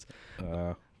bronze.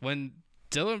 When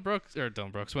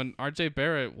when RJ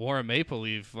Barrett wore a maple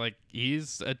leaf, like,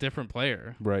 he's a different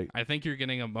player. Right. I think you're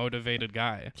getting a motivated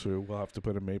guy. So we'll have to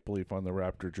put a maple leaf on the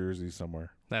Raptor jersey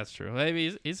somewhere. That's true.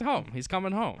 Maybe he's home. He's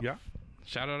coming home. Yeah.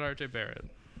 Shout out RJ Barrett.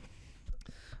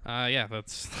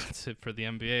 That's it for the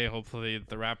NBA. Hopefully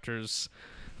the Raptors,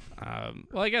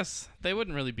 well, I guess they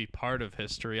wouldn't really be part of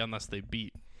history unless they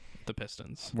beat the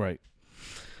Pistons. Right.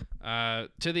 To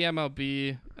the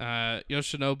MLB,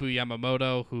 Yoshinobu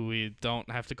Yamamoto, who we don't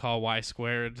have to call Y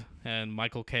squared, and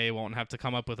Michael K won't have to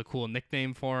come up with a cool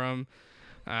nickname for him,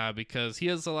 because he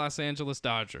is a Los Angeles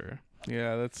Dodger.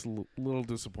 Yeah, that's a little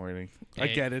disappointing. I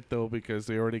get it, though, because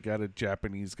they already got a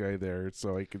Japanese guy there,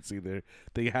 so I could see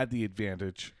they had the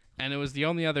advantage. And it was the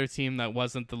only other team that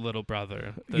wasn't the little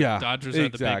brother. The Dodgers are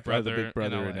the big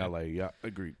brother, in LA. Yeah,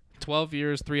 agreed. 12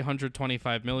 years,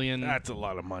 $325 million. That's a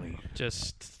lot of money.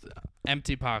 Just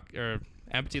empty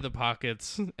the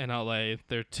pockets in LA.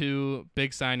 Their 2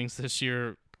 big signings this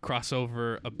year cross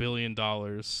over $1 billion.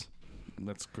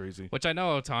 That's crazy. Which I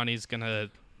know Ohtani's gonna.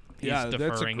 He's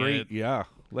deferring it. Yeah.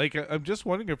 Like, I'm just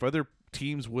wondering if other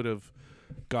teams would have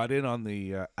got in on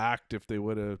the act if they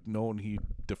would have known he'd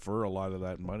defer a lot of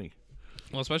that money.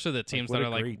 Well, especially the teams that are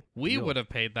like, we would have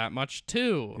paid that much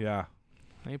too. Yeah.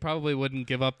 He probably wouldn't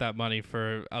give up that money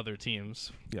for other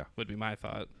teams. Yeah. Would be my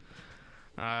thought.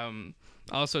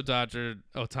 Also, Dodger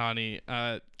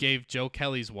Ohtani gave Joe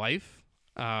Kelly's wife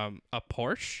a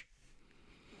Porsche.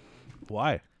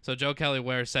 Why? So Joe Kelly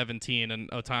wears 17 and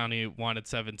Ohtani wanted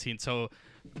 17. So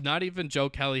not even Joe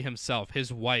Kelly himself,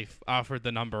 his wife offered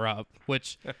the number up,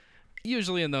 which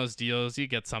usually in those deals you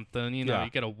get something, you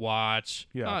get a watch,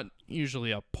 not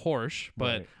usually a Porsche,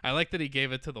 but I like that he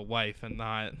gave it to the wife and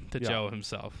not to Joe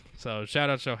himself. So shout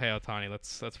out Shohei Ohtani.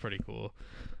 That's pretty cool.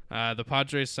 The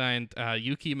Padres signed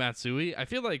Yuki Matsui. I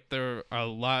feel like there are a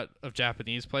lot of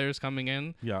Japanese players coming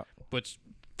in. Yeah. Which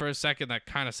for a second that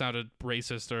kind of sounded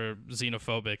racist or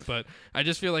xenophobic, but I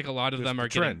just feel like a lot of them are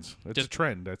trends. Getting it's a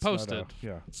trend. That's posted.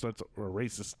 So it's a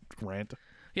racist rant.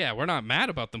 Yeah, we're not mad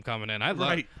about them coming in.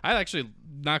 I actually,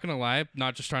 not gonna lie,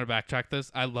 not just trying to backtrack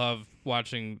this. I love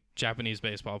watching Japanese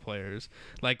baseball players.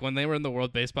 Like when they were in the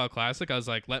World Baseball Classic, I was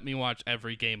like, let me watch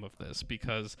every game of this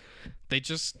because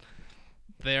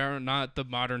they're not the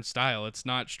modern style. It's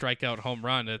not strikeout home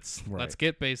run. It's let's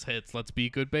get base hits. Let's be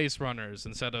good base runners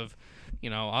instead of,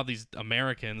 all these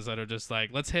Americans that are just like,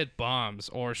 let's hit bombs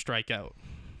or strike out.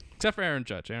 Except for Aaron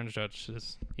Judge. Aaron Judge,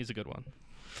 he's a good one.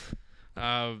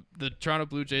 The Toronto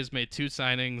Blue Jays made 2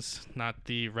 signings, not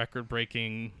the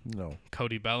record-breaking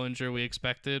Cody Bellinger we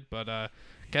expected, but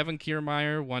Kevin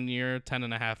Kiermaier, 1 year,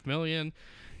 $10.5 million.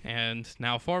 And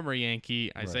now former Yankee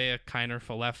Isaiah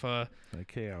Kiner-Falefa.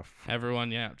 IKF.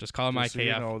 Everyone, just call him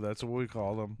IKF. So that's what we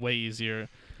call them. Way easier.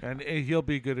 And he'll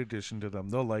be a good addition to them.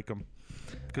 They'll like him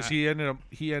because he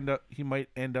might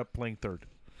end up playing third.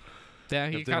 Yeah,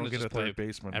 he kind of get just a third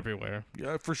baseman everywhere.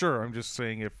 Yeah, for sure. I'm just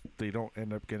saying if they don't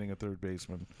end up getting a third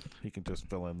baseman, he can just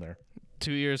fill in there.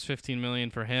 2 years, $15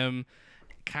 million for him.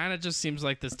 Kind of just seems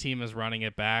like this team is running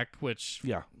it back, which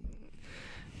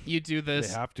you do this.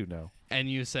 They have to now. And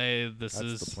you say that's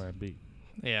the plan B.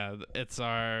 Yeah, it's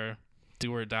our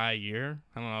do or die year.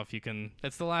 I don't know if you can.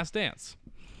 It's the last dance.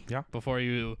 Yeah. Before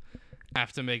you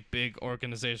have to make big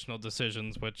organizational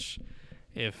decisions, which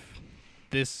if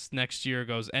this next year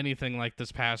goes anything like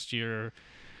this past year,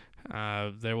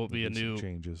 there will be a new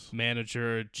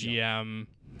manager, GM,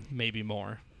 maybe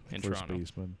more in First Toronto.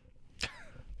 Baseman.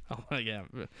 Oh, yeah.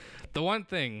 The one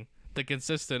thing, the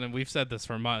consistent, and we've said this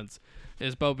for months,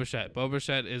 is Bo Bichette. Bo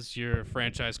Bichette is your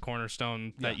franchise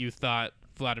cornerstone that you thought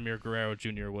Vladimir Guerrero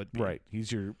Jr. would be. Right. He's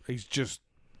just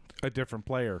a different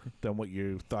player than what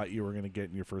you thought you were going to get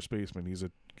in your first baseman.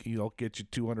 He'll get you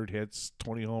 200 hits,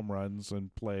 20 home runs,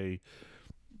 and play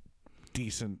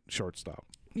decent shortstop.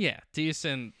 Yeah,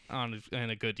 decent in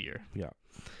a good year. Yeah,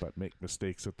 but make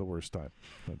mistakes at the worst time,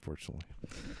 unfortunately.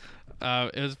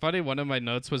 It was funny. One of my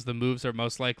notes was the moves are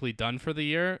most likely done for the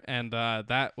year, and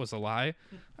that was a lie.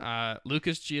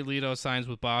 Lucas Giolito signs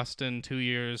with Boston, 2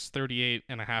 years,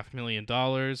 $38.5 million.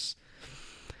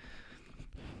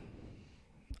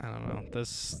 I don't know.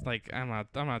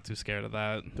 I'm not too scared of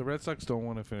that. The Red Sox don't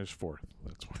want to finish fourth.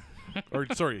 That's why. Or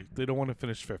sorry, they don't want to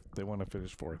finish fifth. They want to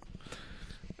finish fourth.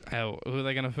 Who are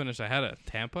they going to finish ahead of?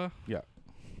 Tampa? Yeah.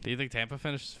 Do you think Tampa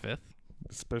finishes fifth?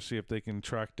 Especially if they can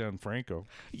track down Franco.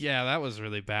 Yeah, that was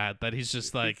really bad. That he's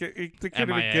just like they can't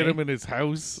even get him in his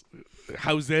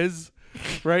houses,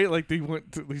 right? Like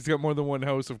he's got more than one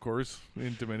house, of course,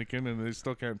 in Dominican, and they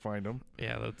still can't find him.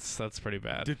 Yeah, that's pretty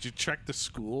bad. Did you check the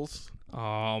schools?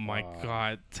 Oh my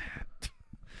God.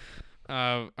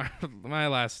 My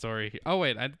last story. Oh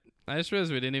wait, I just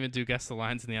realized we didn't even do guess the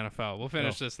lines in the NFL. We'll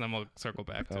finish this and then we'll circle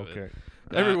back to it. Okay.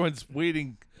 Everyone's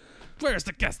waiting. Where's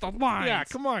the guess the lines? Yeah,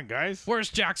 come on, guys. Where's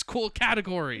Jack's cool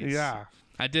categories? Yeah.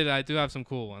 I do have some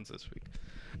cool ones this week.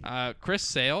 Chris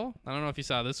Sale. I don't know if you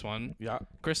saw this one. Yeah.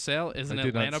 Chris Sale is an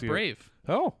Atlanta Brave.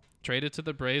 Oh. Traded to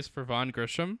the Braves for Vaughn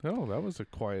Grisham. Oh, that was a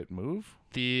quiet move.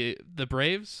 The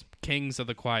Braves, kings of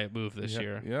the quiet move this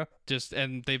year. Yeah.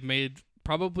 And they've made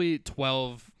probably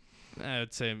 12,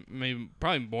 I'd say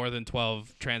probably more than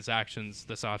 12 transactions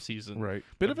this offseason. Right.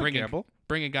 Bit of a gamble.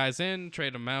 Bringing guys in,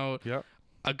 trade them out. Yeah.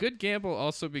 A good gamble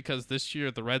also because this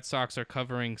year the Red Sox are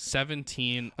covering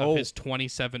 17 of his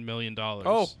 $27 million.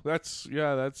 Oh, that's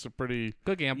a pretty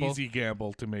good gamble. Easy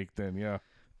gamble to make then, yeah.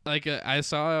 Like I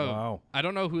saw, wow. I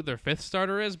don't know who their fifth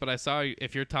starter is, but I saw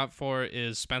if your top four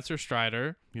is Spencer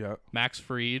Strider, Max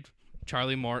Fried,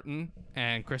 Charlie Morton,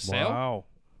 and Chris Sale. Wow.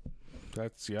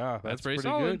 That's pretty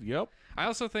solid. Good. Yep. I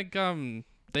also think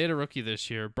they had a rookie this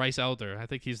year, Bryce Elder. I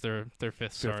think he's their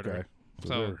fifth starter. Guy.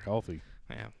 So they're healthy.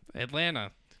 Yeah.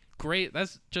 Atlanta, great.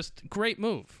 That's just great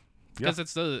move. Because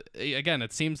it's again,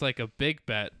 it seems like a big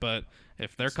bet, but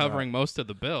if they're covering most of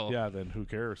the bill, then who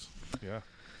cares? Yeah.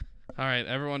 All right,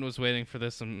 everyone was waiting for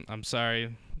this. I'm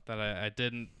sorry that I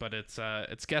didn't, but it's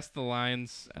guess the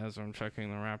lines as I'm checking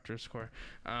the Raptors score.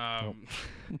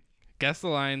 Guess the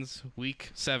lines,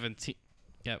 week 17.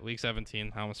 Yeah, week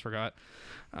 17. I almost forgot.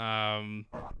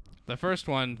 The first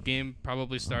one, game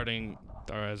probably starting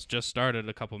or has just started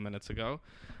a couple minutes ago.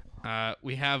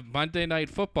 We have Monday Night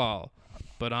Football,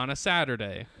 but on a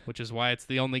Saturday, which is why it's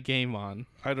the only game on.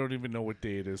 I don't even know what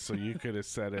day it is, so you could have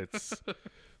said it's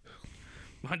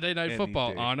Monday Night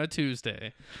Football on a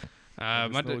Tuesday.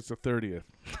 It's the 30th.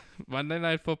 Monday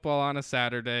Night Football on a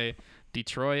Saturday.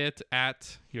 Detroit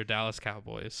at your Dallas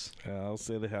Cowboys. I'll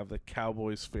say they have the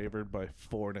Cowboys favored by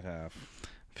 4.5.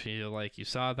 Feel like you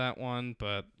saw that one,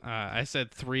 but I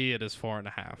said 3. It is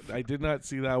 4.5. I did not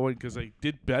see that one because I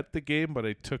did bet the game, but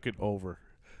I took it over.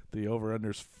 The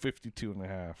over/under's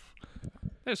 52.5.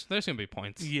 There's gonna be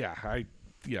points. Yeah,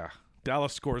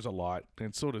 Dallas scores a lot,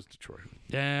 and so does Detroit.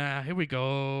 Yeah, here we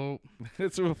go.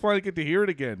 It's fun to get to hear it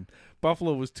again.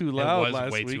 Buffalo was too loud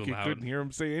last week. You loud. couldn't hear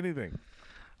him say anything.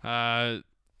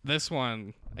 This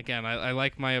one, again, I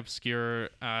like my obscure.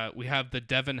 We have the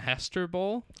Devin Hester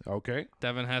Bowl. Okay.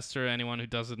 Devin Hester, anyone who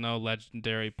doesn't know,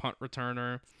 legendary punt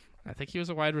returner. I think he was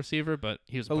a wide receiver, but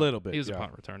he was a little bit. He was a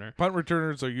punt returner. Punt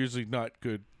returners are usually not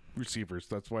good receivers.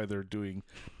 That's why they're doing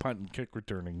punt and kick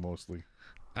returning mostly.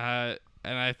 And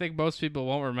I think most people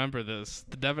won't remember this.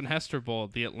 The Devin Hester Bowl,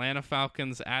 the Atlanta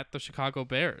Falcons at the Chicago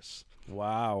Bears.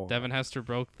 Wow. Devin Hester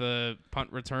broke the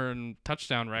punt return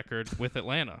touchdown record with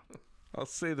Atlanta. I'll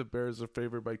say the Bears are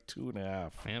favored by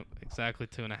 2.5. Yep, exactly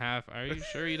 2.5. Are you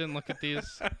sure you didn't look at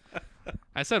these?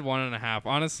 I said 1.5.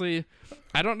 Honestly,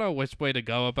 I don't know which way to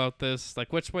go about this.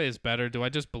 Like, which way is better? Do I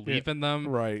just believe in them?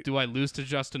 Right. Do I lose to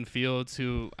Justin Fields,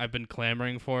 who I've been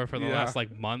clamoring for the last,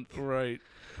 month? Right.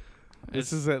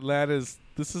 This is Atlanta's.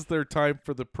 This is their time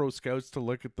for the pro scouts to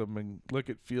look at them and look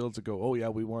at Fields and go, "Oh yeah,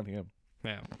 we want him."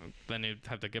 Yeah. Then you'd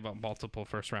have to give up multiple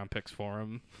first-round picks for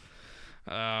him.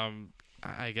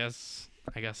 I guess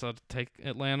I'll take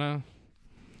Atlanta.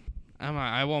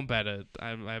 I won't bet it.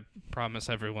 I promise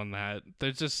everyone that.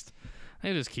 They just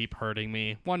keep hurting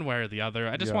me one way or the other.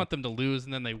 I just want them to lose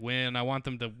and then they win. I want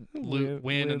them to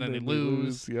win and then they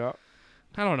lose. Yeah.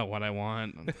 I don't know what I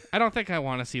want. I don't think I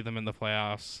want to see them in the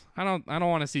playoffs. I don't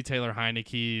want to see Taylor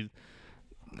Heineke,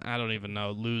 I don't even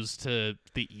know, lose to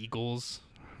the Eagles,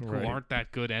 who aren't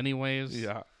that good anyways.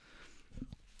 Yeah.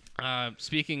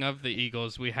 Speaking of the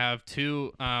Eagles, we have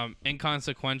two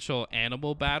inconsequential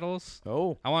animal battles.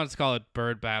 Oh. I wanted to call it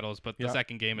bird battles, but the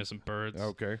second game isn't birds.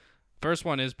 Okay. First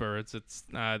one is birds. It's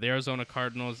the Arizona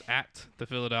Cardinals at the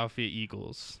Philadelphia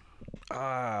Eagles.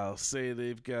 I'll say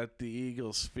they've got the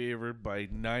Eagles favored by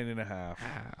 9.5.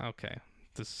 Okay.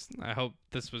 I hope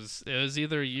it was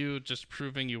either you just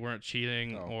proving you weren't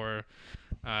cheating or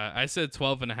I said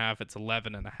 12.5. It's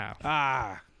 11.5.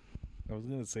 I was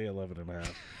going to say 11.5.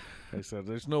 I said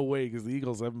there's no way because the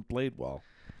Eagles haven't played well.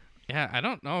 Yeah, I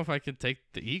don't know if I could take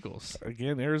the Eagles.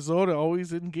 Again, Arizona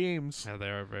always in games. Yeah, they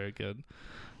are very good.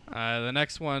 The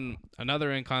next one,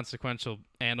 another inconsequential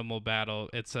animal battle.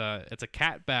 It's a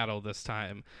cat battle this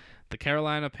time. The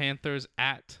Carolina Panthers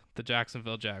at the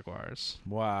Jacksonville Jaguars.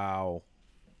 Wow.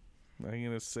 I'm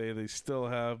going to say they still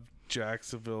have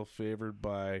Jacksonville favored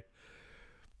by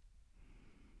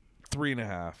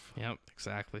 3.5. Yep,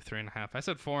 exactly 3.5. I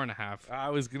said 4.5. I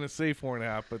was going to say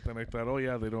 4.5, but then I thought, oh,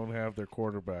 yeah, they don't have their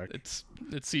quarterback. It's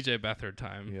CJ Beathard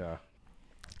time. Yeah.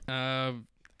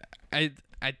 I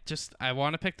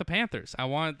want to pick the Panthers.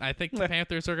 I think the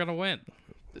Panthers are going to win.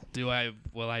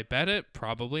 Will I bet it?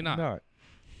 Probably not.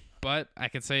 But I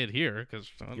can say it here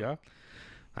because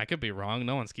I could be wrong.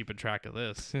 No one's keeping track of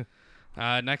this.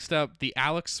 Next up, the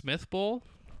Alex Smith Bowl.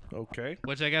 Okay.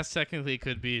 Which I guess technically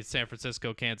could be San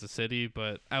Francisco, Kansas City,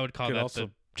 but I would call that the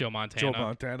Joe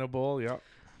Montana Bowl, yeah.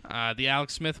 The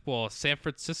Alex Smith Bowl, San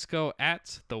Francisco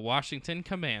at the Washington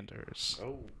Commanders.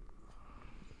 Oh.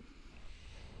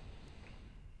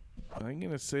 I'm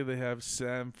going to say they have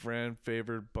San Fran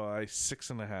favored by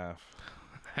 6.5.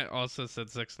 I also said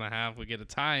 6.5. We get a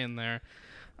tie in there.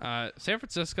 San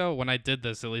Francisco, when I did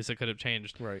this, at least it could have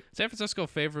changed. Right. San Francisco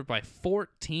favored by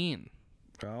 14.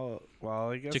 Well,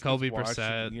 I guess Jacoby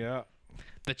Brissett. Yeah.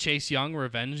 The Chase Young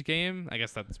revenge game. I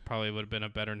guess that's probably would have been a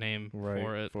better name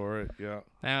for it. Yeah.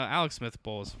 Alex Smith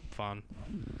Bowl is fun.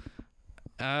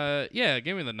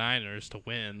 Give me the Niners to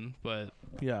win, but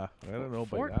yeah, I don't know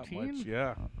by that much.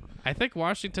 Yeah. I think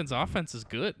Washington's offense is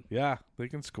good. Yeah, they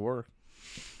can score.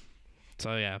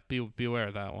 So yeah, beware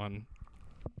of that one.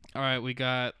 All right, we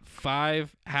got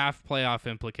 5 half playoff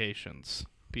implications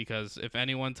because if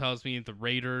anyone tells me the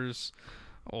Raiders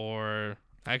or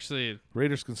actually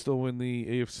Raiders can still win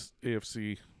the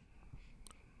AFC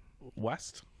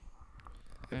West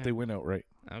if they win outright.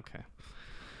 Okay.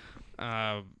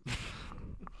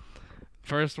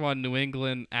 First one, New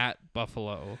England at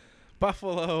Buffalo.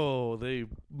 Buffalo, they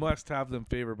must have them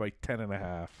favored by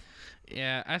 10.5.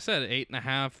 Yeah, I said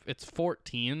 8.5. It's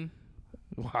 14.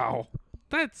 Wow.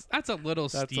 That's a little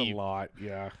steep. That's a lot,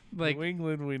 yeah. Like, New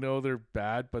England, we know they're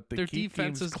bad, but they their keep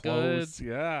defense teams is close. good.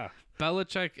 Yeah.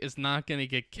 Belichick is not going to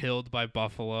get killed by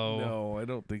Buffalo. No, I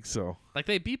don't think so. Like,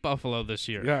 they beat Buffalo this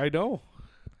year. Yeah, I know.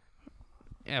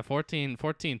 Yeah, 14,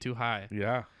 too high.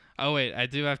 Yeah. Oh, wait, I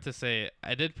do have to say,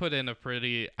 I did put in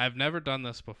I've never done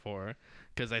this before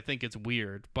because I think it's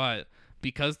weird, but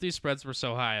because these spreads were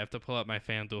so high, I have to pull up my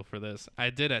FanDuel for this.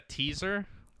 I did a teaser.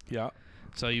 Yeah.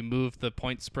 So you move the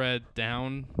point spread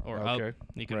down or up.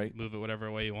 You can move it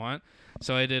whatever way you want.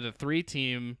 So I did a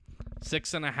 3-team,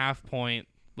 6.5 point,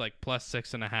 like plus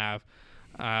 6.5.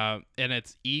 And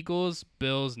it's Eagles,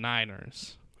 Bills,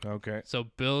 Niners. Okay. So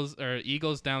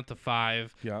Eagles down to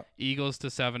 5. Yeah. Eagles to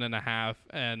 7.5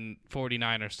 and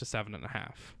 49ers to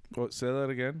 7.5. Oh, say that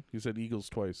again. You said Eagles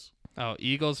twice. Oh,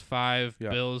 Eagles 5,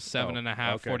 Bills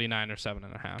 7.5, okay. 49ers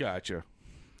 7.5. Gotcha.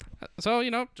 So,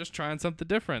 just trying something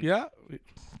different. Yeah.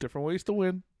 Different ways to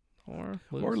win. Or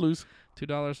lose.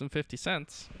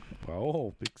 $2.50.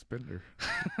 Oh, big spender.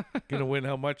 Gonna win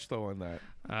how much though on that?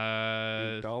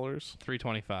 $8?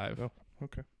 $3.25. Oh,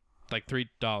 okay. Like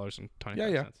 $3.25.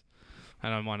 Yeah. I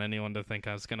don't want anyone to think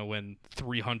I was gonna win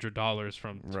 $300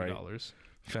 from $2. Right.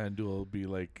 FanDuel will be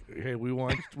like, "Hey, we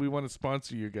want to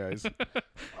sponsor you guys."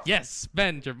 Yes,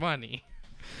 spend your money.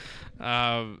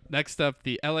 Next up,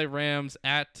 the LA Rams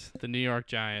at the New York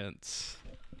Giants.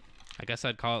 I guess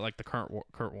I'd call it like the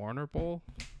Kurt Warner Bowl.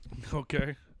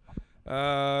 Okay.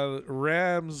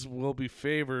 Rams will be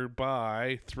favored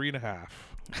by 3.5.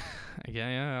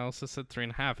 Yeah. I also said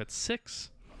 3.5. It's 6.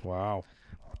 Wow.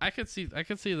 I could see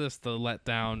this the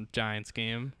letdown Giants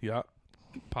game. Yeah.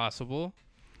 Possible.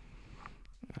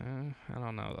 I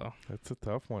don't know though. That's a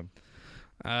tough one.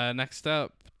 Next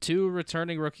up, 2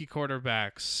 returning rookie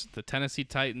quarterbacks. The Tennessee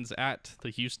Titans at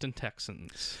the Houston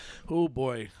Texans. Oh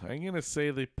boy, I'm gonna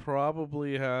say they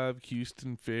probably have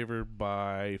Houston favored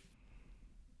by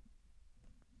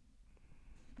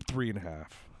 3.5.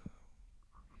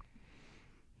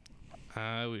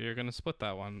 We're gonna split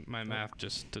that one. My math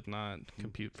just did not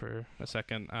compute for a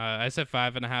second. I said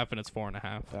 5.5, and it's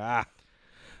 4.5.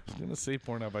 I was going to say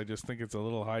 4.5. I just think it's a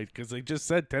little high because they just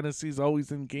said Tennessee's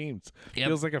always in games. Yep.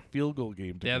 Feels like a field goal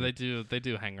game to me. They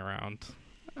do hang around.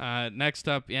 Next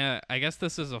up, I guess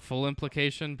this is a full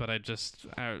implication, but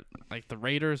like the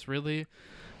Raiders, really.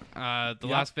 The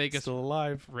Las Vegas still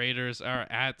alive. Raiders are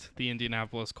at the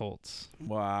Indianapolis Colts.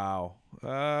 Wow.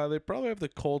 They probably have the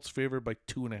Colts favored by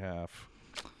 2.5.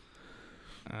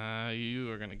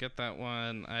 You are going to get that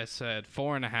one. I said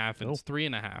 4.5. It's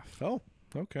 3.5. Oh,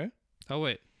 okay. Oh,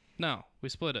 wait. No, we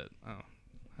split it. Oh,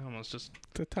 I almost just...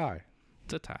 It's a tie.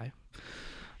 It's a tie.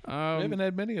 We haven't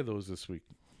had many of those this week.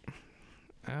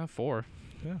 4.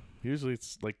 Yeah. Usually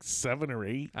it's like 7 or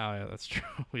 8. Oh, yeah, that's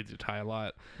true. We do tie a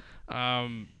lot.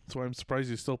 That's why I'm surprised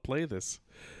you still play this.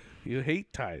 You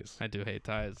hate ties. I do hate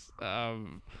ties.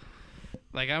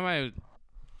 Like I might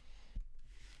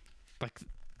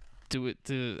do it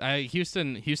to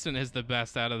Houston is the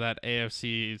best out of that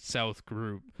AFC South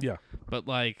group. Yeah. But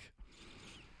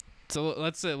so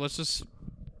let's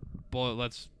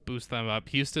boost them up.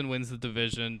 Houston wins the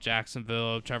division.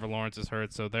 Jacksonville, Trevor Lawrence is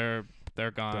hurt, so they're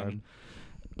gone. Done.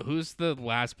 Who's the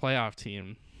last playoff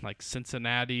team? Like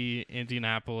Cincinnati,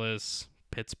 Indianapolis,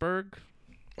 Pittsburgh?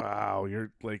 Wow,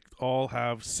 you're like all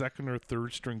have second or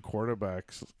third string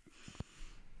quarterbacks.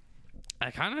 I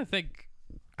kind of think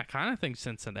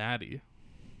Cincinnati.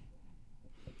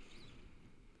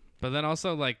 But then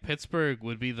also like Pittsburgh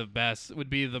would be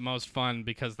the most fun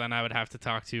because then I would have to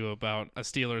talk to you about a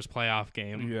Steelers playoff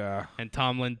game. Yeah. And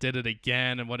Tomlin did it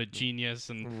again, and what a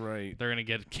genius, and right. They're going to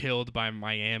get killed by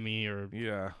Miami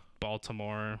or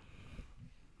Baltimore.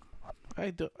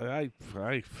 I don't have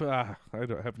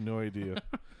no idea.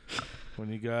 When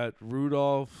you got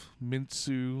Rudolph,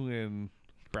 Minshew, and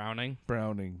Browning,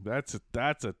 that's a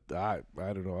I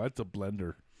don't know. That's a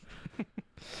blender.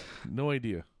 No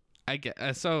idea. I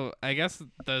guess I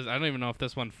don't even know if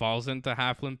this one falls into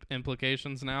half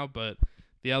implications now, but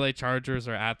the LA Chargers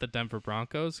are at the Denver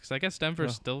Broncos because I guess Denver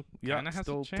still kind of has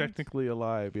a chance. Technically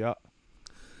alive. Yeah.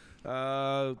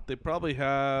 They probably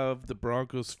have the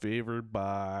Broncos favored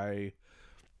by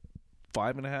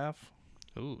 5.5.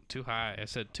 Ooh, too high. I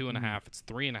said 2.5. It's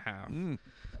 3.5.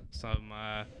 Some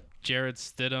Jared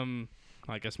Stidham,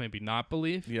 I guess maybe not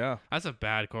belief. Yeah. That's a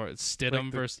bad core. It's Stidham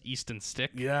versus Easton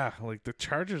Stick. Yeah, like the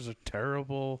Chargers are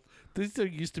terrible. These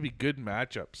used to be good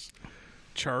matchups.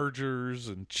 Chargers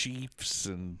and Chiefs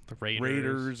and the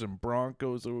Raiders and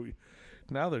Broncos.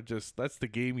 Now they're just, that's the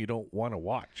game you don't want to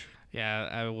watch. Yeah,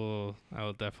 I will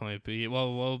definitely be.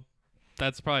 Well,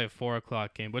 that's probably a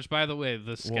 4:00 game. Which, by the way,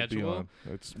 the schedule.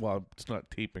 It's not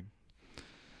taping.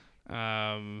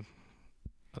 Let's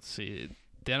see.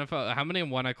 The NFL. How many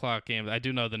 1:00 games? I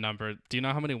do know the number. Do you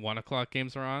know how many 1:00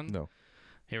 games are on? No.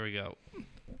 Here we go.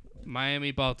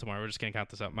 Miami, Baltimore. We're just gonna count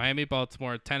this out. Miami,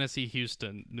 Baltimore, Tennessee,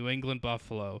 Houston, New England,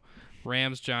 Buffalo,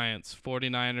 Rams, Giants,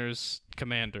 49ers,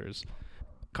 Commanders,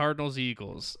 Cardinals,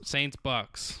 Eagles, Saints,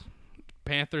 Bucks,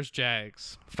 Panthers,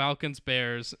 Jags, Falcons,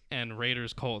 Bears, and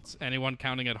Raiders, Colts. Anyone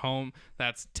counting at home,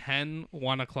 that's 10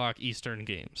 1:00 Eastern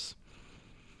games.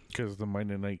 Because the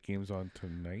Monday night game's on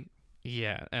tonight?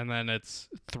 Yeah, and then it's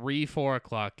 3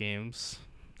 4:00 games,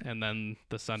 and then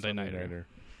the Sunday nighter.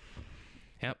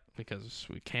 Yep, because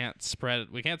we can't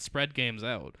spread games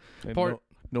out.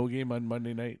 No game on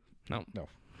Monday night? No.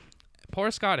 Poor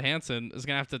Scott Hansen is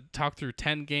going to have to talk through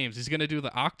 10 games. He's going to do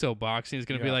the Octo box, and he's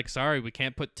going to be like, sorry, we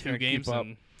can't put 2 games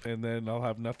in. And then I'll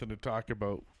have nothing to talk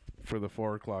about for the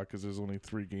 4:00 because there's only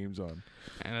 3 games on.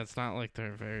 And it's not like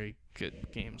they're very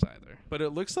good games either. But it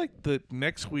looks like the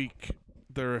next week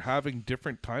they're having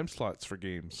different time slots for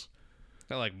games.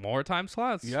 Got like more time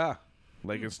slots? Yeah.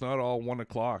 Like it's not all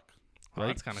 1:00. Oh, right?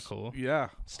 That's kind of cool. Yeah.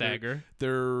 Stagger.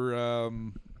 They're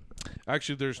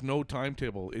actually, there's no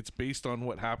timetable. It's based on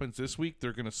what happens this week.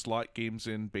 They're going to slot games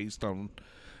in based on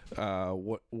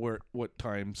what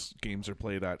times games are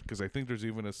played at. Because I think there's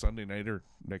even a Sunday nighter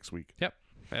next week. Yep.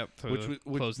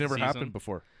 Which never happened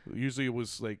before. Usually it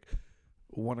was like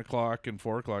 1:00 and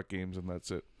 4:00 games, and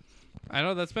that's it. I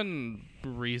know that's been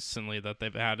recently that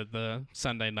they've added the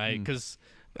Sunday night because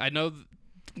I know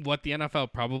what the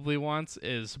NFL probably wants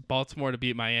is Baltimore to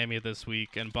beat Miami this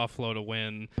week and Buffalo to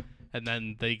win. And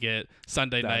then they get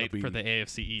Sunday night for the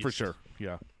AFC East. For sure,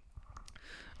 yeah.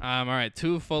 All right,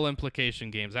 2 full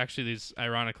implication games. Actually, these,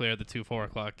 ironically, are the 2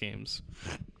 4:00 games.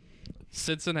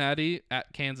 Cincinnati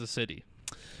at Kansas City.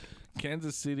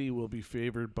 Kansas City will be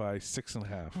favored by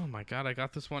 6.5. Oh, my God. I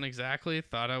got this one exactly.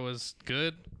 Thought I was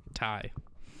good. Tie.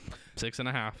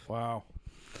 6.5. Wow.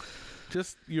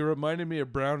 You reminded me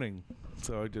of Browning.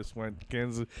 So I just went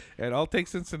Kansas. And I'll take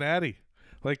Cincinnati.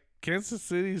 Like, Kansas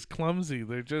City's clumsy.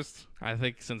 They're just... I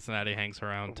think Cincinnati hangs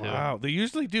around too. Wow, they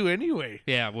usually do anyway.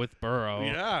 Yeah, with Burrow.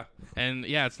 Yeah. And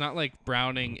yeah, it's not like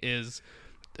Browning is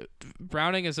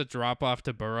a drop off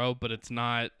to Burrow, but it's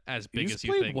not as big He's as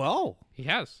you played think. well. He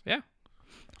has, yeah.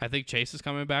 I think Chase is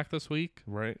coming back this week.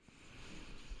 Right.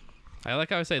 I like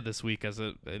how I say this week as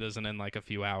it isn't in like a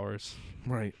few hours.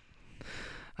 Right.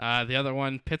 The other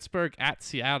one, Pittsburgh at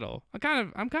Seattle.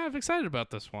 I'm kind of excited about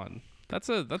this one. That's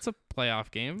a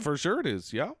playoff game. For sure it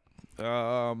is, yeah.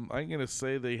 I'm going to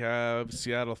say they have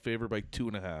Seattle favored by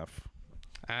 2.5.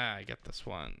 I get this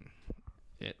one.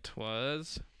 It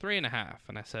was 3.5,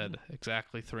 and I said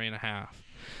exactly 3.5.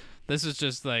 This is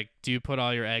just like, do you put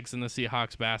all your eggs in the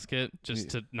Seahawks basket just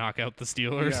to knock out the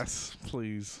Steelers? Yes,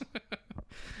 please.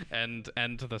 and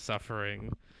end the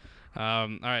suffering. All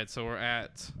right, so we're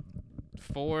at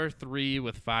 4-3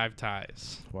 with 5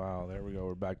 ties. Wow, there we go.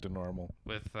 We're back to normal.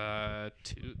 With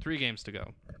 3 games to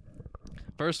go.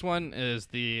 First one is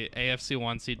the AFC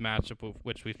 1 seed matchup,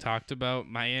 which we've talked about.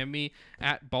 Miami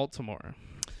at Baltimore.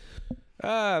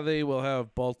 They will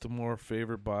have Baltimore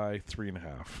favored by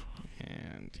 3.5.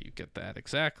 And you get that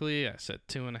exactly. I said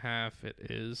 2.5.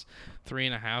 It is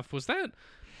 3.5. Was that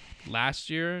last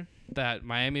year that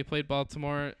Miami played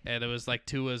Baltimore and it was like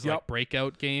Tua's like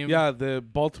breakout game? Yeah, the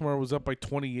Baltimore was up by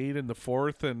 28 in the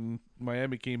fourth, and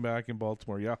Miami came back in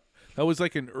Baltimore. Yeah, that was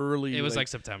like an early. It was like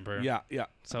September. Yeah, yeah.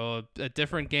 So a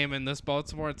different game in this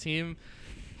Baltimore team.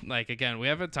 Like again, we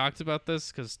haven't talked about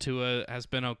this because Tua has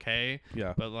been okay.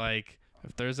 Yeah. But like,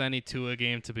 if there's any Tua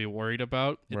game to be worried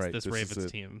about, it's Right, this this is Ravens it.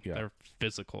 team. Yeah. They're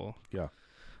physical. Yeah.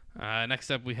 Next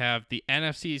up, we have the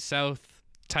NFC South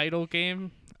title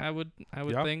game. I would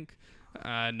think.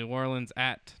 New Orleans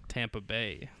at Tampa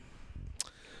Bay.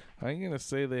 I'm gonna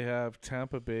say they have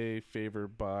Tampa Bay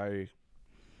favored by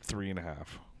 3.5.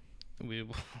 We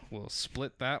will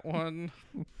split that one.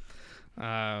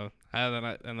 And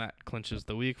that clinches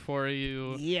the week for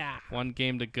you. Yeah. 1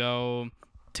 game to go.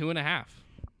 2.5.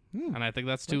 And I think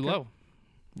that's too low.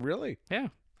 Really? Yeah.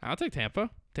 I'll take Tampa.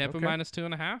 Tampa Okay. minus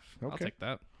 2.5. I'll Okay. take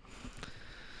that.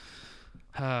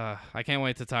 I can't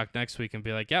wait to talk next week and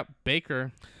be like, yep,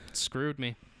 Baker screwed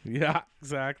me. Yeah,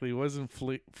 exactly. He wasn't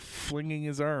flinging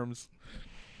his arms.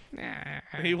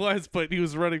 He was, but he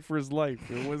was running for his life.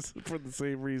 It was for the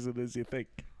same reason as you think.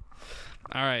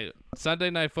 All right. Sunday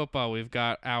Night Football, we've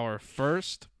got our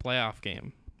first playoff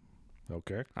game.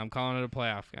 Okay. I'm calling it a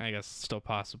playoff. I guess it's still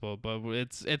possible, but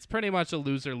it's pretty much a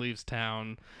loser leaves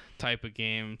town type of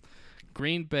game.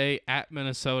 Green Bay at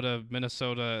Minnesota.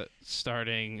 Minnesota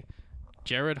starting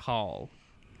Jared Hall.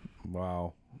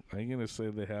 Wow. I'm going to say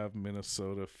they have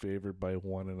Minnesota favored by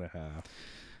 1.5.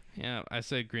 Yeah, I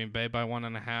say Green Bay by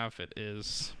 1.5. It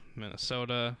is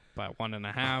Minnesota by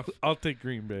 1.5. I'll take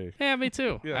Green Bay. Yeah, me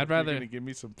too. Yeah, I'd rather. You're going to give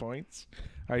me some points.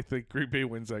 I think Green Bay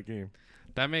wins that game.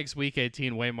 That makes Week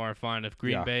 18 way more fun if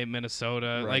Green Bay,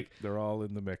 Minnesota, Right. like They're all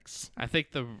in the mix. I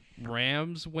think the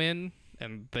Rams win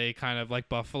and they kind of like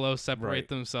Buffalo separate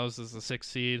themselves as the 6th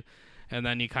seed, and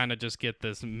then you kind of just get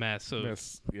this mess of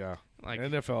Yeah. like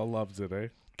NFL loves it, eh?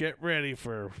 Get ready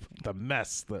for the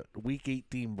mess that Week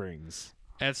 18 brings.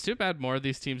 It's too bad more of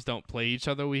these teams don't play each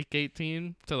other Week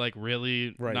 18 to like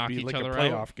really knock be each like other a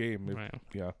playoff out. game. Right.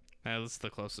 Yeah. That's the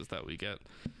closest that we get.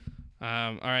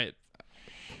 All right.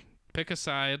 Pick a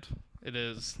side. It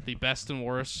is the best and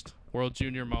worst World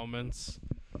Junior moments.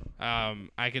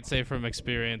 I could say from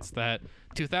experience that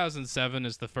 2007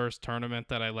 is the first tournament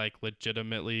that I like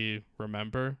legitimately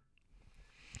remember.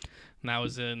 And that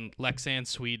was in Leksand,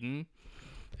 Sweden.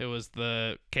 It was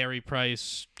the Carey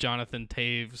Price, Jonathan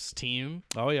Taves team.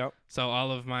 Oh, yeah. So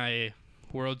all of my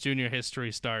World Junior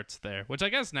history starts there, which I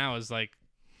guess now is like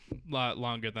a lot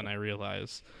longer than I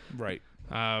realize. Right.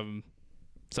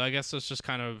 So I guess it's just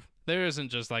kind of, there isn't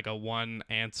just like a one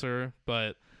answer,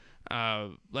 but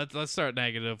let's start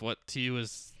negative. What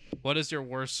is your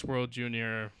worst World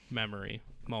Junior memory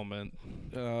moment?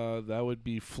 That would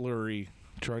be Fleury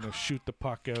trying to shoot the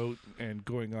puck out and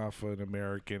going off an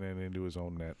American and into his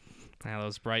own net. Yeah,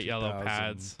 those bright yellow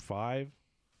pads. 5?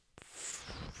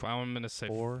 I'm going to say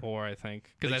 4, I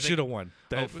think. They should have won.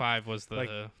 05 was the... Like,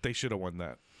 they should have won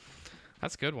that.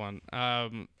 That's a good one.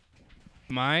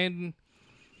 Mine...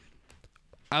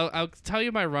 I'll tell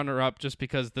you my runner-up just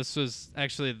because this was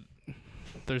actually...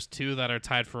 There's 2 that are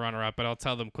tied for runner-up, but I'll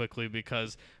tell them quickly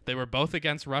because they were both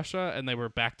against Russia and they were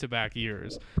back-to-back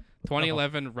years.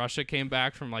 2011, Russia came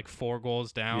back from like 4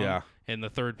 goals down in the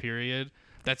third period.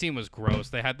 That team was gross.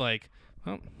 They had like...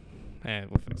 we'll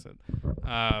fix it.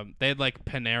 They had like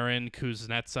Panarin,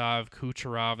 Kuznetsov,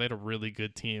 Kucherov. They had a really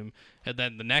good team. And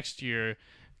then the next year,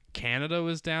 Canada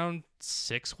was down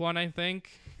 6-1, I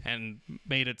think. and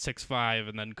made it 6-5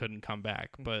 and then couldn't come back.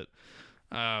 But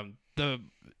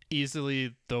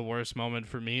easily the worst moment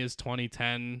for me is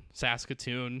 2010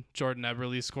 Saskatoon. Jordan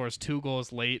Eberle scores 2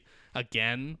 goals late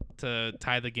again to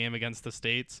tie the game against the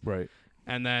States. Right.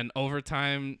 And then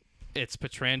overtime, it's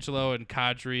Pietrangelo and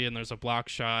Kadri, and there's a block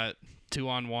shot,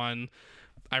 2-on-1.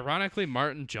 Ironically,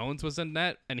 Martin Jones was in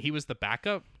net, and he was the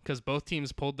backup because both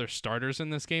teams pulled their starters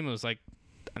in this game. It was like,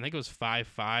 I think it was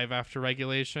 5-5 after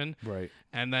regulation. Right.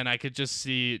 And then I could just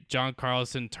see John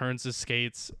Carlson turns his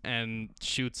skates and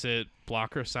shoots it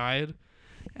blocker side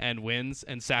and wins,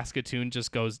 and Saskatoon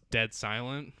just goes dead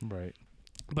silent. Right.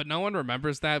 But no one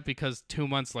remembers that because 2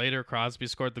 months later, Crosby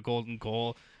scored the golden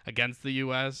goal against the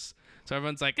U.S., so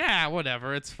everyone's like,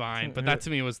 whatever, it's fine. But that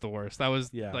to me was the worst. That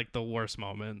was like the worst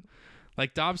moment.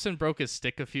 Like Dobson broke his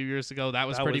stick a few years ago. That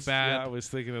was pretty bad. Yeah, I was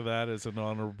thinking of that as an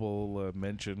honorable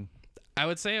mention. I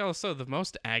would say also the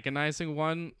most agonizing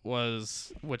one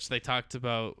was, which they talked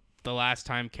about the last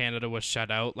time Canada was shut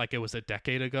out, like it was a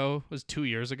decade ago. It was 2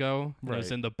 years ago. Right. It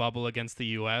was in the bubble against the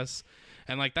U.S.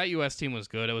 And like that U.S. team was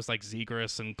good. It was like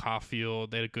Zegras and Caulfield.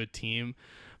 They had a good team.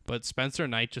 But Spencer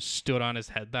Knight just stood on his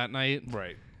head that night.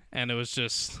 Right. And it was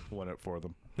just... won it for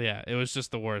them. Yeah, it was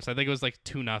just the worst. I think it was like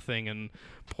 2-0, and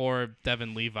poor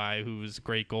Devin Levi, who was a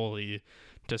great goalie,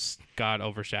 just got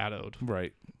overshadowed.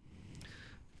 Right.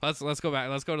 Let's go back.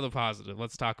 Let's go to the positive.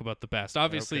 Let's talk about the best.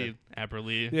 Obviously,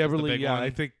 Eberle. Yeah, Eberle. The big one. I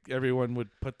think everyone would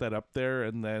put that up there,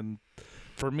 and then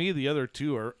for me, the other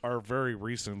two are very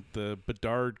recent. The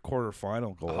Bedard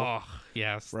quarterfinal goal. Oh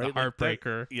yes, right? The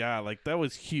heartbreaker. Like that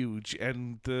was huge,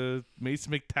 and the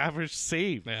Mason McTavish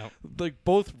save. Yeah, like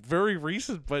both very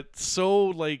recent, but so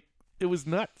like it was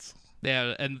nuts.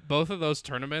 Yeah, and both of those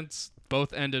tournaments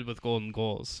both ended with golden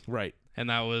goals. Right,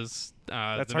 and that was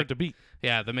that's hard to beat.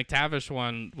 Yeah, the McTavish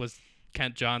one was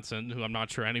Kent Johnson, who I'm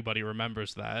not sure anybody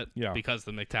remembers that. Yeah. Because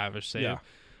of the McTavish save. Yeah.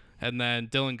 And then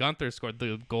Dylan Gunther scored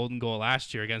the golden goal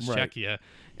last year against Czechia.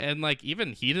 And, like,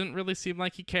 even he didn't really seem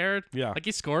like he cared. Yeah. Like,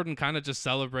 he scored and kind of just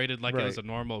celebrated like it was a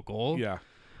normal goal. Yeah.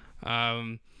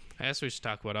 I guess we should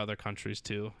talk about other countries,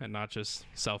 too, and not just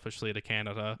selfishly to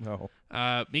Canada. No.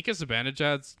 Mika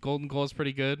Zibanejad's golden goal is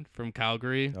pretty good from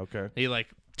Calgary. Okay. He, like,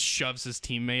 shoves his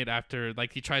teammate after,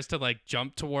 like, he tries to, like,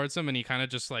 jump towards him, and he kind of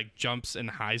just, like, jumps and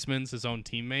Heisman's his own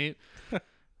teammate.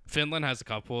 Finland has a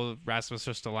couple. Rasmus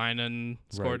Ristolainen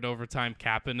scored in overtime.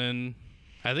 Kapanen.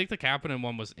 I think the Kapanen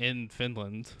one was in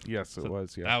Finland. Yes, it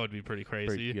was, yeah. That would be pretty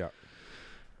crazy. Yeah.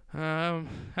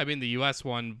 I mean, the U.S.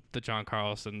 won the John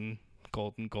Carlson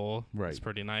golden goal. Right. It's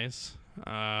pretty nice.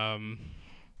 Yeah,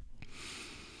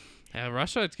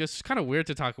 Russia, it's just kind of weird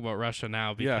to talk about Russia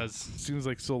now because... it seems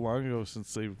like so long ago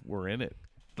since they were in it.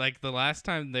 Like, the last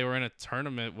time they were in a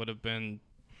tournament would have been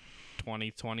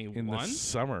 2021? In the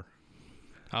summer.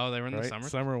 Oh, they were in the summer?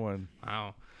 Summer one.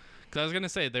 Wow. Because I was going to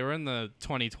say, they were in the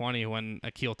 2020 when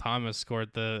Akil Thomas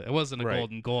scored the... It wasn't a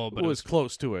golden goal, but it was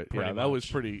close to it. Yeah, much. That was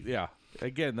pretty... Yeah.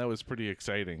 Again, that was pretty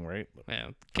exciting, right?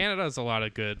 Yeah. Canada has a lot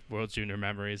of good World Junior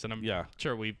memories, and I'm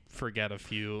sure we forget a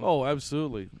few. Oh,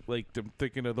 absolutely. Like, I'm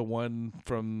thinking of the one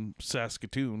from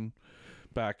Saskatoon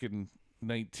back in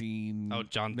 19... Oh,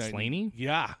 John Slaney?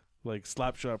 Yeah. Like,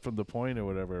 slap shot from the point or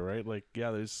whatever, right? Like,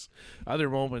 yeah, there's other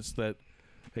moments that...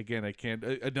 Again, I can't.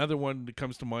 Another one that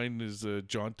comes to mind is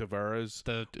John Tavares,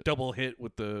 the double hit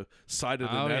with the side of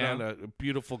the net on a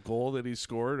beautiful goal that he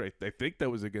scored. I think that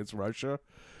was against Russia.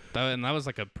 And that was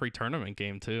like a pre-tournament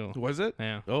game too. Was it?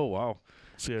 Yeah. Oh wow.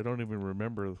 See, I don't even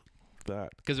remember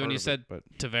that. Because when you said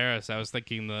Tavares, I was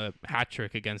thinking the hat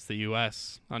trick against the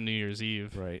U.S. on New Year's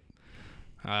Eve. Right.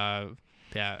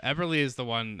 Yeah, Eberle is the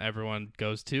one everyone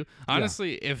goes to.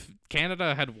 Honestly, if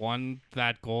Canada had won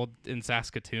that gold in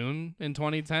Saskatoon in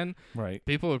 2010,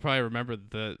 people would probably remember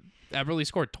that Eberle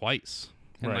scored twice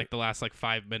in like the last like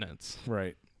 5 minutes.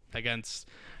 Right. Against,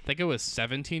 I think it was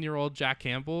 17-year-old Jack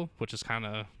Campbell, which is kind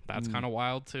of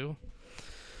wild too.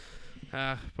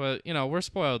 But you know, we're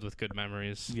spoiled with good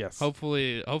memories. Yes.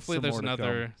 Hopefully there's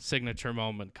another signature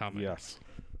moment coming. Yes.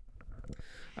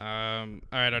 All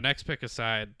right, our next pick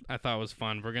aside, I thought was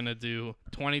fun. We're going to do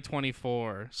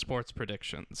 2024 sports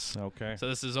predictions. Okay. So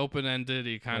this is open-ended.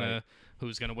 You kind of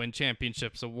who's going to win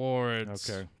championships,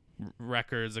 awards,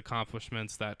 records,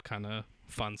 accomplishments, that kind of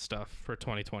fun stuff for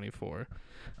 2024.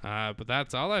 But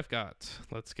that's all I've got.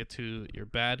 Let's get to your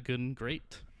bad, good, and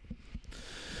great.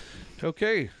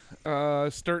 Okay,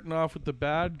 starting off with the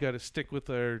bad, got to stick with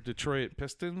our Detroit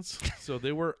Pistons. So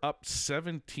they were up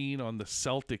 17 on the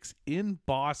Celtics in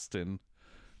Boston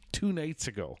 2 nights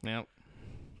ago. Yep.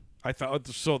 I thought,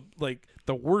 so like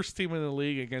the worst team in the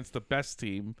league against the best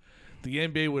team. The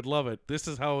NBA would love it. This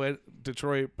is how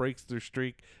Detroit breaks their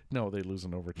streak. No, they lose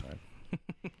in overtime.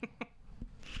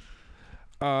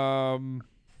 Bad.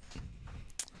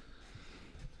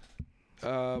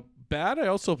 I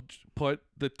also put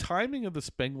the timing of the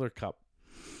Spengler Cup.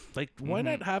 Like, why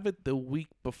not have it the week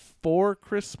before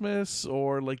Christmas?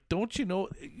 Or, like, don't you know?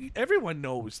 Everyone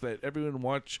knows that everyone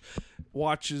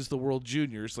watches the World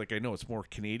Juniors. Like, I know it's more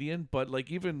Canadian, but, like,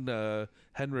 even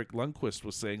Henrik Lundqvist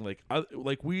was saying, like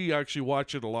we actually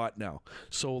watch it a lot now.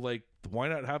 So, like, why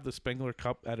not have the Spengler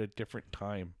Cup at a different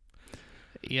time?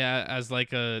 Yeah, as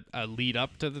like a lead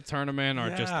up to the tournament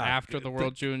or just after the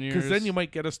World Juniors. Because then you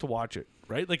might get us to watch it,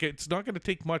 right? Like, it's not going to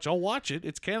take much. I'll watch it.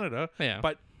 It's Canada. Yeah.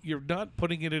 But you're not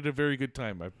putting it at a very good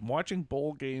time. I'm watching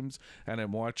bowl games and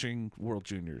I'm watching World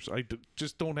Juniors. I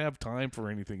just don't have time for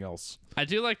anything else. I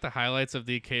do like the highlights of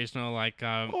the occasional, like,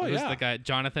 who's the guy?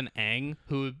 Jonathan Ang,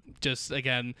 who just,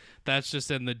 again, that's just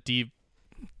in the deep,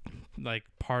 like,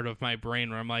 part of my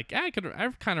brain where I'm like, I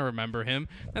kind of remember him.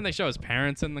 And they show his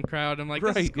parents in the crowd. I'm like,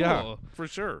 this is cool. Yeah, for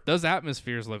sure. Those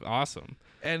atmospheres look awesome.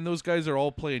 And those guys are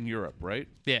all playing Europe, right?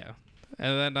 Yeah.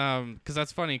 And then, because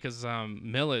that's funny, because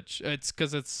Milic, it's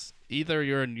because it's either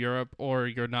you're in Europe or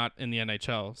you're not in the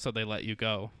NHL, so they let you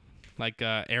go. Like,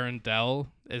 Aaron Dell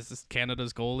is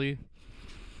Canada's goalie.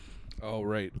 Oh,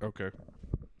 right. Okay.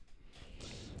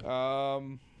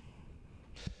 And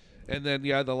then,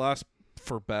 the last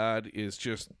for bad is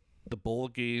just the bowl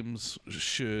games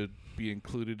should be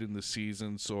included in the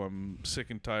season, so I'm sick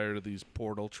and tired of these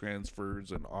portal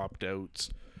transfers and opt-outs.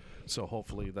 So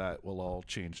hopefully that will all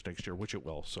change next year, which it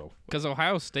will. So because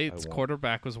Ohio State's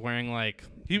quarterback was wearing like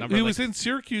he was in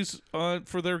Syracuse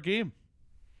for their game.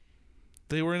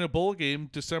 They were in a bowl game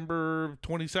December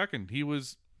 22nd. He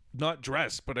was not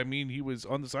dressed, but I mean he was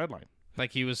on the sideline.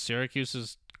 Like he was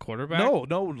Syracuse's quarterback?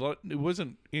 No, it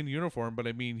wasn't in uniform, but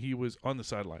I mean he was on the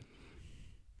sideline.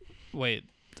 Wait,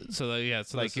 so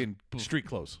like in street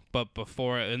clothes. But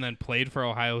before and then played for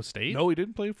Ohio State? No, he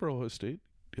didn't play for Ohio State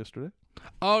yesterday.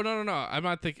 Oh no! I'm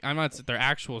not their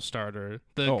actual starter.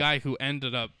 The guy who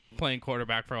ended up playing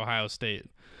quarterback for Ohio State.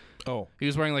 Oh, he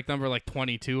was wearing like number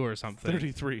 22 or something.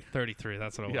 33.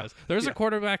 That's what it was. There was a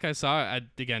quarterback I saw.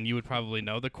 Again, you would probably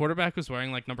know. The quarterback was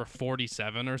wearing like number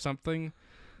 47 or something.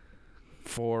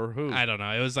 For who? I don't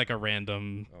know. It was like a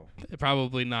random,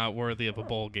 probably not worthy of a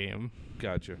bowl game.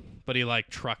 Gotcha. But he like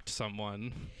trucked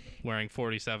someone wearing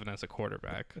 47 as a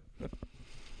quarterback.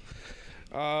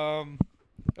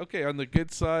 Okay, on the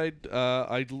good side,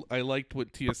 I liked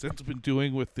what TSN's been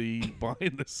doing with the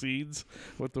behind the scenes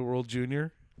with the World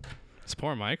Junior. It's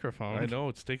poor microphone. I know,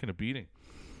 it's taking a beating.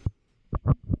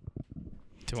 Do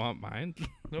you want mine?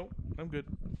 Nope, I'm good.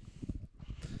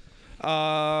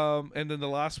 And then the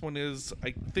last one is,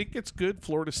 I think it's good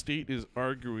Florida State is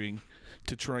arguing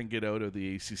to try and get out of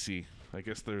the ACC. I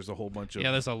guess there's a whole bunch of...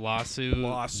 Yeah, there's a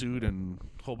lawsuit and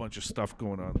a whole bunch of stuff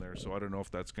going on there. So I don't know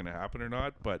if that's going to happen or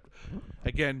not. But,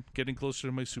 again, getting closer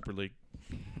to my Super League.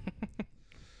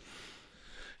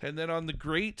 And then on the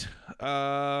great,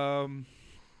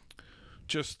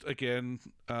 just, again,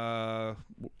 our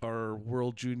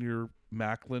World Junior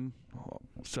Macklin,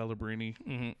 Celebrini.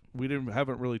 Mm-hmm. We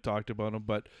haven't really talked about him,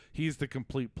 but he's the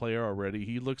complete player already.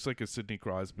 He looks like a Sidney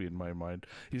Crosby in my mind.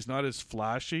 He's not as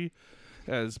flashy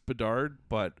as Bedard,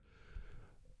 but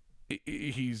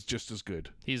he's just as good.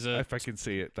 He's if I can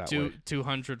say it that way,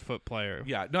 200-foot player.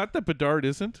 Yeah, not that Bedard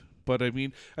isn't, but I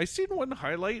mean, I seen one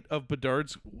highlight of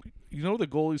Bedard's. You know, the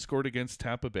goal he scored against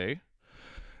Tampa Bay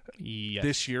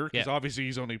this year, because obviously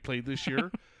he's only played this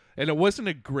year, and it wasn't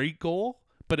a great goal,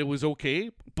 but it was okay.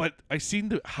 But I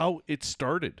seen how it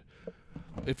started.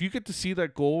 If you get to see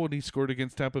that goal when he scored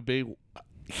against Tampa Bay,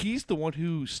 he's the one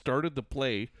who started the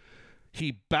play.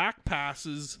 He back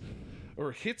passes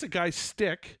or hits a guy's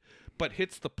stick, but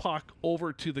hits the puck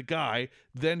over to the guy.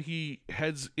 Then he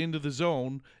heads into the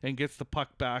zone and gets the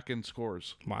puck back and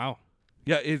scores. Wow.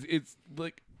 Yeah, it's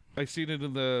like I seen it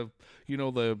in the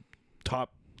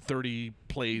top 30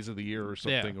 plays of the year or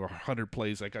something, or 100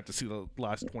 plays. I got to see the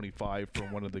last 25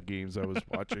 from one of the games I was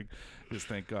watching. Just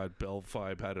thank God Bell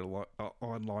 5 had it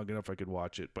on long enough I could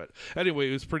watch it. But anyway,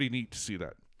 it was pretty neat to see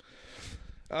that.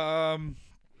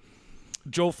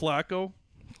 Joe Flacco,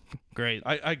 great.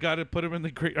 I got to put him in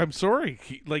the great. I'm sorry,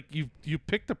 you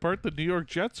picked apart the New York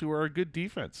Jets, who are a good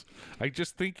defense. I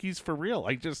just think he's for real.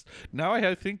 I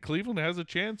think Cleveland has a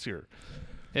chance here.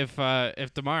 If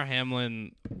DeMar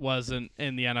Hamlin wasn't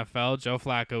in the NFL, Joe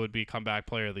Flacco would be comeback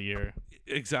player of the year.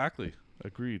 Exactly,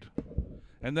 agreed.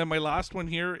 And then my last one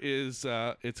here is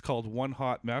it's called One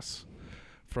Hot Mess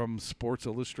from Sports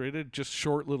Illustrated. Just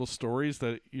short little stories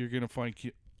that you're gonna find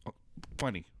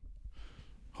funny.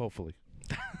 Hopefully.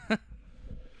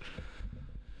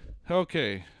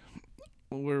 Okay.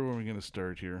 Where were we going to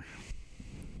start here?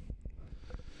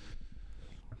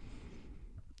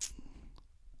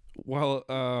 While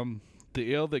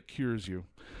the ale that cures you.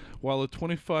 While a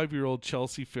 25-year-old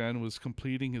Chelsea fan was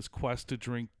completing his quest to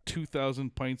drink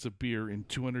 2,000 pints of beer in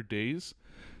 200 days,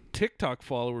 TikTok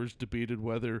followers debated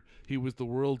whether he was the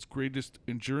world's greatest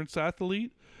endurance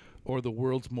athlete or the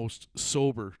world's most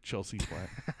sober Chelsea fan.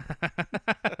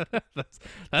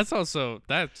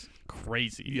 that's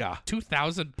crazy. Yeah.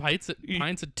 2,000 pints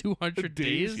in 200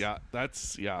 days? Yeah,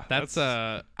 that's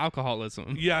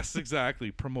alcoholism. Yes,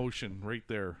 exactly. Promotion right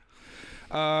there.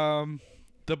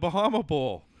 The Bahama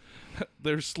Bowl.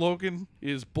 Their slogan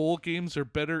is "Bowl games are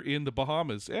better in the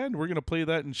Bahamas," and we're gonna play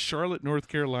that in Charlotte, North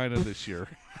Carolina this year.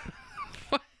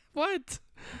 What?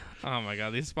 Oh my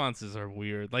god, these sponsors are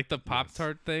weird. Like the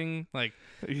Pop-Tart thing, like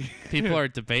people are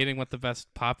debating what the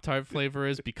best Pop-Tart flavor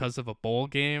is because of a bowl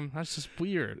game. That's just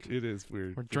weird. It is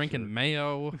weird. We're drinking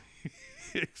mayo.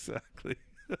 Exactly.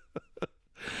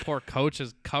 Poor coach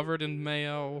is covered in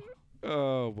mayo.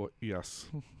 Oh, yes.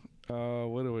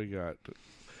 What do we got?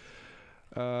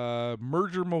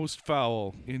 Merger most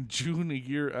foul. In June, a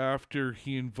year after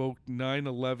he invoked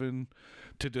 9/11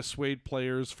 to dissuade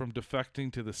players from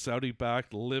defecting to the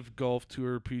Saudi-backed Live Golf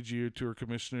Tour, PGA Tour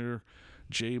Commissioner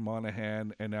Jay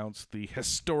Monahan announced the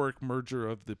historic merger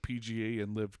of the PGA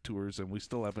and Live Tours, and we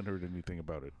still haven't heard anything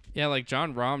about it. Yeah, like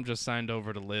John Rahm just signed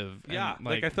over to Live. Yeah,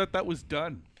 like I thought that was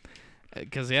done.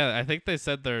 Because, yeah, I think they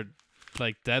said their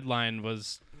deadline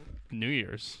was New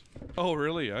Year's. Oh,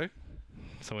 really, eh?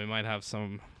 So we might have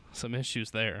some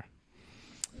issues there.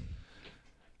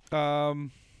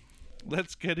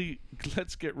 Let's get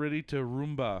ready to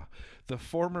Roomba. The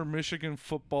former Michigan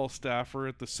football staffer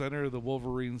at the center of the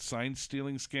Wolverines sign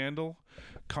stealing scandal,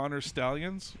 Connor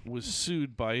Stallions, was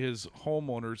sued by his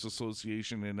homeowners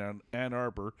association in Ann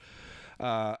Arbor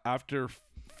after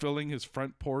filling his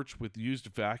front porch with used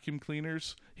vacuum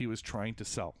cleaners he was trying to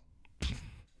sell.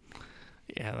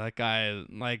 Yeah, that guy,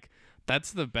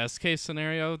 that's the best case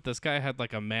scenario. This guy had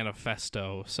a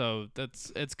manifesto, so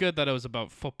it's good that it was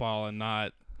about football and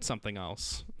not something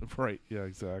else. Right, yeah,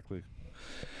 exactly.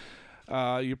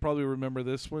 You probably remember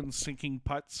this one. Sinking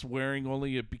putts, wearing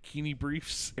only a bikini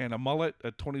briefs and a mullet,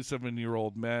 a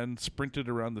 27-year-old man sprinted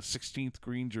around the 16th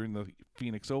green during the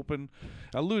Phoenix Open,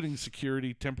 eluding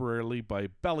security temporarily by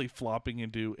belly flopping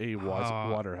into a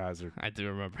water hazard. I do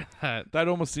remember that. That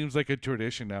almost seems like a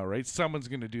tradition now, right? Someone's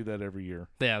going to do that every year.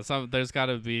 Yeah, there's got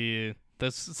to be...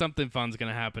 something fun's going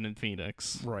to happen in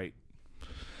Phoenix. Right.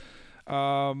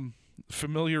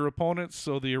 Familiar opponents,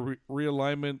 so the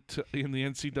realignment in the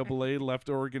NCAA left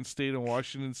Oregon State and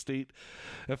Washington State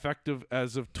effective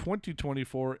as of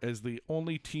 2024 as the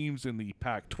only teams in the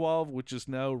Pac-12, which is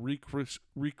now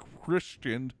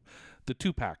rechristened the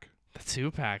 2-pack. The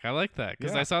 2-pack, I like that,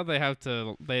 because I saw they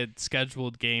had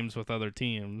scheduled games with other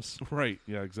teams. Right,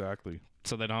 yeah, exactly.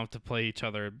 So they don't have to play each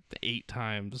other 8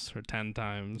 times or 10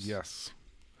 times. Yes.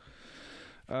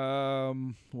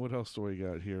 What else do we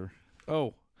got here?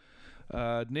 Oh,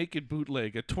 naked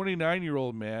bootleg. A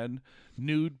 29-year-old man,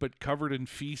 nude but covered in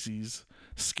feces,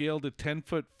 scaled a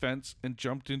 10-foot fence and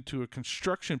jumped into a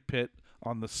construction pit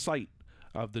on the site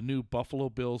of the new Buffalo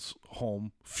Bills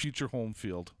future home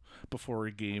field before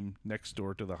a game next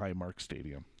door to the Highmark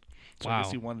Stadium. So I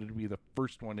guess he wanted to be the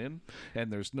first one in,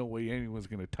 and there's no way anyone's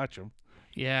going to touch him.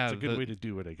 Yeah, it's a good way to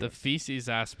do it, I guess. The feces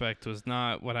aspect was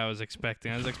not what I was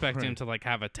expecting. I was expecting him to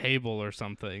have a table or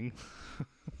something.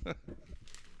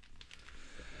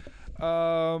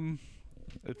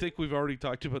 I think we've already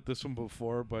talked about this one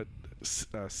before, but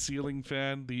ceiling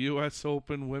fan, the U.S.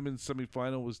 Open women's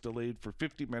semifinal was delayed for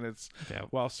 50 minutes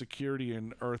while security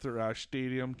in Arthur Ashe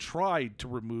Stadium tried to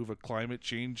remove a climate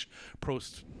change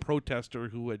protester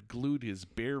who had glued his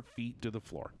bare feet to the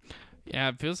floor. Yeah,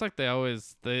 it feels like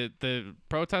the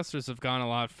protesters have gone a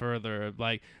lot further,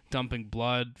 dumping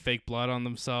fake blood on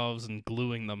themselves and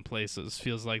gluing them places.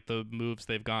 Feels like the moves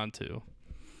they've gone to.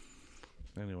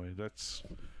 Anyway,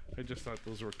 I just thought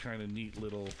those were kind of neat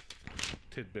little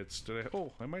tidbits today.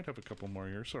 Oh, I might have a couple more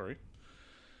here. Sorry.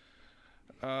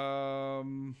 They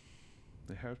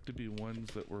have to be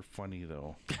ones that were funny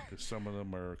though, because some of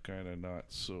them are kind of not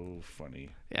so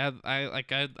funny. Yeah,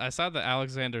 I saw the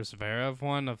Alexander Zverev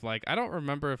one of I don't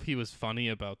remember if he was funny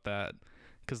about that,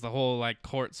 because the whole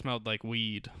court smelled like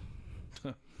weed.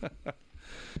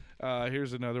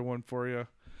 Here's another one for you.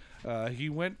 He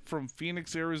went from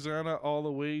Phoenix, Arizona, all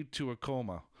the way to a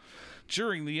coma.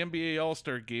 During the NBA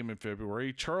All-Star Game in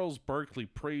February, Charles Barkley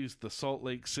praised the Salt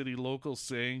Lake City locals,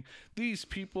 saying, "These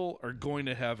people are going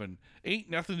to heaven. Ain't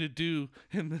nothing to do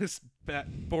in this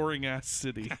boring-ass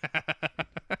city."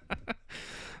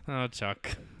 Oh,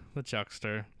 Chuck. The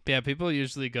Chuckster. Yeah, people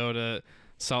usually go to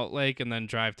Salt Lake and then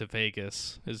drive to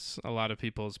Vegas is a lot of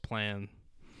people's plan.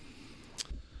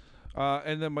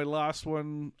 And then my last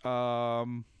one,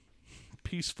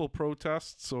 peaceful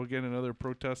protests. So again, another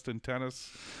protest in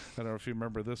tennis. I don't know if you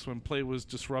remember this one. Play was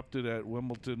disrupted at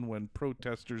Wimbledon when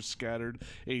protesters scattered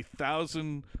a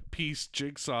 1,000-piece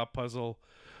jigsaw puzzle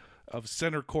of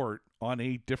center court on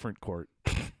a different court.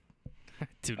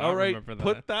 Do not All right, remember that.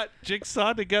 put that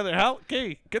jigsaw together.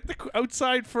 Okay, get the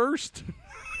outside first.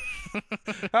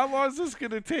 How long is this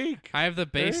going to take? I have the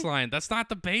baseline. That's not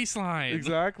the baseline.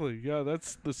 Exactly. Yeah,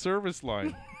 that's the service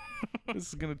line. This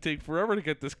is going to take forever to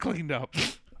get this cleaned up.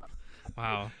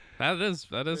 Wow. That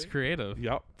is creative.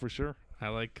 Yep, for sure. I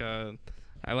like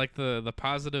the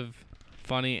positive,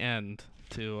 funny end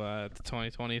to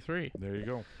 2023. There you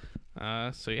go.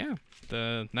 So yeah,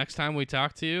 the next time we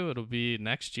talk to you, it'll be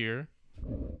next year.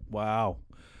 Wow.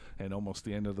 And almost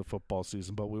the end of the football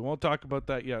season, but we won't talk about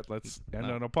that yet. Let's end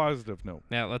on a positive note.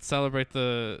 Yeah, let's celebrate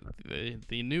the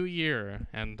new year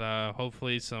and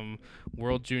hopefully some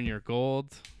World Junior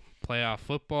Gold, playoff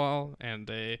football, and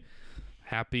a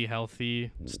happy, healthy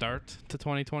start to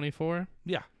 2024.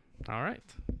 Yeah. All right.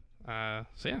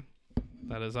 So yeah,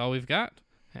 that is all we've got.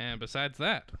 And besides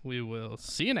that, we will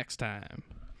see you next time.